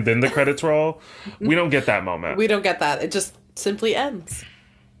knowingly, and then the credits roll. We don't get that moment. We don't get that. It just simply ends.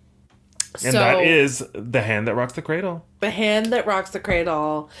 And that is The Hand That Rocks the Cradle. The Hand That Rocks the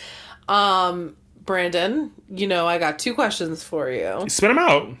Cradle. Brandon, I got 2 questions for you. Spit them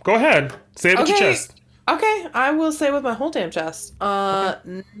out. Go ahead. Say it with your chest. Okay, I will say it with my whole damn chest.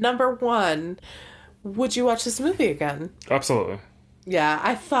 Number 1, would you watch this movie again? Absolutely. Yeah,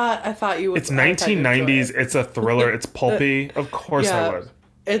 I thought you would. It's 1990s. It's a thriller. It's pulpy. Of course I would.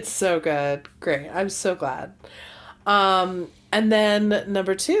 It's so good. Great. I'm so glad. And then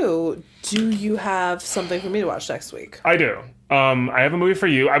number 2, do you have something for me to watch next week? I do. I have a movie for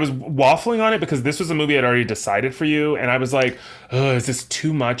you. I was waffling on it because this was a movie I'd already decided for you, and I was like, is this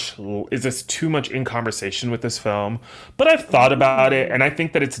too much? Is this too much in conversation with this film? But I've thought about it, and I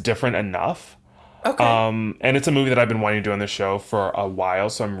think that it's different enough. Okay. And it's a movie that I've been wanting to do on this show for a while,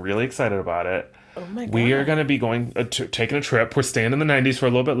 so I'm really excited about it. Oh my God. We are going to be taking a trip. We're staying in the 90s for a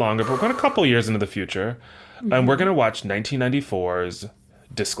little bit longer, but we're going a couple years into the future. And we're going to watch 1994's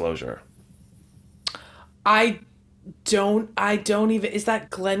Disclosure. I don't even... Is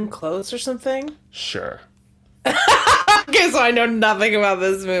that Glenn Close or something? Sure. Okay, so I know nothing about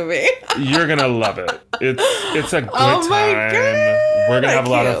this movie. You're going to love it. It's a good time. God. We're going to have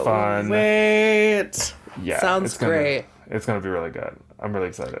a lot of fun. Wait. Yeah. Sounds great. It's going to be really good. I'm really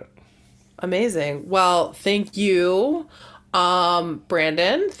excited. Amazing. Well, thank you,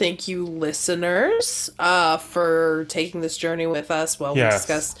 Brandon. Thank you, listeners, for taking this journey with us while we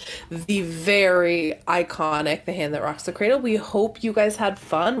discussed the very iconic The Hand That Rocks the Cradle. We hope you guys had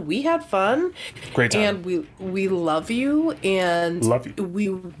fun. We had fun. Great time. And we love you. And we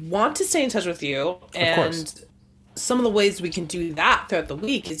want to stay in touch with you. Of course. Some of the ways we can do that throughout the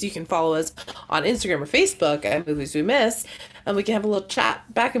week is you can follow us on Instagram or Facebook at Movies We Miss, and we can have a little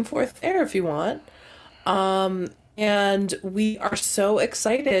chat back and forth there if you want. And we are so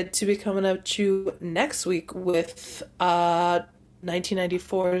excited to be coming up to you next week with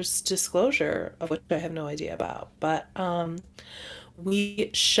 1994's Disclosure, of which I have no idea about. But we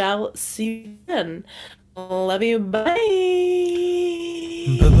shall see you then. Love you. Bye.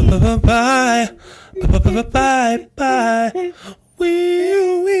 Bye. Bye. Bye.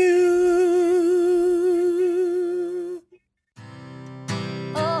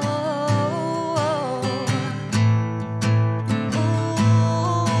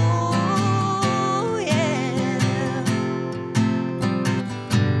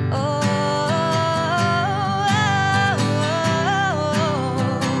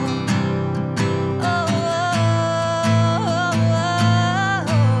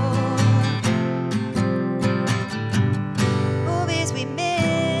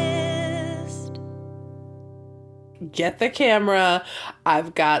 Get the camera.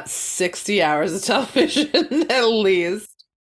 I've got 60 hours of television at least.